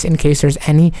cabinets in case there's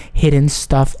any hidden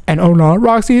stuff. And oh no,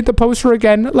 Roxy hit the poster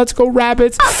again. Let's go,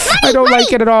 rabbits. I don't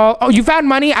like it at all. Oh, you found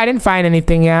money? I didn't find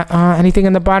anything yet. Anything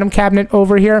in the bottom cabinet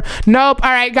over here? Nope.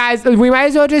 All right, guys, we might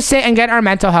as well just sit and get our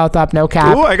mental health up. No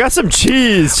cap. Ooh, I got some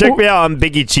cheese. Check me out. I'm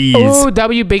Biggie Cheese. Ooh,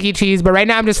 W Biggie Cheese. But right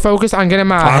now I'm just focused on getting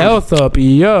my health up.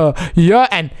 Yeah.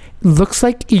 And looks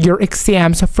like your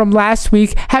exams from last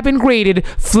week have been graded.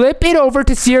 Flip it over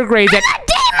to see your grades.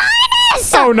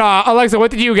 Oh no, Alexa,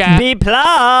 what did you get? B+.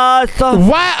 What?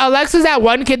 Alexa's that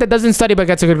one kid that doesn't study but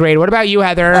gets a good grade. What about you,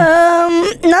 Heather?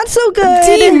 Not so good.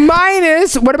 D-.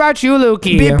 What about you,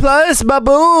 Lukey? B+,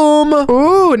 ba-boom.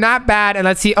 Ooh, not bad. And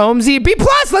let's see, Ohmsy. B+,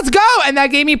 let's go. And that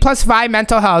gave me +5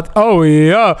 mental health. Oh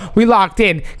yeah, we locked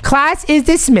in. Class is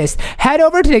dismissed. Head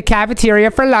over to the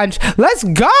cafeteria for lunch. Let's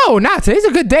go. Nah, today's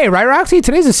a good day, right, Roxy?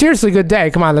 Today's a seriously good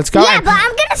day. Come on, let's go. Yeah, but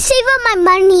I'm gonna save up my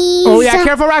money. Oh yeah,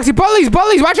 careful, Roxy. Bullies.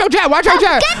 Watch out, Jet. Get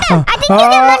them. I think you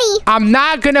get money. I'm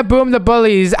not gonna boom the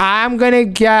bullies. I'm gonna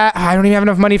get. I don't even have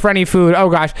enough money for any food. Oh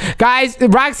gosh, guys,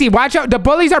 Roxy, watch out. The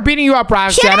bullies are beating you up,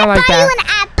 Roxy. Should I don't like buy that. you an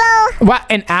apple? apple? What?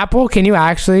 An apple? Can you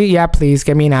actually? Yeah, please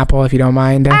give me an apple if you don't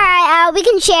mind. All right, we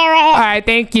can share it. All right,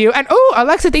 thank you. And oh,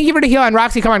 Alexa, thank you for the heal. And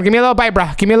Roxy, come on, give me a little bite, bro.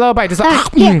 Give me a little bite. Just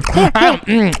Here.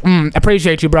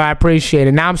 appreciate you, bro. I appreciate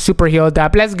it. Now I'm super healed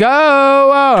up. Let's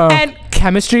go. And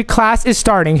chemistry class is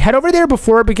starting. Head over there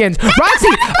before it begins. Roxy!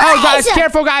 Oh, guys,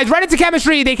 careful, guys. Run into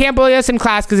chemistry. They can't bully us in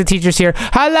class because the teacher's here.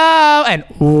 Hello. And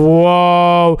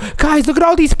whoa. Guys, look at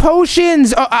all these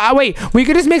potions. Oh, wait. We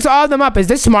could just mix all of them up. Is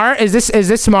this smart? Is this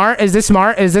smart? Is this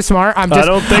smart? Is this smart? I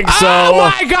don't think so. Oh,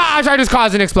 my gosh. I just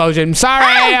caused an explosion.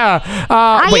 Sorry.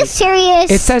 Are you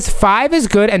serious? It says 5 is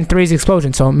good and 3 is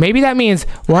explosion. So maybe that means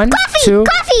 1, 2,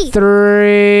 coffee.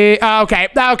 3. Okay.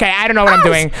 I don't know what I'm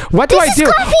doing. What do I do?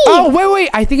 Coffee. Oh, wait.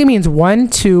 I think it means 1,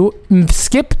 2,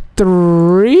 skip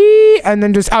 3, and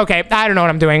then just okay. I don't know what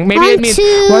I'm doing. Maybe it means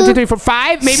 1, 2, 3, 4,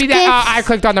 5. Maybe that I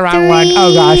clicked on the wrong one.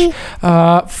 Oh gosh.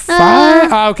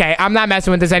 5. Okay, I'm not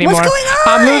messing with this anymore. What's going on?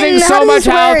 I'm losing so How does much this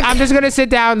health. work? I'm just gonna sit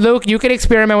down. Luke, you can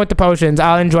experiment with the potions.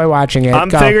 I'll enjoy watching it. I'm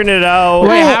Go. figuring it out.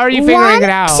 Wait, how are you figuring it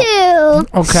out? 1,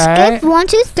 2. Okay. Skip 1,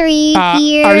 2, 3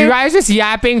 here. Are you guys just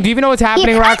yapping? Do you even know what's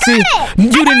happening, I Roxy? got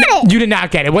it. You did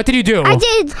not get it. What did you do? I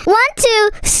did 1, 2,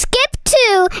 skip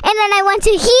 2, and then I went to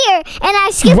here, and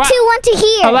I skipped What? 2, 1 to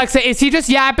here. Alexa, is he just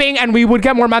yapping and we would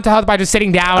get more mental health by just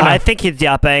sitting down? I think he's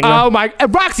yapping. Oh my,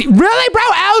 Roxy, really, bro?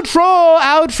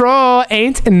 Outro,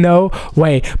 ain't no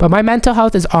way. But my mental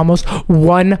health is almost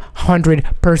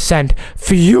 100%.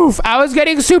 Phew, I was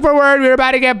getting super worried we were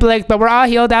about to get blinked, but we're all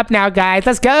healed up now, guys.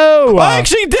 Let's go. I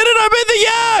actually did it. I made the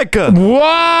yak.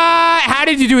 What? How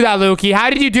did you do that, Lukey? How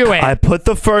did you do it? I put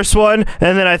the first one,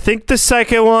 and then I think the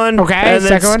second one. Okay, and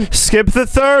then second one. Skip the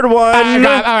third one. all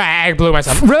right, I blew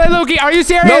myself. Really, Lukey? Are you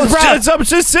serious, No, bro? I'm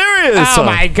just serious. Oh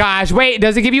my gosh! Wait,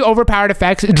 does it give you overpowered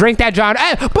effects? Drink that, John.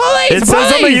 Hey, bullies! It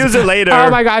says I'm gonna use it later. Oh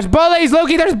my gosh, bullies!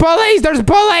 Loki, there's bullies! There's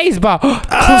bullies!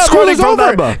 School is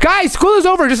over, guys. School is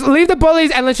over. Just leave the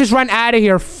bullies and let's just run out of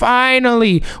here.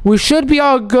 Finally, we should be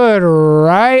all good,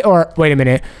 right? Or wait a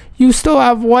minute. You still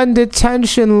have 1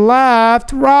 detention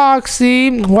left,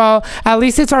 Roxy. Well, at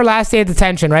least it's our last day of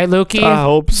detention, right, Lukey? I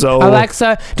hope so.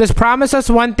 Alexa, just promise us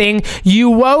one thing.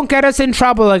 You won't get us in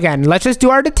trouble again. Let's just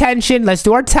do our detention. Let's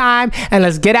do our time. And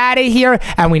let's get out of here.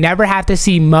 And we never have to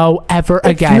see Mo ever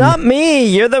again. Not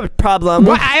me. You're the problem.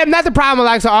 Well, I am not the problem,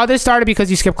 Alexa. All this started because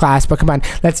you skipped class. But come on.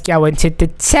 Let's go into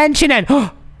detention. And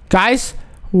guys,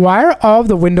 why are all of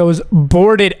the windows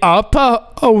boarded up?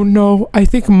 Oh no, I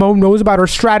think Mo knows about our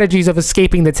strategies of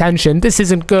escaping detention. This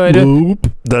isn't good. Nope,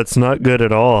 that's not good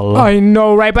at all. I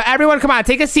know, right? But everyone, come on,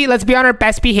 take a seat. Let's be on our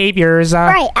best behaviors.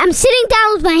 Right, I'm sitting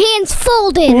down with my hands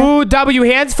folded. Ooh, W,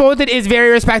 hands folded is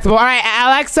very respectable. All right,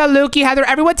 Alexa, Lukey, Heather,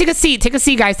 everyone take a seat. Take a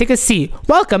seat, guys. Take a seat.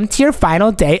 Welcome to your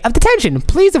final day of detention.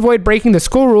 Please avoid breaking the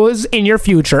school rules in your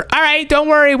future. All right, don't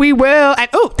worry, we will. And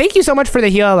oh, thank you so much for the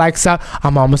heal, Alexa.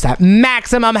 I'm almost at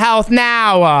maximum health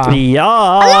now. Yes.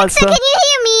 Alexa, can you hear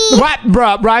me? What?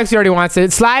 Bro, Roxy already wants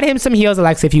it. Slide him some heals,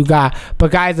 Alexa, if you got.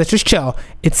 But guys, let's just chill.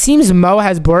 It seems Mo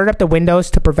has boarded up the windows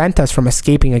to prevent us from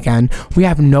escaping again. We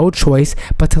have no choice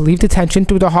but to leave detention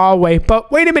through the hallway.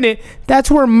 But wait a minute.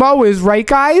 That's where Mo is, right,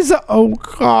 guys? Oh,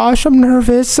 gosh, I'm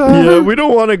nervous. Yeah, we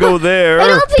don't want to go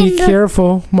there. Be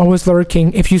careful. Mo is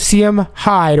lurking. If you see him,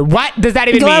 hide. What does that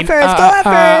even Go mean? out first. Go out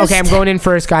first. Okay, I'm going in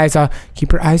first, guys.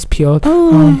 Keep your eyes peeled.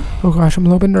 Oh gosh, I'm a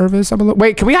little bit nervous.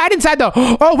 Wait, can we hide inside the...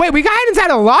 Oh, wait, we can hide inside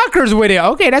the lockers with it.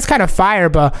 Okay, that's kind of fire,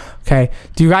 but... Okay,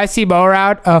 do you guys see Mo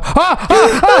around? He's coming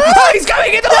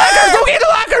in the lockers! Go get the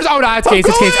lockers! Oh, no, it's Case.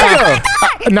 It's Case.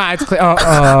 No, it's clear.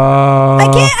 I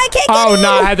can't get Oh, in.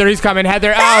 no, Heather, he's coming.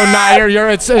 Heather, oh, no,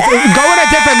 it's go in a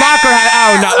different locker.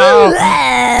 Oh, no. Oh.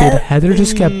 Did Heather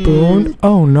just get boomed?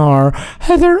 Oh, no.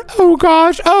 Heather, oh,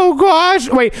 gosh.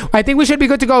 Wait, I think we should be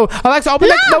good to go. Alexa, open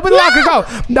the locker. Go.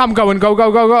 I'm going. Go.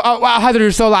 Oh, wow, Heather,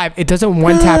 you're still alive. It doesn't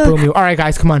one-tap boom you. All right,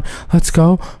 guys, come on. Let's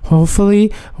go.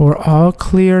 Hopefully, we're all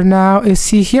clear now. Is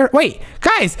he here? Wait,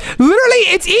 guys, literally,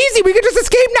 it's easy. We can just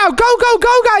escape now. Go,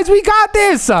 guys. We got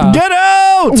this. Get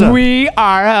out! We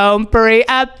are home free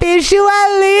officially.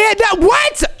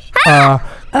 What?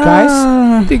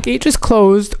 Guys, the gate just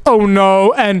closed. Oh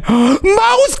no, and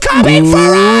Mo's coming for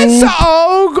us.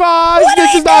 Oh gosh,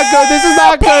 this is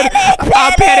not good.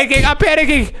 I'm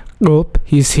panicking. Oh,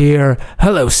 he's here.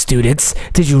 Hello, students.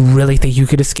 Did you really think you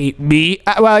could escape me?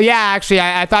 Well, yeah, actually,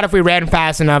 I thought if we ran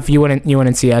fast enough, you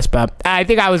wouldn't see us, but I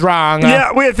think I was wrong.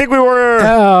 Yeah, I think we were.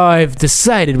 Oh, I've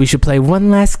decided we should play one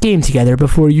last game together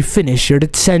before you finish your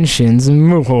detentions.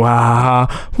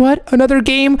 What? Another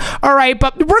game? All right,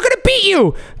 but we're gonna beat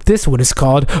you. This one is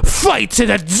called Fight to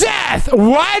the Death.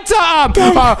 What?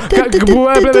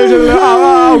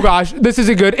 Oh gosh, this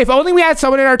isn't good. If only we had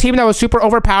someone in our team that was super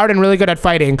overpowered and really good at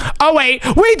fighting. Oh wait,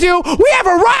 Wait, we do. We have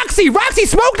a Roxy. Roxy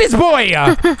smoked his boy.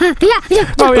 Yeah. Oh,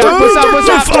 yeah. What's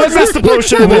up? I missed the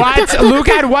potion. What? Luke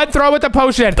had one throw with the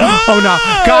potion. Oh, no.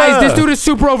 Guys, this dude is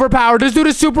super overpowered.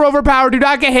 Do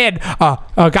not get hit.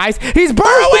 Guys, he's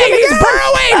burrowing.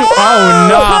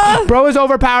 Oh, no. Bro is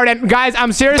overpowered. And, guys,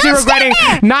 I'm seriously regretting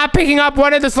not picking up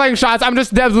one of the slingshots. I'm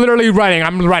just literally running.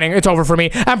 I'm running. It's over for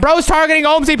me. And bro's targeting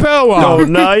Omsy Poo. Oh,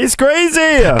 no. He's crazy.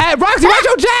 Hey, Roxy, watch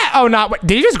your jet. Oh, no. Wait,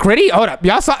 did he just gritty? Hold up.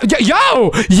 Y'all saw.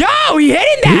 Yo, he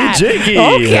hitting that. He jiggy.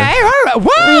 Okay. All right.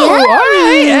 Whoa. All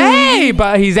right. Hey,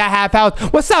 but he's at half health.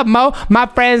 What's up, Mo? My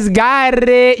friends got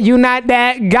it. You not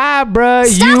that guy, bro.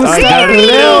 You got it,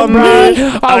 real, bro.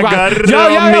 Oh, I God. got it Yo,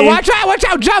 on me. watch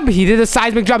out. Jump. He did the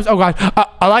seismic jumps. Oh, God.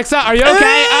 Alexa, are you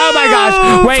okay? Oh, my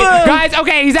gosh. Wait, guys.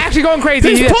 Okay, he's actually going crazy.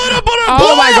 He's pulling up on our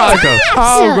Oh, my gosh. gosh.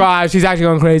 Oh, gosh. He's actually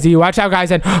going crazy. Watch out,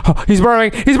 guys. And he's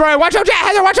burrowing. Watch out, Jet.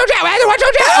 Heather, watch out, Jet.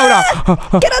 Oh,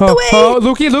 no. Get out the way. Oh,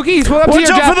 Lukey, he's pulling up to Watch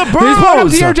your out jet. for the He's pulling up to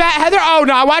bros. your jet. Heather, oh,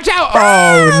 no. Watch out.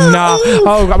 Oh, no.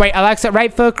 Oh, wait. Alexa,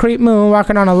 right foot, creep, moon.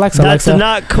 Walking on Alexa. That's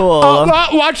not cool. Oh,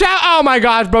 watch out. Oh, my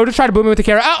gosh, bro. Just try to boom me with the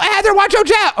carrot. Oh, Heather, watch out,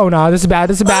 Jet. Oh, no. This is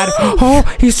bad. Oh,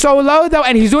 he's so low, though.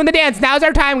 And he's doing the dance. Now's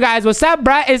our time, guys. What's up,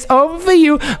 bruh? It's over for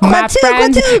you. My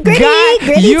friends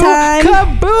got you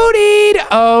kabootied.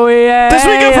 Oh, yeah. This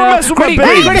weekend for us with my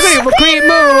babes. Creep,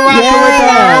 moon. Walking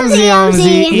with the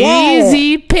Omsy.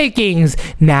 Easy pickings.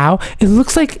 Now, it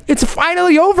looks like it's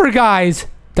finally over, guys. ...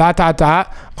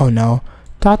 Oh, no. ...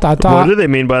 What do they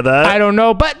mean by that? I don't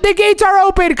know, but the gates are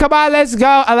open. Come on, let's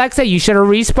go. Alexa, you should have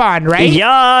respawned, right?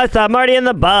 Yes, I'm already in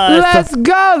the bus. Let's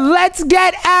go. Let's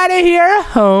get out of here.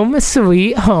 Home,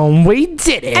 sweet home. We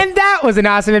did it. And that was an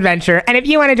awesome adventure. And if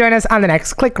you want to join us on the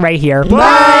next, click right here.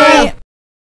 Bye.